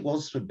that." Well, it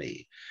was for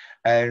me,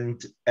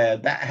 and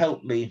that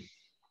helped me,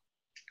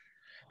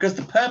 because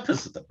the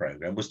purpose of the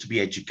program was to be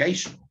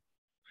educational.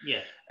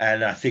 Yeah.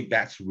 And I think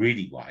that's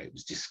really why it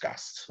was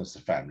discussed as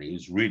a family. It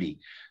was really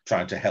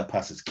trying to help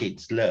us as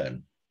kids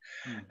learn.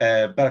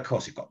 But of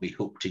course, it got me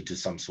hooked into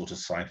some sort of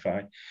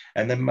sci-fi.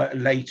 And then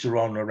later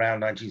on,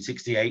 around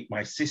 1968,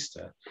 my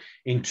sister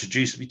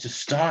introduced me to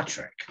Star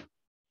Trek.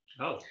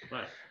 Oh,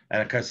 right.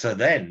 And okay, so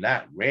then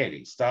that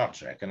really, Star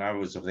Trek, and I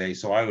was of age,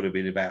 so I would have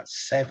been about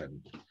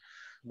 7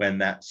 when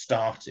that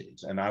started,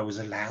 and I was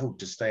allowed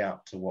to stay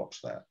up to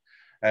watch that.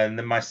 And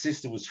then my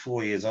sister was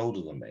 4 years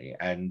older than me,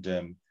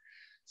 and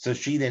so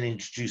she then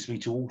introduced me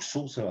to all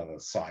sorts of other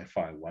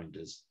sci-fi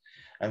wonders.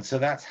 And so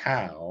that's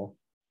how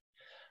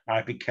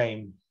I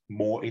became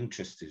more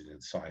interested in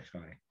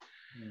sci-fi.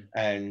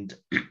 And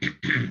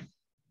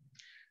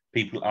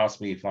people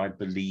ask me if I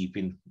believe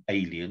in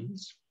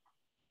aliens.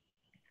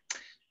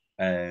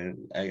 I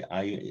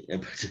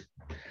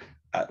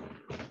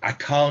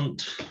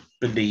can't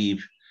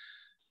believe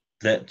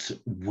that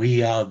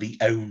we are the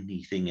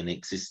only thing in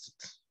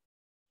existence.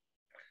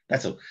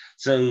 That's all.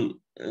 So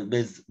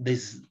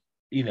there's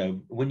you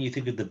know, when you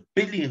think of the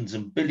billions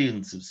and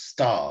billions of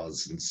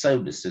stars and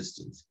solar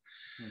systems,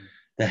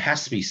 there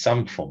has to be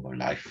some form of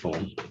life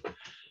form.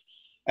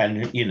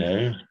 And, you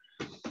know,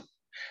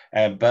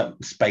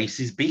 but space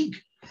is big.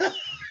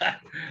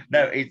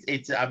 No,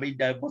 it's I mean,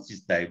 what's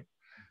his name?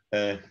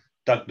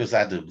 Douglas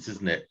Adams,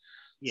 isn't it?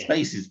 Yeah.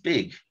 Space is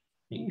big.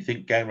 You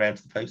think going around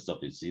to the post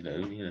office, you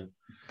know.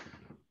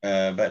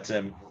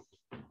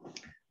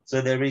 So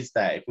there is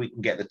that. If we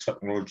can get the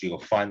technology or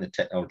find the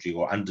technology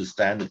or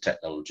understand the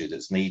technology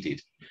that's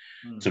needed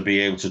to be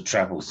able to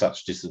travel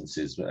such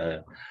distances.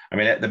 I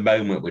mean, at the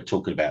moment, we're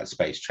talking about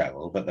space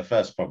travel, but the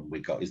first problem we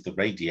got is the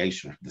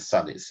radiation from the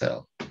sun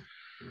itself.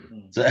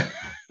 So,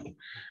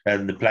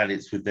 and the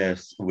planets with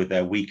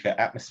their weaker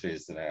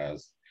atmospheres than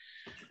ours.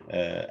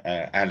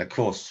 And of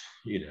course,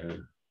 you know,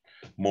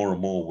 more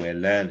and more we're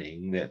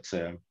learning that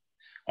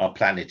our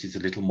planet is a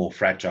little more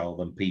fragile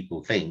than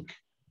people think.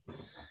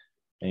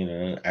 You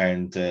know,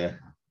 and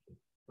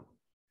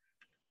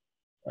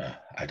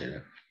I don't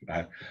know.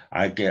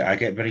 I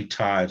get very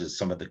tired of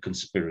some of the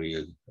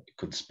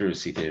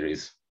conspiracy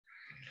theories,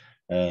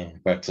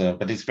 but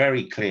it's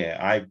very clear.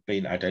 I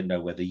don't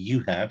know whether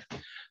you have,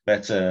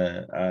 but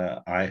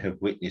I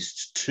have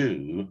witnessed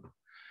 2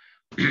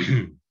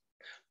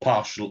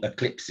 partial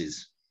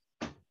eclipses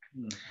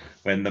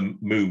when the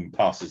moon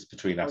passes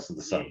between us and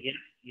the sun.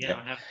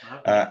 Yeah. I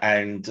have.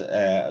 And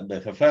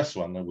the first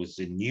one was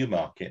in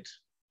Newmarket.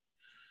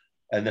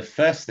 And the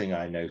first thing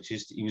I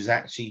noticed, it was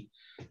actually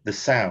the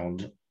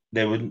sound.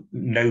 There were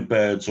no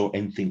birds or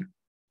anything.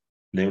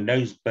 There were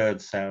no bird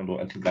sound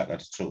or anything like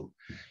that at all.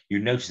 You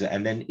notice it,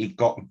 and then it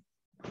got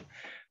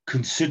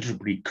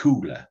considerably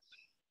cooler.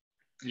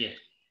 Yeah.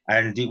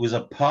 And it was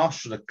a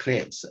partial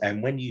eclipse.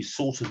 And when you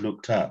sort of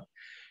looked up,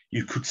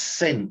 you could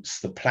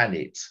sense the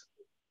planet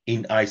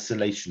in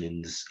isolation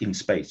in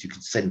space. You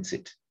could sense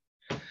it.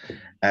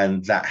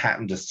 And that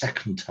happened a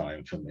second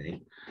time for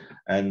me.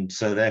 And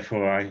so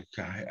therefore, I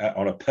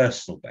on a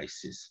personal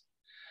basis,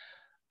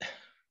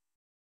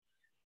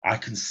 I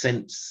can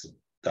sense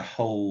the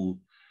whole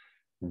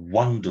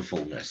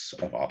wonderfulness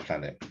of our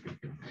planet.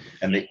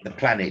 And the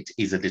planet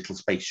is a little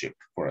spaceship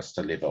for us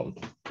to live on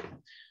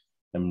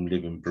and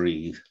live and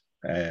breathe.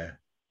 That's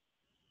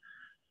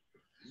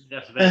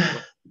a very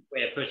good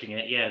way of putting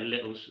it. Yeah,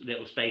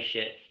 little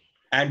spaceship.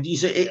 And you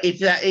say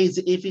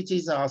if it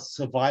is our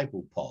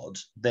survival pod,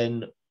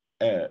 then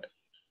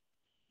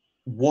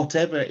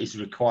whatever is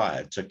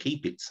required to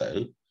keep it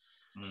so,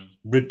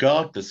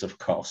 regardless of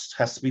cost,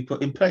 has to be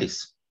put in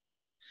place.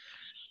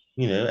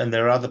 You know, and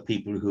there are other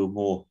people who are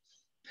more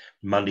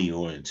money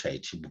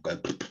orientated, will go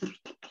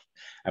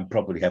and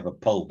probably have a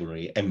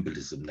pulmonary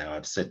embolism. Now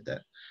I've said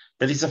that,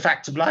 but it's a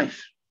fact of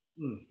life.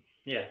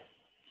 Yeah.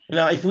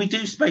 Now, if we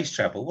do space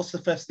travel, what's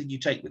the first thing you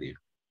take with you?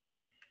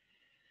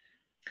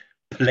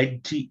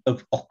 Plenty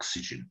of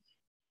oxygen.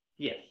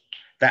 Yes.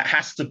 That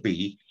has to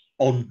be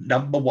on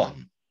number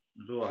one.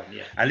 Number one,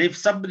 yeah. And if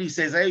somebody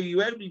says, oh,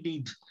 you only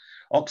need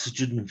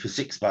oxygen for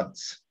 6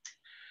 months,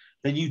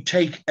 then you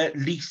take at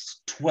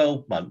least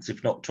 12 months,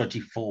 if not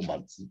 24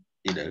 months,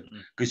 you know,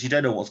 because you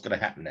don't know what's going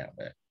to happen out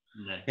there.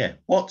 No. Yeah.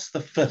 What's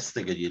the first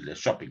thing on your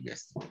shopping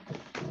list?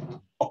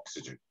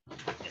 Oxygen.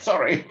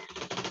 Sorry.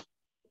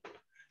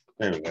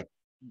 There we go.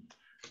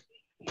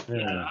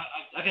 Yeah,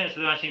 I guess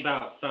the nice thing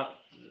about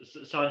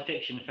science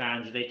fiction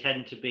fans, they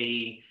tend to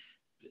be,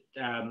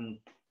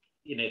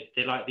 you know,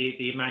 they like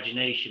the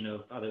imagination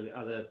of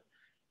other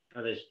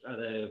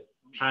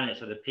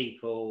planets, other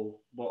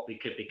people, what we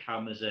could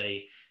become as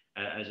a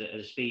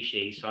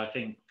species. So I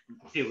think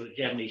people,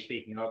 generally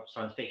speaking, of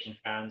science fiction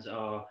fans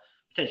are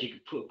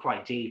potentially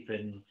quite deep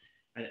and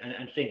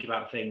think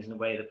about things in a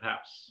way that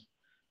perhaps,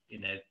 you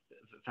know,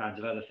 fans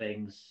of other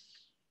things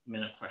may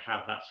not quite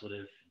have that sort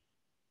of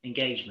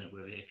engagement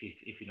with it,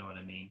 if you know what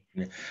I mean.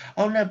 Yeah.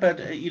 Oh no,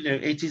 but you know,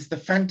 it is the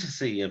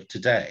fantasy of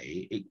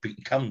today. It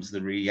becomes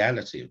the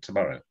reality of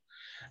tomorrow,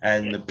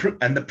 and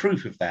the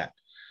proof of that,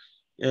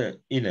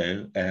 you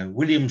know,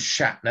 William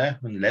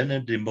Shatner and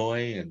Leonard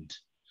Nimoy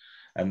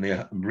and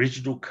the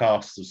original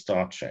cast of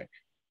Star Trek.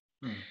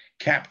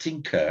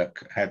 Captain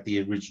Kirk had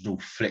the original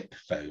flip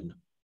phone.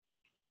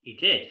 He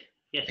did.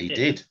 Yes, he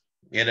did.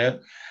 You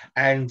know,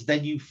 and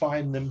then you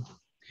find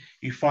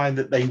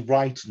that they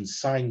write and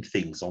sign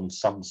things on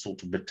some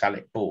sort of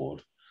metallic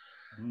board.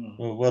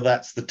 Well,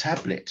 that's the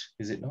tablet,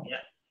 is it not?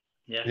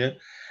 Yeah.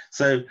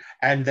 So,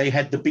 and they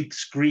had the big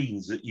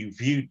screens that you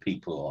viewed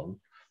people on.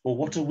 Well,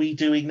 what are we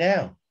doing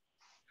now?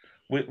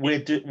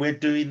 We're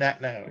doing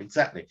that now,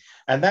 exactly.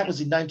 And that was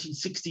in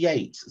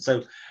 1968.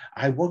 So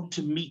I want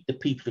to meet the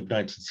people of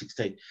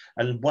 1968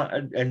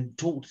 and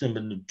talk to them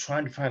and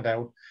try to find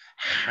out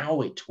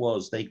how it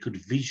was they could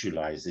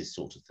visualize this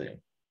sort of thing.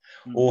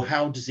 Or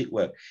how does it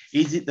work?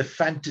 Is it the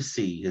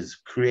fantasy has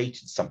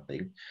created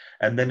something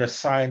and then a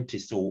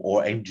scientist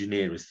or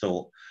engineer has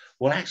thought,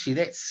 well, actually,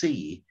 let's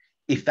see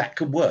if that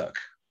can work.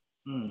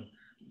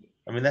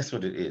 I mean, that's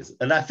what it is.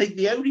 And I think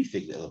the only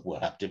thing that we'll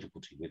have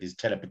difficulty with is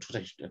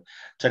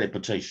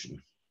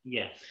teleportation.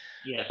 Yes,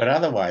 yes. But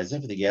otherwise,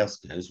 everything else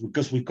goes,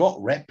 because we've got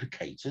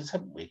replicators,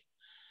 haven't we?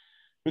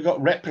 We've got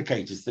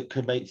replicators that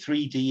can make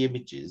 3D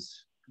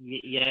images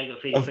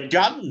of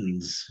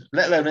guns,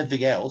 let alone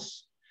anything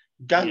else.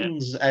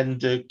 Guns and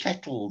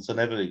kettles and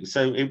everything.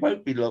 So it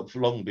won't be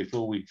long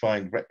before we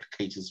find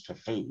replicators for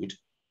food.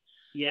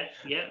 Yeah,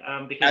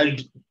 yeah.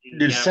 Because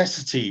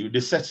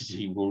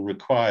necessity will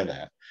require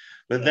that.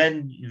 But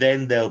then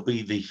there'll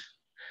be the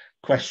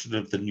question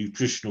of the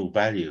nutritional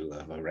value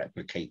of a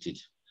replicated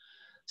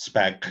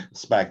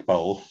spag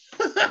bowl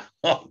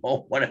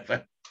or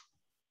whatever.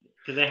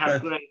 Because they have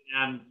grown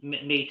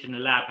meat in the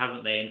lab,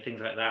 haven't they, and things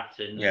like that.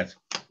 And yes.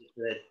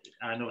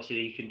 And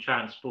obviously you can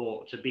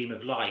transport to beam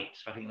of light.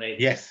 I think they.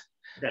 Yes,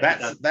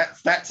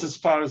 that's as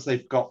far as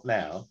they've got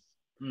now.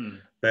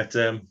 But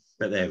there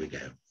we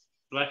go.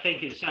 Well, I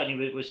think it's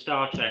certainly with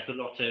Star Trek, a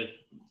lot of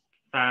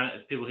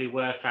people who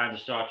were fans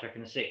of Star Trek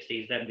in the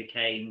 60s then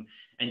became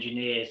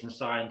engineers and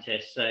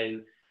scientists.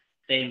 So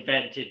they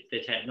invented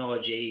the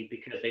technology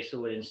because they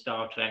saw it in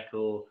Star Trek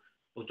or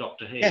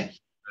Doctor Who. Yeah.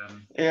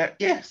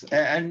 Yes,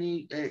 and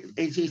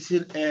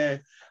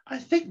I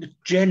think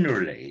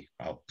generally,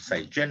 I'll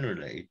say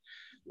generally,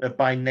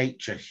 by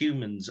nature,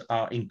 humans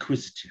are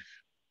inquisitive.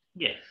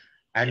 Yes.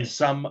 And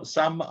some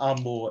are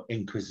more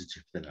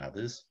inquisitive than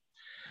others.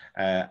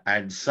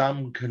 And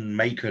some can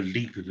make a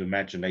leap of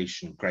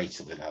imagination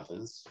greater than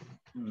others.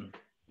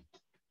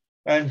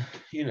 And,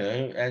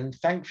 and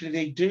thankfully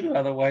they do.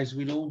 Otherwise,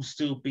 we'd all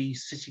still be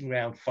sitting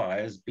around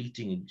fires,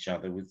 beating each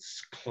other with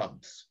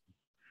clubs.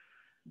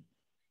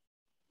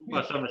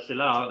 Well, some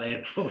still are, aren't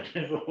they,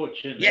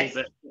 unfortunately? Yes.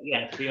 But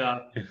yes, we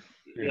are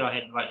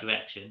heading the right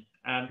direction.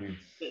 So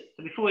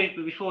before we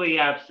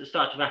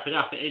start to wrap it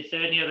up, is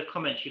there any other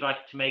comments you'd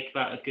like to make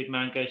about A Good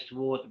Man Goes to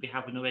War that we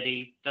haven't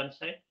already done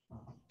so?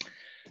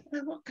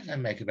 What can I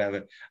make about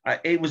it?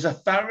 It was a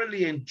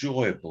thoroughly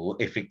enjoyable,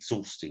 if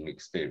exhausting,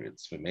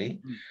 experience for me.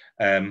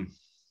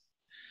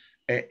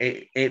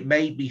 It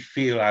made me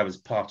feel I was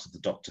part of the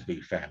Doctor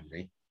Who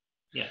family,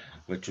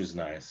 which was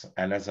nice.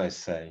 And as I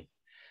say,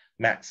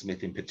 Matt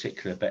Smith in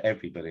particular, but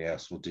everybody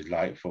else was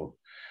delightful.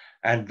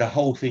 And the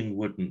whole thing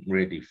wouldn't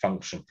really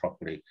function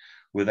properly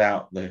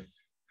without the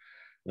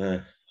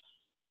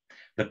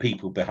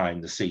people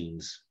behind the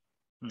scenes,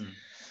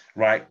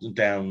 right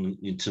down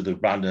into the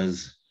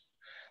runners,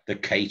 the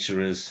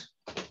caterers,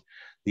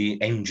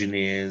 the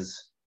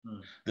engineers,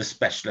 the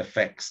special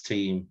effects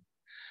team,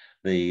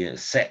 the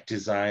set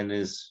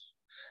designers,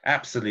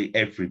 absolutely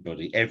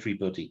everybody.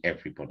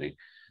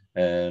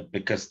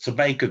 Because to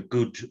make a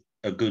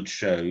good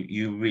show,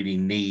 you really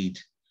need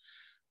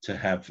to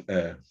have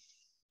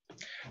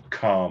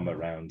calm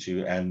around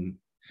you. And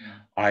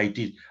I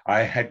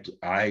had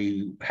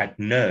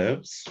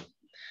nerves,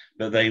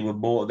 but they were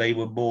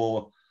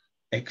more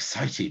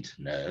excited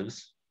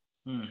nerves.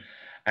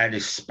 And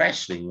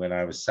especially when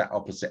I was sat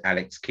opposite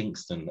Alex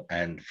Kingston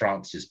and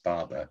Francis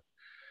Barber,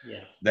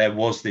 there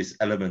was this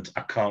element,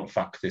 I can't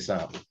fuck this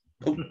up.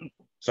 Oh,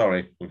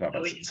 sorry. We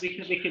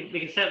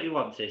can certainly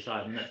want to,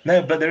 Simon.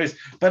 No, but there is.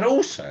 But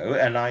also,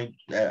 and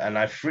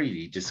I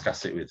freely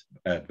discuss it with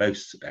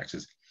most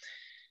actors,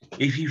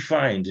 if you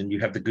find and you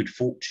have the good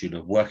fortune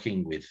of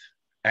working with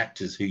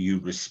actors who you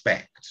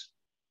respect,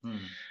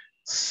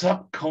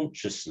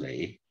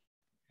 subconsciously,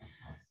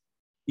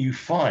 you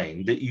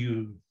find that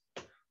you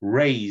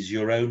raise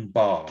your own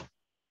bar.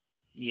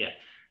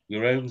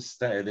 Your own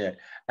stay there.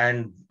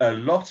 And a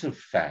lot of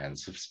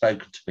fans have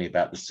spoken to me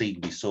about the scene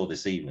we saw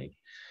this evening,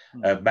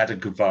 Madame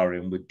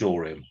Gavarian with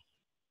Dorium.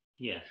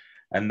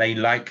 And they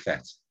like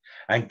that.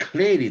 And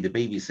clearly the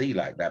BBC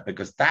liked that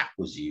because that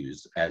was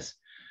used as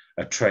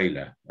a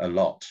trailer a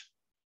lot.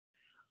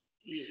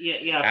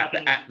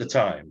 At the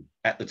time,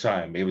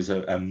 it was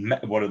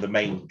one of the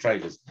main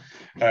trailers.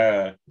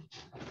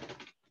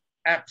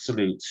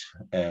 Absolute,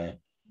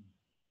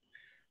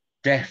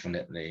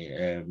 definitely.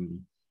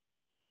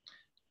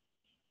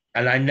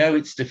 And I know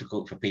it's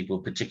difficult for people,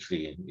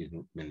 particularly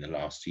in the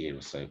last year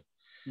or so,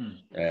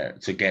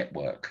 to get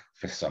work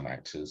for some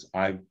actors.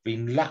 I've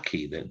been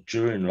lucky that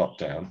during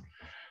lockdown,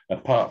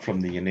 apart from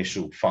the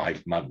initial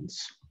 5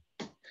 months,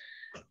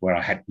 where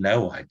I had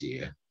no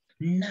idea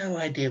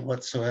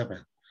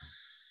whatsoever,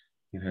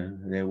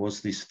 there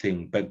was this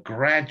thing. But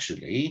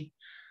gradually,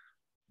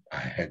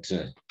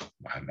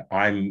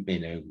 I'm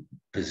in a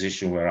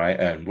position where I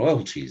earn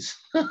royalties.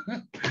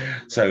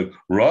 So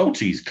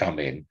royalties come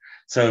in.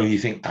 So you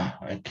think,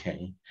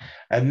 okay.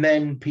 And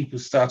then people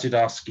started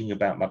asking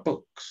about my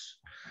books.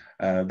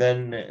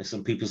 Then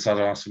some people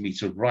started asking me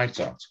to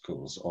write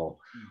articles or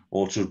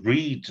to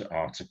read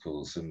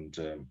articles and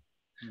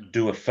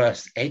do a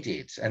first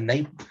edit. And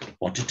they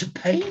wanted to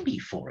pay me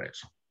for it.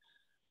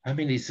 I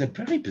mean, it's a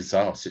very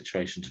bizarre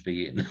situation to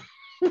be in.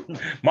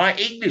 My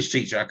English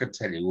teacher, I can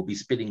tell you, will be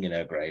spinning in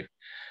her grave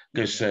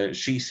because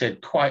she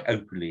said quite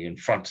openly in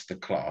front of the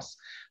class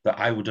that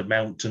I would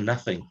amount to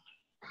nothing.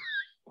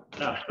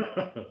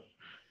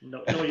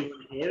 not all you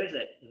want to hear, is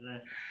it?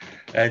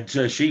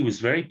 And she was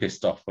very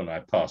pissed off when I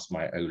passed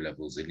my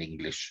O-levels in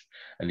English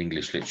and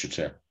English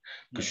literature,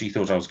 because she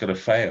thought I was going to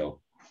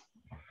fail.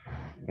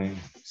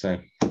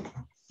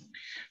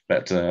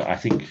 But I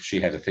think she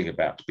had a thing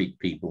about big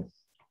people.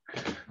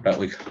 But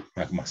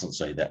I mustn't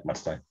say that,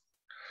 must I?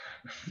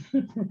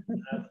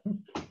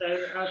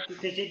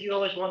 Did you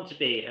always want to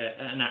be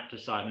an actor,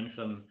 Simon?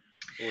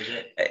 Or was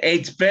it?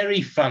 It's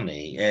very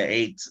funny.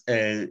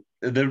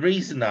 The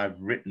reason I've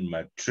written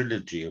my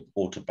trilogy of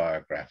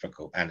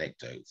autobiographical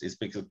anecdotes is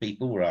because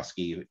people were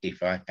asking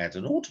if I had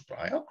an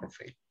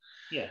autobiography.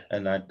 Yeah.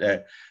 And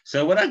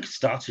so when I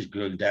started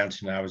going down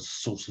to now, I was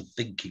sort of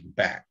thinking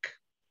back.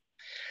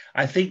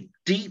 I think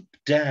deep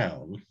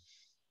down,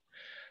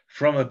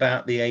 from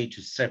about the age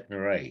of 7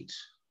 or 8,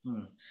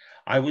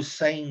 I was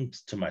saying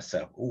to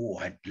myself, "Oh,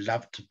 I'd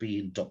love to be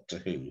in Doctor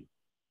Who."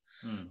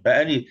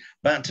 But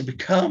to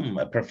become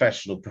a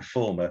professional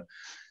performer,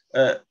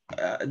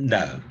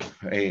 no.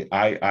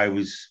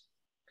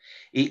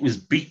 It was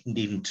beaten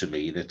into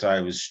me that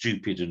I was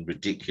stupid and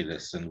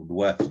ridiculous and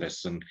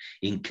worthless and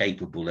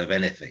incapable of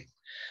anything.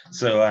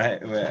 So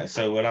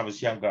when I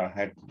was younger, I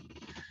had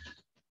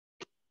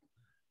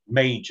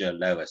major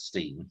low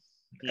esteem.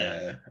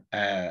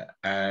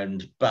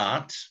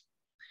 But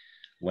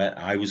when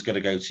I was going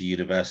to go to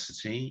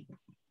university,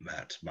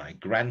 that my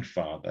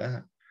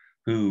grandfather,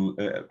 who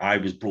I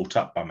was brought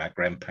up by my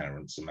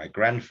grandparents, and my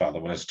grandfather,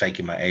 when I was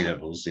taking my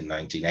A-levels in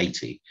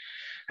 1980,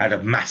 had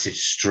a massive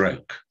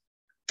stroke.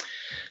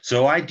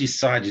 So I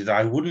decided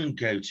I wouldn't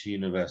go to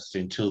university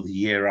until the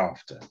year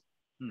after.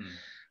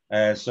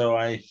 So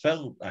I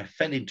fell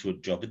into a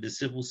job in the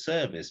civil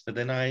service, but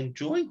then I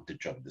enjoyed the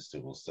job in the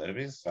civil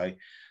service. I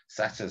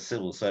sat a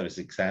civil service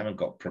exam and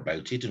got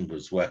promoted and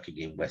was working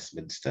in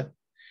Westminster.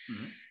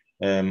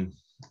 And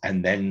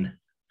then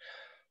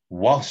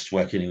whilst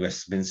working in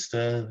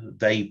Westminster,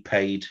 they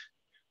paid,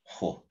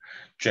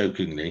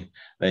 jokingly,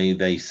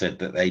 they said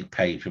that they'd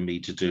pay for me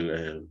to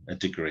do a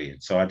degree.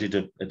 And so I did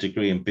a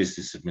degree in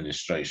business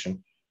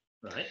administration.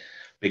 Right.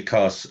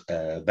 Because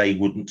they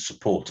wouldn't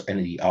support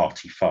any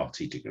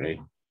arty-farty degree.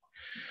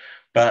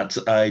 But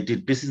I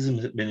did business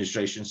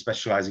administration,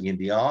 specialising in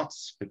the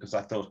arts, because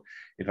I thought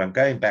if I'm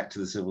going back to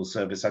the civil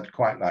service, I'd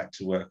quite like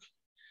to work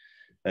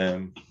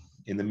in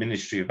the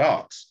Ministry of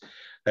Arts,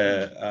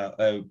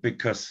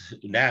 because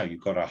now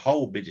you've got a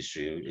whole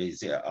ministry.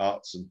 It's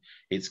arts and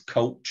it's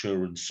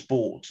culture and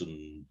sport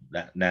and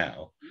that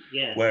now.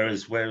 Yeah.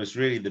 Whereas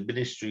really the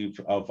Ministry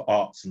of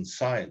Arts and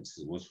Science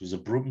was a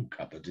broom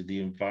cupboard in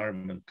the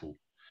environmental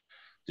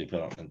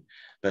department.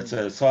 But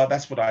so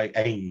that's what I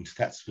aimed.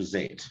 That was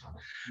it.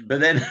 But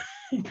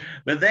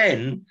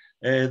then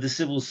the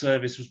civil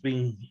service was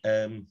being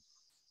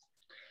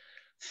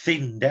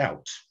thinned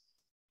out.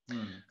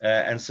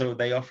 And so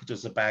they offered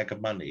us a bag of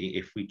money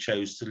if we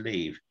chose to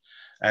leave.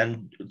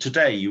 And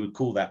today you would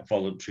call that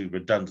voluntary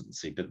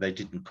redundancy, but they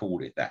didn't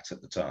call it that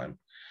at the time.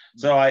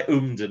 So I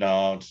ummed and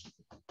ahed,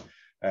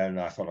 and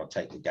I thought I'd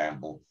take the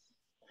gamble.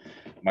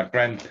 My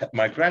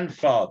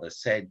grandfather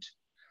said,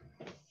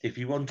 if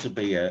you want to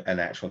be an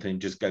actual thing,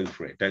 just go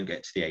for it. Don't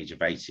get to the age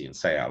of 80 and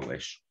say, I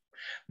wish.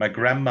 My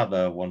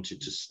grandmother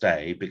wanted to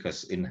stay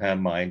because in her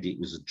mind, it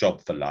was a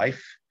job for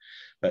life,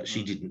 but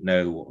she didn't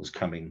know what was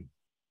coming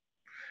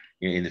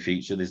in the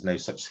future. There's no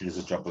such thing as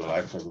a job for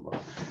life.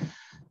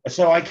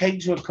 So I came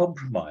to a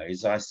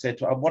compromise. I said,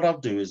 what I'll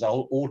do is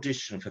I'll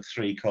audition for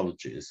 3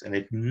 colleges. And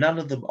if none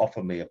of them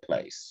offer me a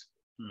place,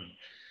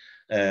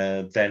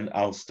 then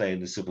I'll stay in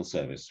the civil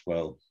service.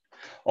 Well,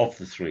 of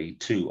the 3,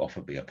 2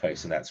 offered me a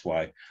place, and that's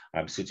why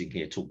I'm sitting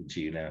here talking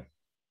to you now.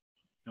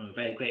 I'm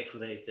very grateful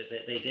that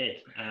they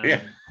did.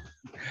 Yeah,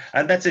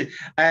 and that's it.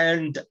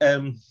 And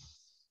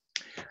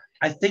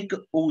I think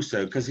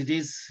also because it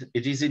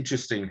is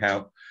interesting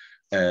how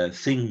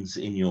things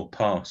in your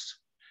past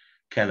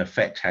can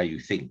affect how you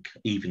think,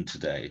 even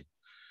today.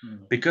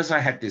 Because I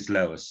had this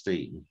low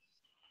esteem,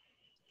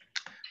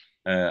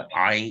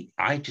 I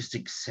just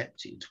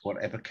accepted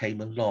whatever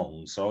came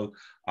along. So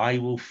I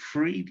will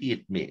freely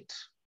admit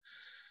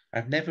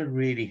I've never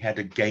really had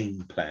a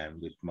game plan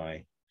with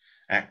my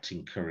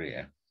acting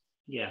career.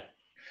 Yeah.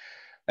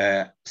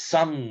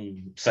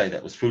 Some say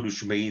that was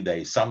foolish of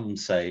me. Some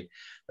say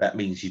that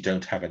means you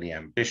don't have any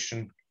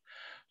ambition.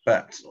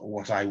 But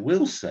what I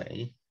will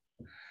say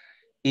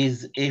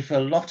is if a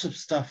lot of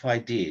stuff I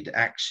did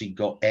actually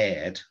got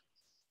aired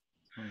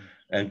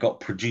and got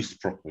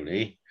produced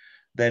properly,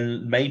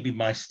 then maybe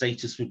my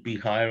status would be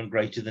higher and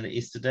greater than it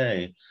is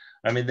today.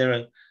 I mean,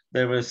 there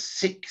are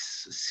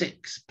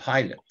six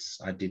pilots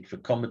I did for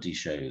comedy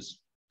shows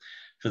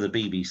for the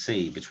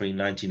BBC between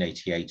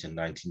 1988 and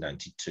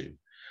 1992.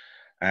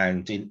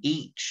 And in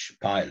each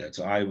pilot,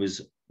 I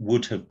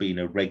would have been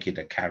a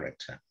regular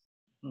character.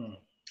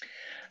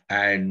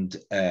 And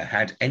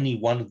had any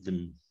one of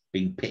them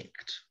been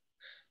picked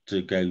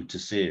to go to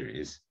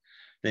series,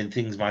 then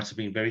things might have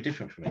been very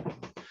different for me.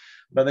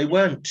 But they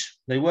weren't.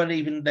 They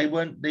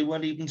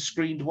weren't even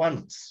screened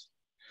once.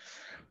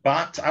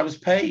 But I was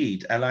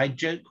paid, and I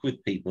joke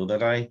with people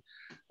that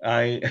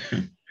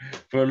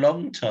for a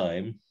long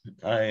time,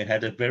 I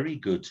had a very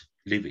good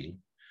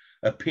living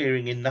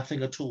appearing in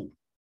nothing at all.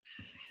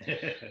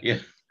 Yeah.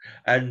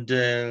 And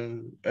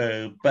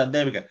but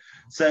there we go.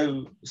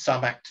 So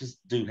some actors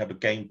do have a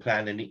game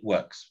plan and it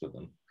works for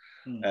them.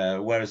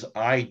 Whereas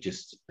I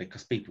just,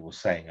 because people were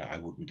saying I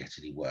wouldn't get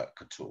any work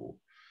at all,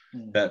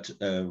 but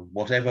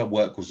whatever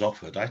work was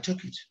offered, I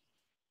took it.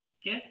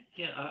 Yeah,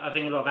 I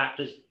think a lot of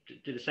actors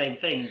do the same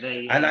thing.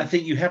 And I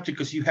think you have to,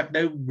 because you have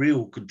no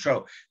real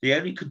control. The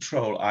only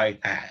control I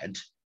had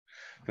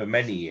for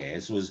many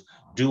years was,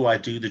 do I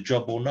do the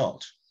job or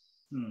not?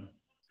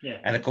 Yeah.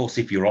 And of course,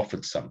 if you're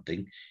offered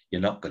something, you're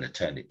not going to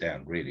turn it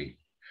down, really,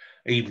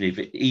 even if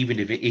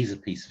it is a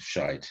piece of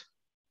shite.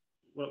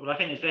 Well, I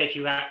think there's very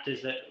few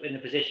actors that are in a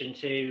position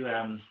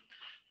to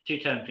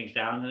turn things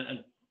down.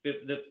 And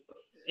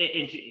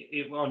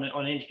on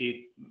an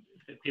interview,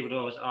 people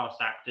always ask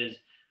actors,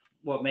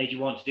 "What made you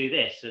want to do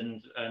this?"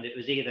 And it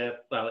was either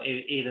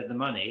the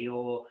money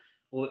or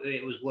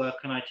it was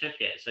work, and I took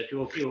it. So if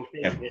you're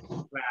feeling this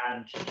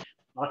grand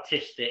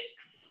artistic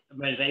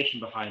motivation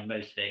behind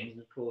most things,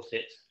 of course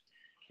it's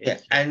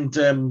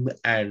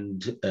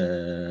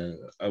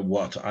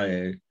what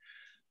I,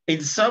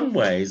 in some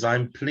ways,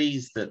 I'm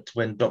pleased that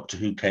when Doctor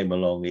Who came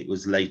along, it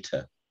was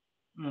later.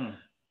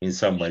 In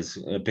some ways,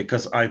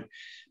 because I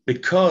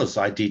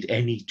did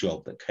any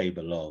job that came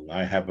along.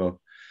 I have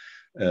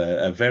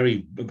a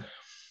very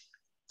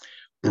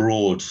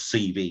broad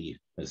CV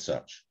as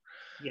such.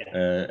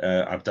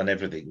 Yeah. I've done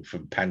everything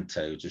from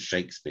panto to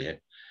Shakespeare,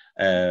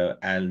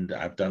 and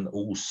I've done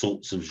all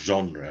sorts of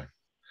genre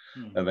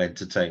of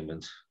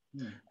entertainment,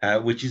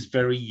 which is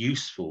very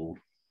useful,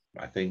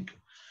 I think,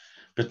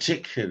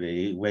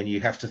 particularly when you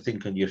have to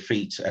think on your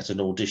feet at an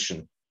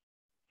audition.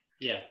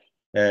 Yeah.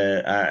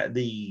 I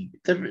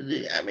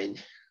mean,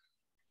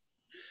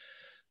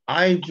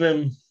 I've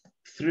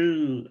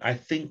through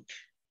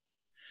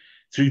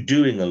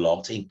doing a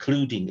lot,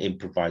 including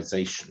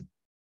improvisation.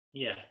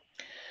 Yeah.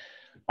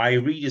 I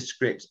read a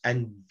script,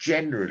 and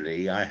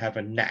generally I have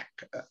a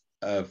knack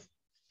of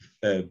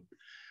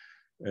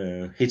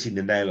hitting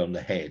the nail on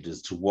the head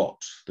as to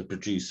what the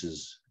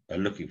producers are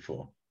looking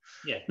for.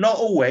 Yeah. Not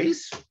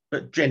always,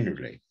 but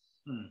generally.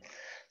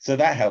 So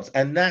that helps.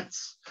 And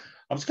that's,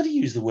 I was going to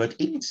use the word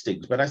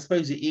instinct, but I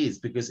suppose it is,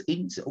 because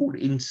all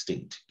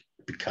instinct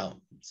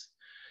becomes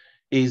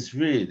is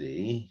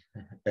really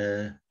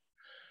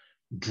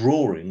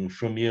drawing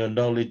from your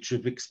knowledge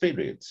of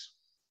experience.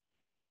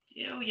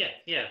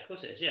 Yeah, of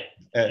course it is,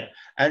 yeah.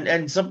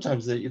 And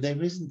sometimes there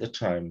isn't the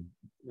time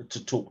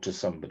to talk to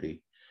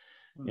somebody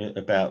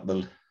about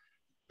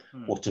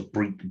what a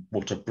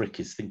brick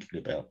is thinking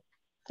about.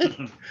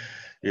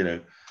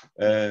 There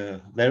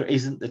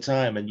isn't the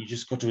time, and you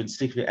just got to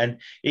instinctively. And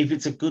if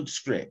it's a good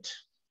script,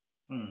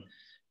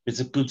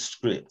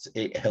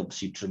 it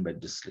helps you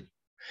tremendously.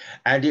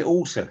 And it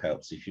also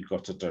helps if you've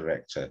got a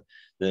director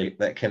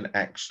that can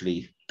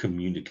actually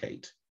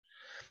communicate.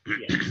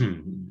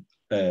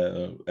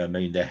 I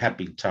mean, there have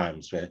been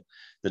times where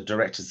the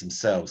directors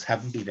themselves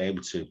haven't been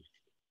able to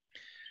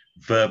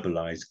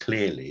verbalize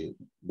clearly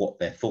what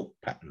their thought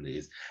pattern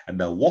is, and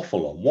they'll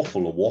waffle on,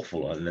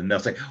 and then they'll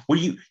say, "Well,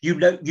 you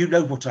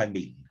know what I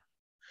mean,"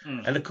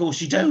 and of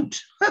course you don't,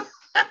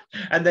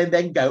 and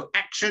then go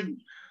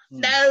action.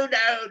 No.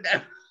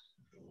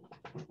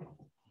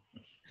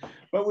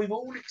 But we've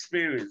all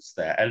experienced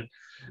that,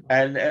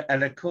 and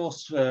of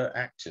course for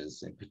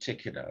actors in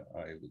particular,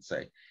 I would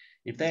say,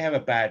 if they have a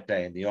bad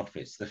day in the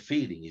office, the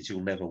feeling is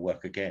you'll never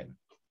work again.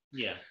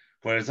 Yeah.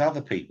 Whereas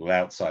other people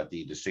outside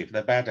the industry, if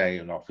they're bad day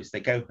in office,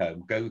 they go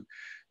home, go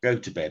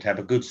to bed, have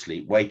a good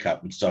sleep, wake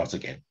up and start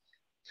again.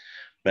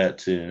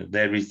 But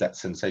there is that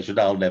sensation,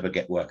 I'll never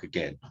get work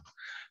again.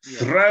 Yeah.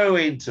 Throw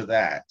into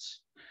that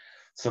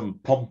some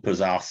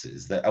pompous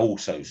asses that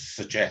also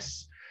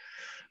suggests,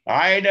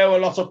 I know a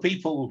lot of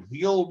people,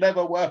 you'll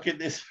never work in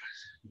this.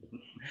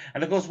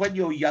 And of course, when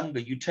you're younger,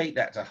 you take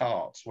that to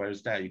heart,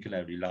 whereas now you can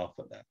only laugh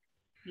at that.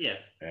 Yeah.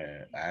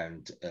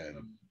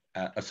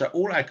 So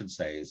all I can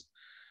say is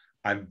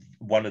I'm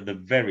one of the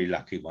very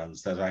lucky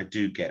ones that I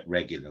do get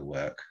regular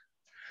work.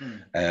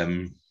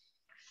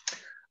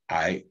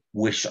 I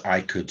wish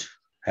I could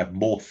have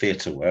more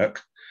theatre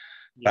work,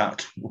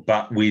 but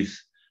with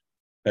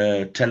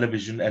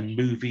television and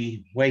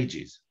movie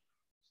wages.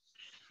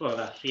 Well,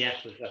 that's the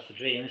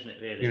dream, isn't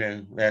it,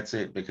 really? That's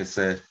it, because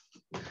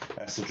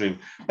that's the dream.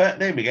 But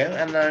there we go,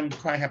 and I'm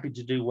quite happy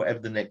to do whatever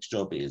the next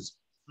job is.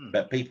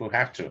 But people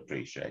have to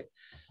appreciate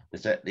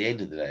that at the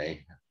end of the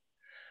day,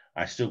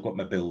 I still got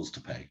my bills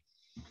to pay.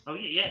 Oh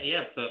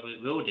yeah, but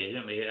we all do,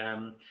 don't we?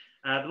 The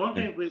one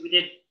thing we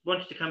did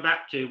wanted to come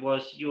back to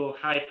was your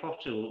Harry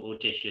Potter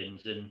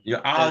auditions, and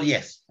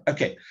yes,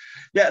 okay,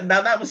 yeah.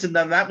 Now that was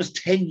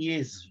 10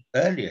 years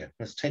earlier.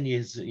 That's 10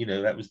 years.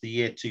 That was the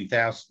year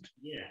 2000.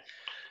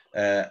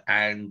 Yeah.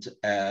 And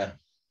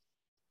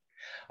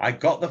I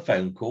got the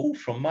phone call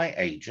from my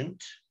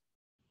agent.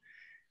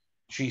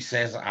 She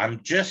says,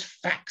 "I'm just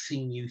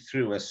faxing you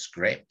through a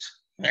script."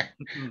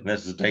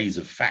 There's the days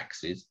of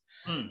faxes.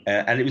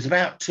 And it was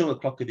about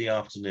 2:00 in the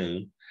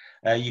afternoon,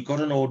 You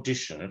got an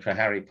audition for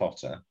Harry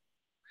Potter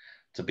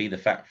to be the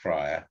Fat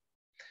Friar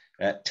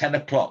at 10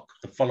 o'clock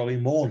the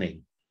following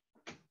morning.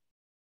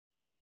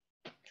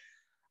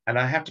 And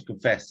I have to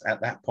confess,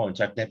 at that point,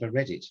 I'd never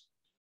read it.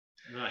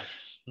 Right.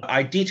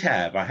 I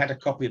had a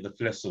copy of The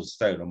Philosopher's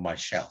Stone on my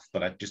shelf,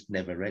 but I just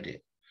never read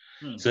it.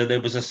 Hmm. So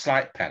there was a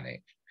slight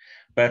panic.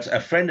 But a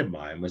friend of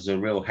mine was a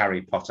real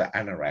Harry Potter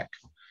anorak,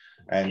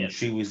 and Yes.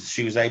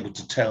 she was able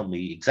to tell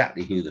me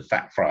exactly who the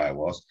Fat Friar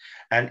was,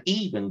 and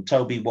even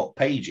told me what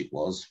page it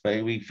was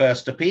where he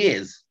first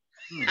appears.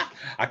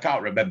 I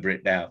can't remember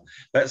it now.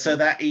 But so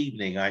that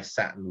evening I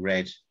sat and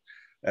read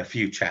a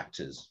few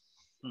chapters.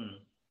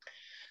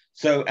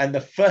 So, and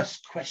the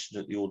first question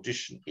at the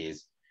audition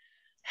is,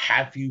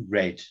 have you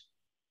read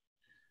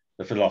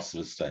The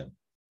Philosopher's Stone?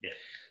 Yeah.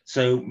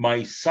 So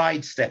my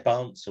sidestep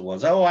answer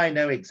was, oh, I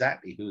know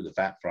exactly who the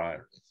Fat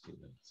Friar is. You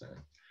know, so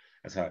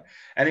that's how.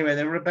 Anyway,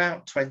 there were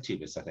about 20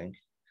 of us, I think.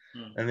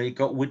 And then it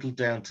got whittled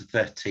down to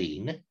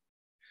 13,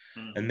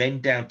 and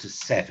then down to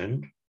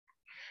 7,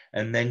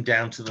 and then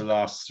down to the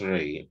last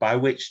 3, by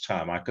which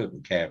time I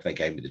couldn't care if they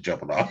gave me the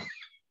job or not.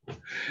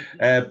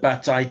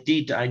 But I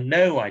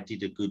know I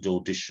did a good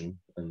audition,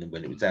 and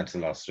when it was down to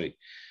the last 3,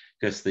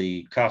 because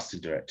the casting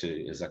director,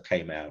 as I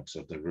came out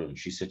of the room,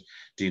 she said,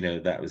 do you know,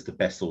 that was the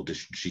best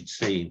audition she'd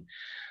seen.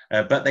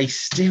 But they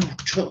still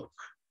took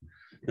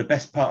the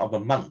best part of a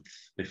month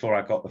before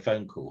I got the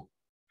phone call,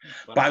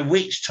 by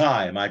which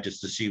time I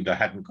just assumed I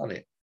hadn't got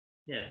it.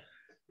 Yeah.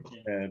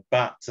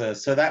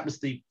 So that was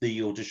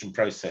the audition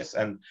process,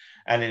 and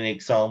an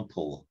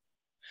example.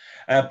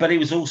 But it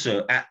was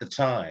also, at the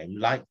time,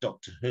 like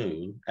Doctor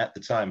Who, at the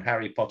time,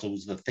 Harry Potter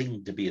was the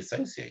thing to be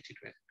associated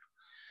with.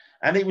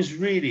 And it was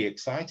really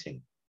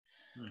exciting.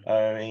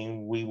 I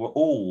mean, we were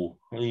all,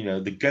 you know,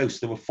 the ghosts,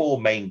 there were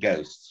 4 main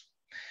ghosts.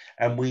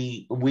 And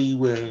we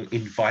were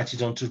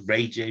invited onto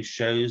radio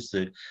shows.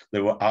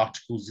 There were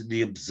articles in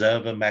the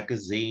Observer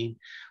magazine,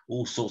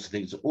 all sorts of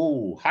things.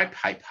 Oh, hype,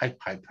 hype, hype,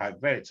 hype, hype.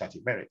 Very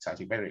exciting, very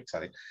exciting, very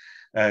exciting.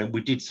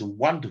 We did some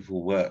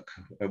wonderful work.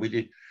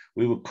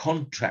 We were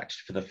contracted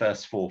for the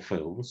first 4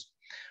 films.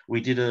 We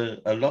did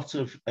a lot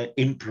of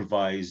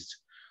improvised,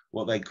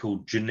 what they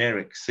called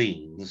generic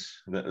scenes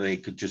that they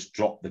could just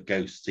drop the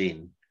ghosts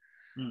in,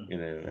 you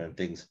know, and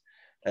things.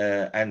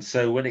 And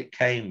so when it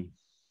came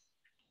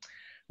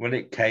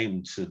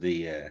to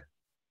the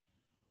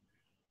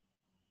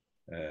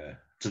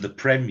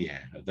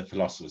premiere of The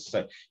Philosopher's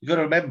Stone, you've got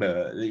to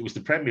remember, it was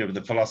the premiere of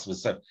The Philosopher's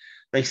Stone.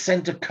 They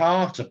sent a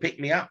car to pick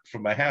me up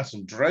from my house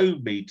and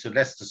drove me to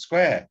Leicester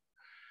Square.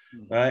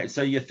 Right,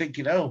 so you're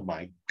thinking, oh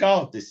my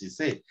God, this is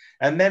it.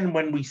 And then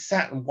when we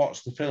sat and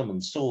watched the film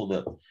and saw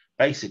that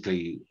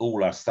basically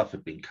all our stuff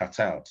had been cut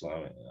out,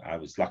 I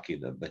was lucky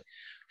that the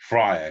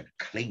friar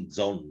clings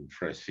on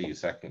for a few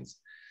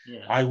seconds.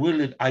 Yeah. I will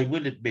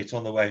admit,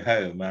 on the way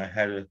home, I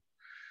had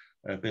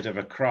a bit of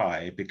a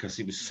cry because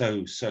it was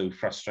so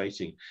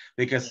frustrating,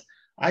 because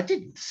I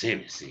didn't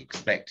seriously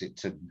expect it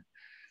to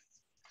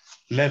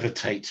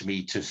levitate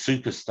me to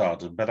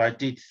superstardom, but I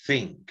did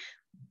think,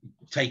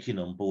 taking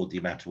on board the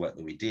amount of work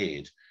that we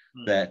did,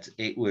 that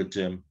it would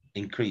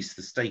increase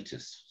the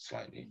status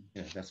slightly.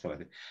 Yeah, that's what I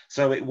think.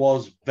 So it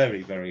was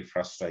very, very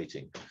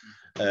frustrating.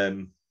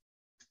 And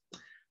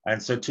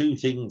so 2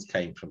 things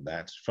came from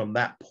that. From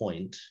that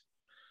point,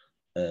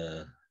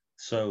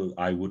 so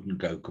I wouldn't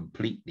go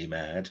completely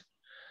mad,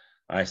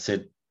 I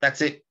said,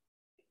 that's it.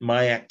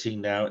 My acting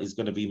now is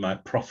going to be my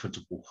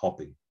profitable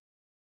hobby.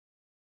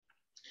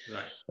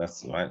 Right.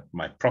 That's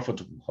my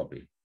profitable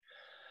hobby.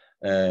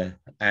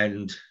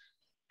 And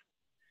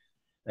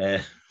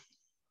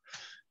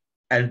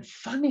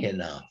funny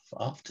enough,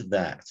 after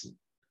that,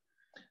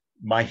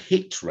 my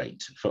hit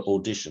rate for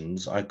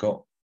auditions, I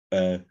got,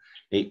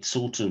 it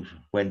sort of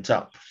went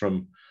up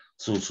from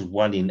sort of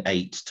 1 in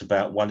 8 to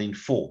about 1 in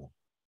 4.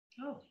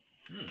 Oh.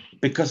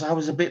 Because I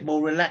was a bit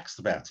more relaxed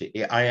about it.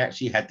 I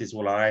actually had this,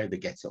 well, I either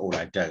get it or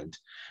I don't.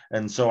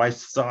 And so I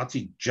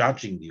started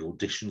judging the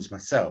auditions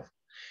myself.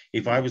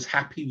 If I was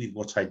happy with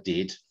what I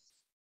did,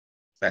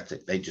 that's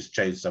it. They just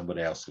chose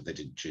somebody else if they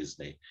didn't choose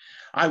me.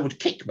 I would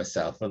kick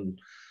myself and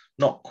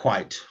not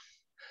quite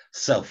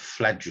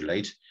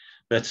self-flagellate,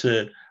 but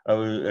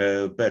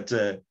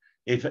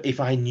if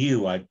I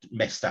knew I'd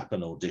messed up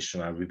an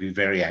audition, I would be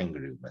very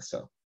angry with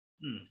myself.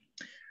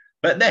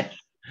 But then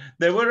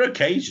there were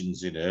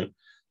occasions, you know,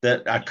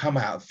 that I come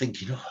out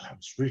thinking, oh, I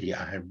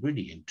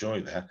really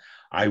enjoy that.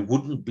 I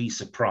wouldn't be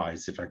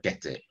surprised if I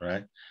get it,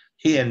 right?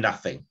 Hear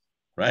nothing,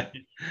 right?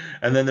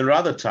 And then there are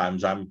other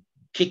times I'm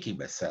kicking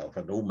myself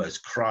and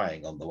almost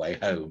crying on the way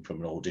home from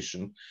an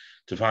audition,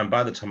 to find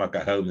by the time I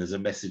got home, there's a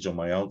message on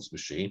my aunt's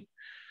machine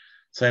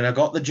saying I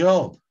got the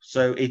job.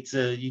 So it's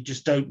you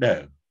just don't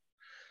know.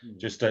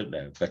 Just don't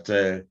know. But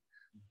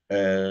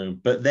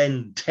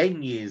then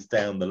 10 years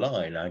down the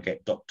line, I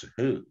get Doctor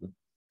Who,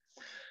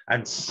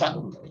 and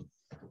suddenly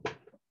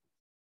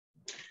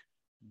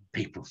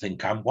people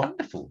think I'm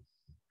wonderful.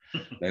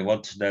 They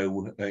want to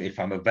know if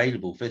I'm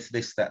available for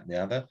this, that, and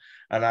the other.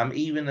 And I'm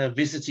even a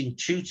visiting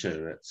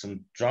tutor at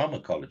some drama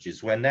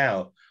colleges, where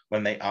now,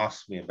 when they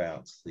ask me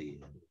about the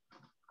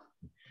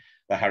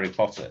the Harry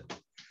Potter,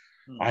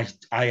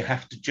 I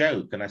have to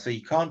joke and I say,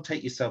 you can't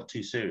take yourself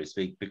too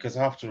seriously, because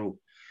after all,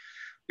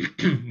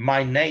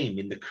 my name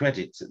in the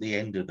credits at the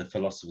end of the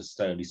Philosopher's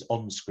Stone is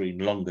on screen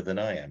longer than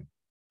I am.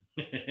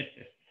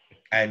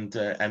 And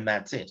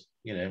that's it,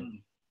 you know.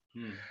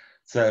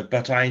 So,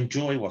 but I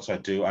enjoy what I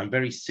do. I'm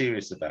very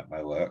serious about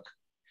my work.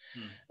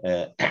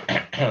 But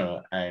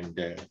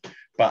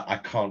I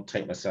can't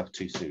take myself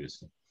too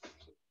seriously.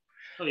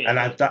 Oh, yeah. And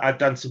I've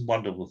done some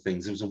wonderful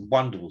things. There was a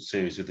wonderful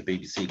series with the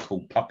BBC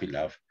called Puppy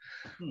Love,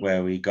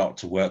 where we got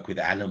to work with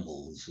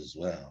animals as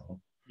well.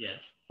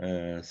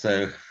 Yeah.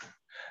 So,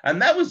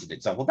 and that was an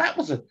example. That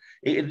was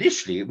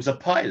initially it was a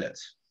pilot,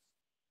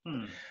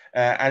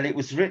 and it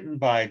was written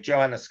by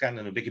Joanna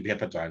Scanlon and Vicky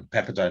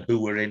Pepperdine,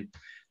 who were in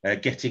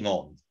Getting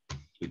On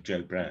with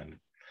Joe Brown.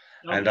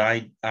 Oh, and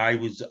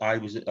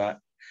yeah.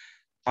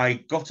 I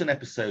got an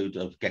episode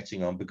of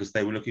Getting On because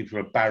they were looking for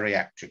a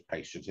bariatric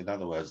patient. In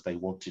other words, they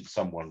wanted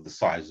someone the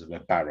size of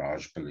a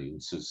barrage balloon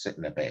to sit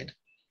in a bed.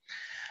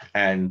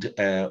 And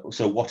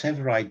so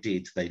whatever I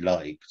did, they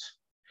liked.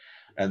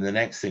 And the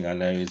next thing I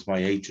know is my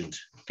agent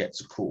gets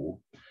a call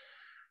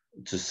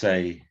to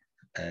say,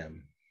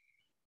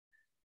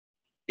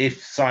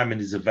 if Simon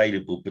is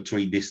available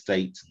between this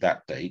date to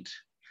that date,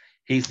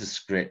 here's the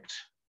script.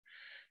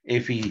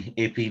 If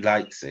he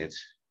likes it,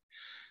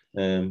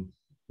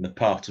 the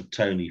part of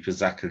Tony for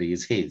Zachary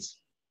is his.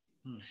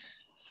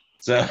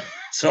 So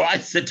I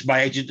said to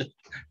my agent,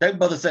 don't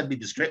bother sending me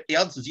the script. The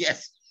answer's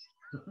yes.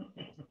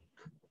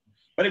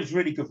 But it was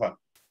really good fun.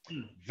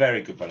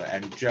 Very good fun.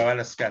 And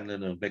Joanna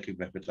Scanlon and Vicky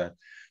Pepperdine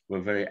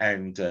were very,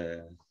 and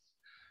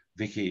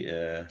Vicky,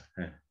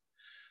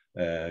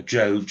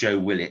 Joe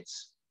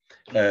Willits,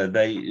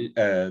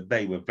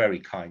 they were very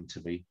kind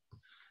to me.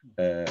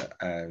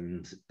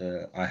 And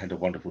I had a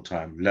wonderful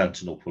time,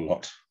 learnt an awful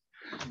lot.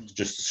 It's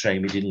just a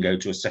shame he didn't go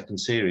to a second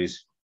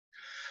series.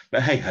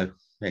 But hey ho,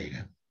 there you go.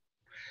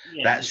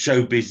 Yeah, that's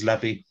showbiz,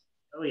 lovey.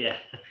 Oh yeah.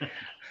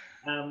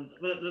 Well,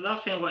 the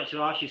last thing I wanted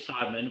to ask you,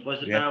 Simon,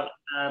 was about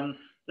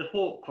the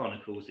Hawk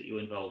Chronicles that you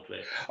were involved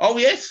with. Oh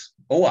yes.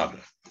 Oh, I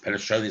better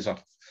show this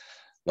off.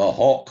 The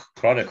Hawk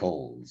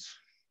Chronicles.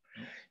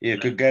 You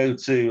could go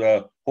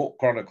to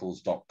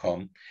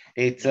hawkchronicles.com.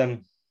 It's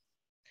an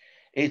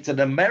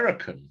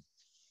American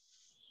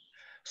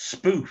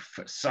spoof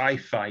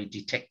sci-fi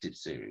detective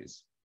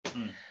series,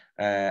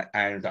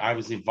 and I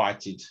was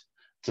invited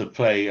to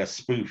play a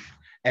spoof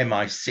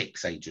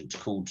MI6 agent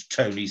called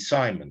Tony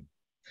Simon,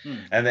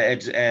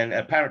 and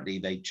apparently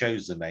they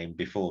chose the name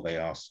before they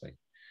asked me,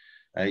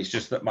 and it's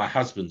just that my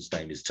husband's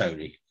name is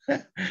Tony,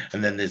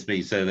 and then there's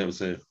me, so there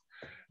was a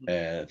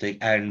thing,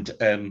 and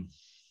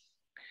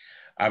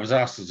I was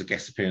asked as a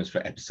guest appearance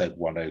for episode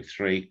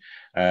 103,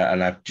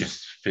 and I've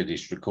just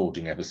finished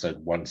recording episode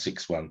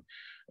 161.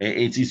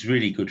 It is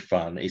really good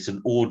fun. It's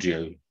an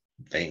audio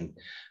thing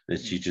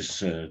that you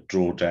just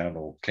draw down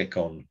or click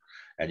on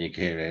and you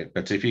can hear it.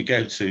 But if you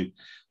go to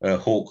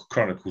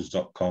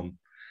hawkchronicles.com,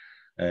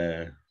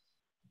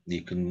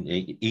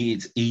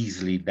 it's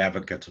easily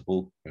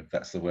navigatable, if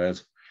that's the word.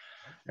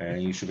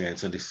 You should be able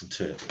to listen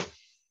to it.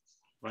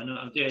 Well,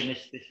 I'm doing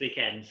this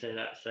weekend, so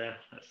that's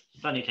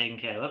sunny taken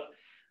care of.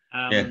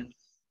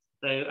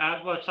 So,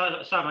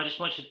 Simon, I just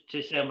wanted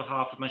to say on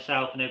behalf of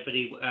myself and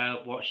everybody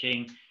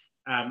watching,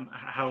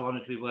 how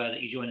honoured we were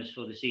that you joined us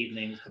for this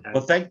evening.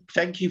 Well,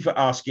 thank you for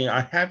asking. I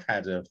have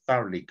had a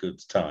thoroughly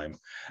good time,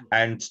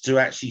 and to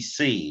actually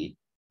see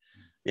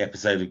the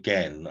episode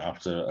again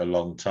after a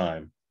long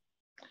time,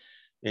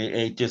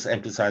 it just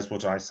emphasised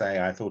what I say.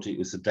 I thought it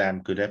was a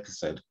damn good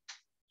episode.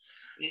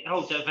 It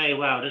holds up very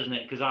well, doesn't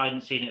it? Because I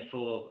hadn't seen it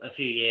for a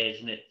few years,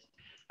 and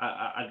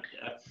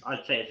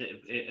I'd say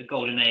it's a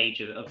golden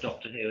age of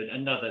Doctor Who,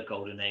 another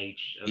golden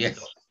age of Doctor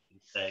Who.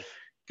 So,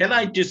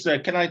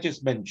 can I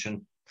just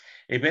mention,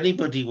 if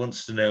anybody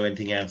wants to know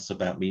anything else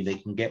about me, they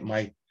can get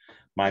my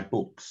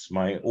books,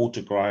 my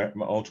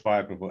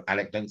autobiographical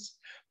anecdotes.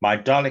 My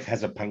Dalek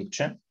has a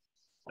puncture.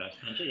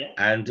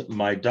 And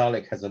my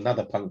Dalek has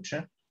another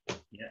puncture.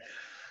 Yeah.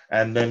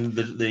 And then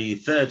the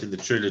third in the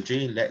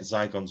trilogy, Let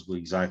Zygons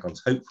Be Zygons,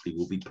 hopefully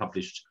will be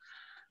published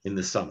in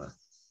the summer.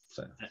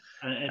 So,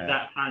 and is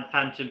that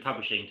Phantom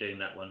Publishing doing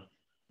that one?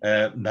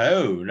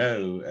 No.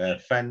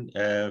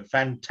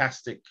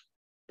 Fantastic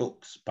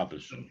Books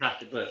Publishing.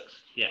 Fantastic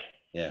Books, yeah.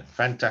 Yeah,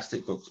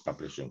 Fantastic Books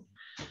Publishing.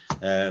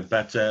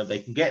 But they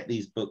can get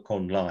these books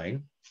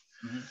online.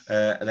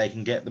 And they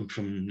can get them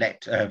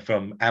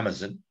from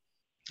Amazon.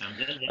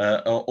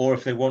 Or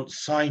if they want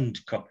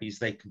signed copies,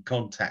 they can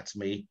contact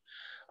me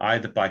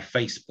either by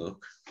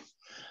Facebook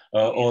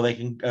or they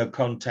can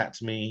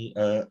contact me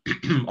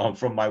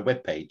from my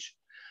webpage,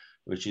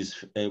 which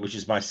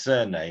is my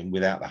surname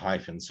without the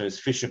hyphen. So it's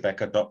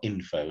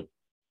fisherbecker.info.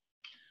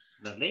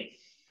 Lovely,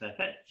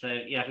 perfect. So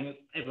yeah, I think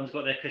everyone's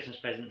got their Christmas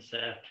presents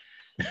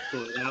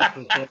sorted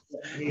out.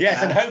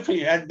 Yes, and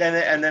hopefully, and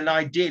then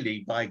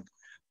ideally by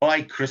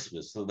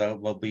Christmas, so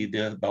they'll be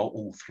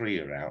all three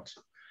are out.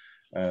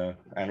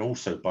 And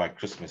also by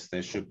Christmas,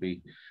 there should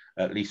be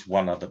at least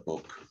one other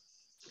book.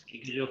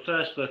 Because your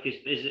first book is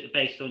it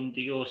based on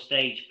your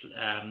stage,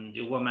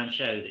 your one-man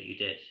show that you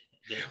did?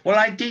 Well,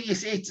 I did.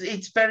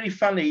 It's very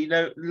funny. You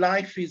know,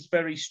 life is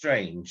very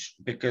strange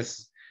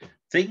because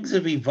things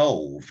have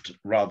evolved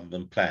rather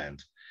than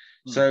planned.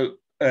 So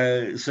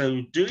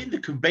doing the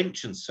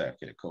convention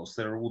circuit, of course,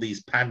 there are all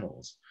these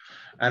panels,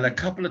 and a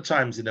couple of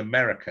times in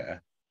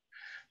America,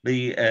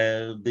 the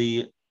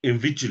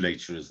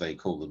invigilator, as they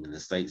call them in the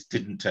States,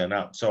 didn't turn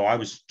up. So I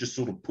was just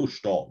sort of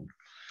pushed on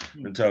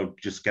and told,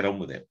 just get on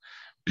with it.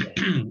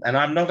 And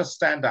I'm not a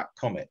stand-up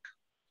comic.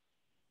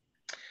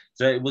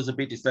 So it was a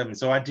bit disturbing.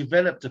 So I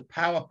developed a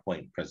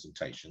PowerPoint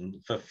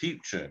presentation for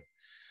future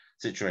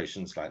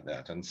situations like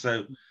that. And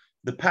so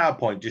the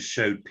PowerPoint just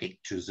showed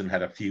pictures and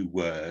had a few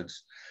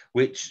words,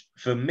 which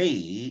for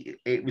me,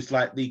 it was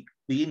like the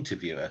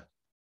interviewer.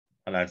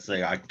 And I'd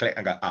say, I click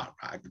and go,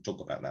 I can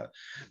talk about that.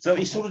 So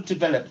it sort of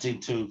developed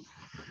into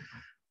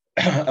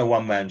a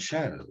one-man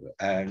show.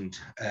 And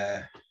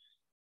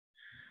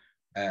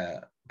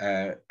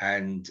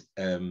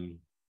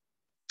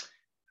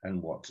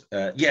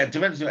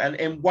developed. And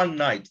in one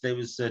night, there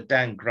was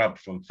Dan Grubb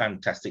from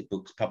Fantastic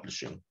Books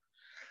Publishing.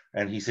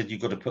 And he said,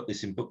 you've got to put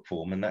this in book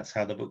form. And that's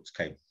how the books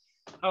came.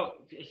 Oh,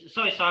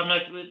 sorry,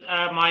 Simon.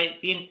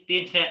 The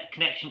internet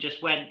connection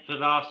just went for the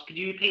last. Could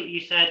you repeat what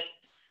you said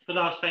for the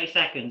last 30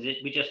 seconds?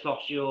 We just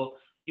lost your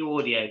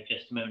audio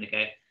just a moment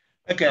ago.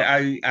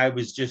 Okay, I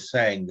was just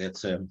saying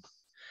that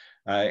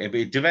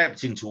it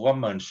developed into a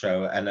one-man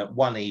show, and at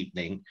one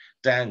evening,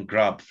 Dan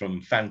Grubb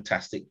from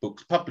Fantastic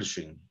Books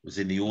Publishing was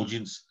in the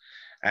audience,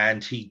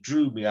 and he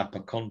drew me up a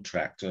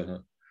contract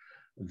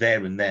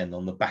there and then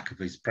on the back of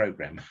his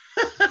program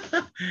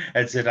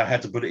and said I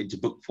had to put it into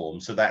book form.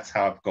 So that's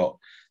how I've got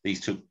these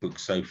 2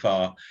 books so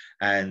far,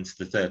 and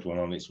the 3rd one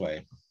on its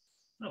way.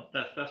 Oh,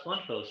 that's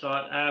wonderful. So,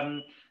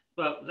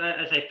 well,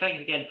 as I say, thank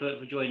you again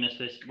for joining us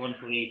this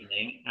wonderful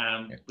evening.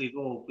 We've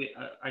all,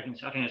 I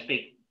think I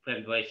speak for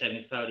everybody, saying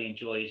we've thoroughly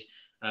enjoyed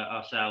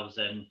ourselves,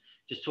 and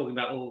just talking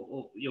about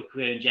all your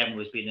career in general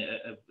has been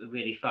a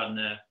really fun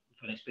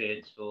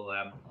experience for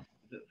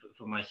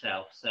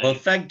myself. So, well,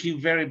 thank you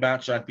very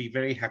much. I'd be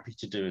very happy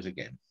to do it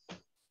again.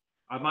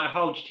 I might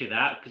hold you to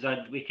that,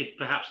 because we could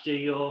perhaps do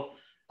your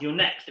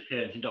next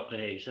appearance in Doctor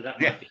Who. So that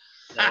might be.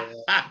 So,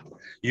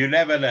 you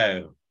never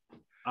know.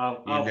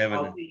 I'll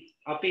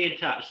be in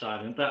touch,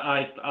 Simon. But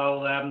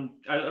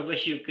I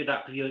wish you good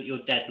luck with your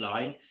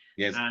deadline.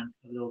 Yes. And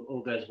it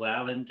all goes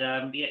well. And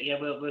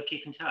we'll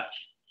keep in touch.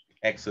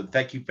 Excellent.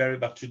 Thank you very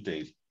much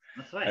indeed.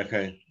 That's right.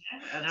 Okay.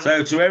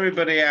 So to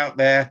everybody out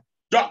there,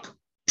 Doctor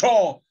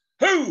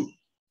Who.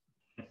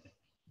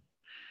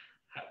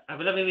 Have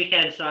a lovely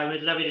weekend,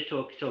 Simon. Lovely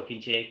to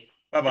talking to you.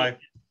 Bye-bye.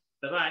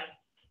 Bye-bye.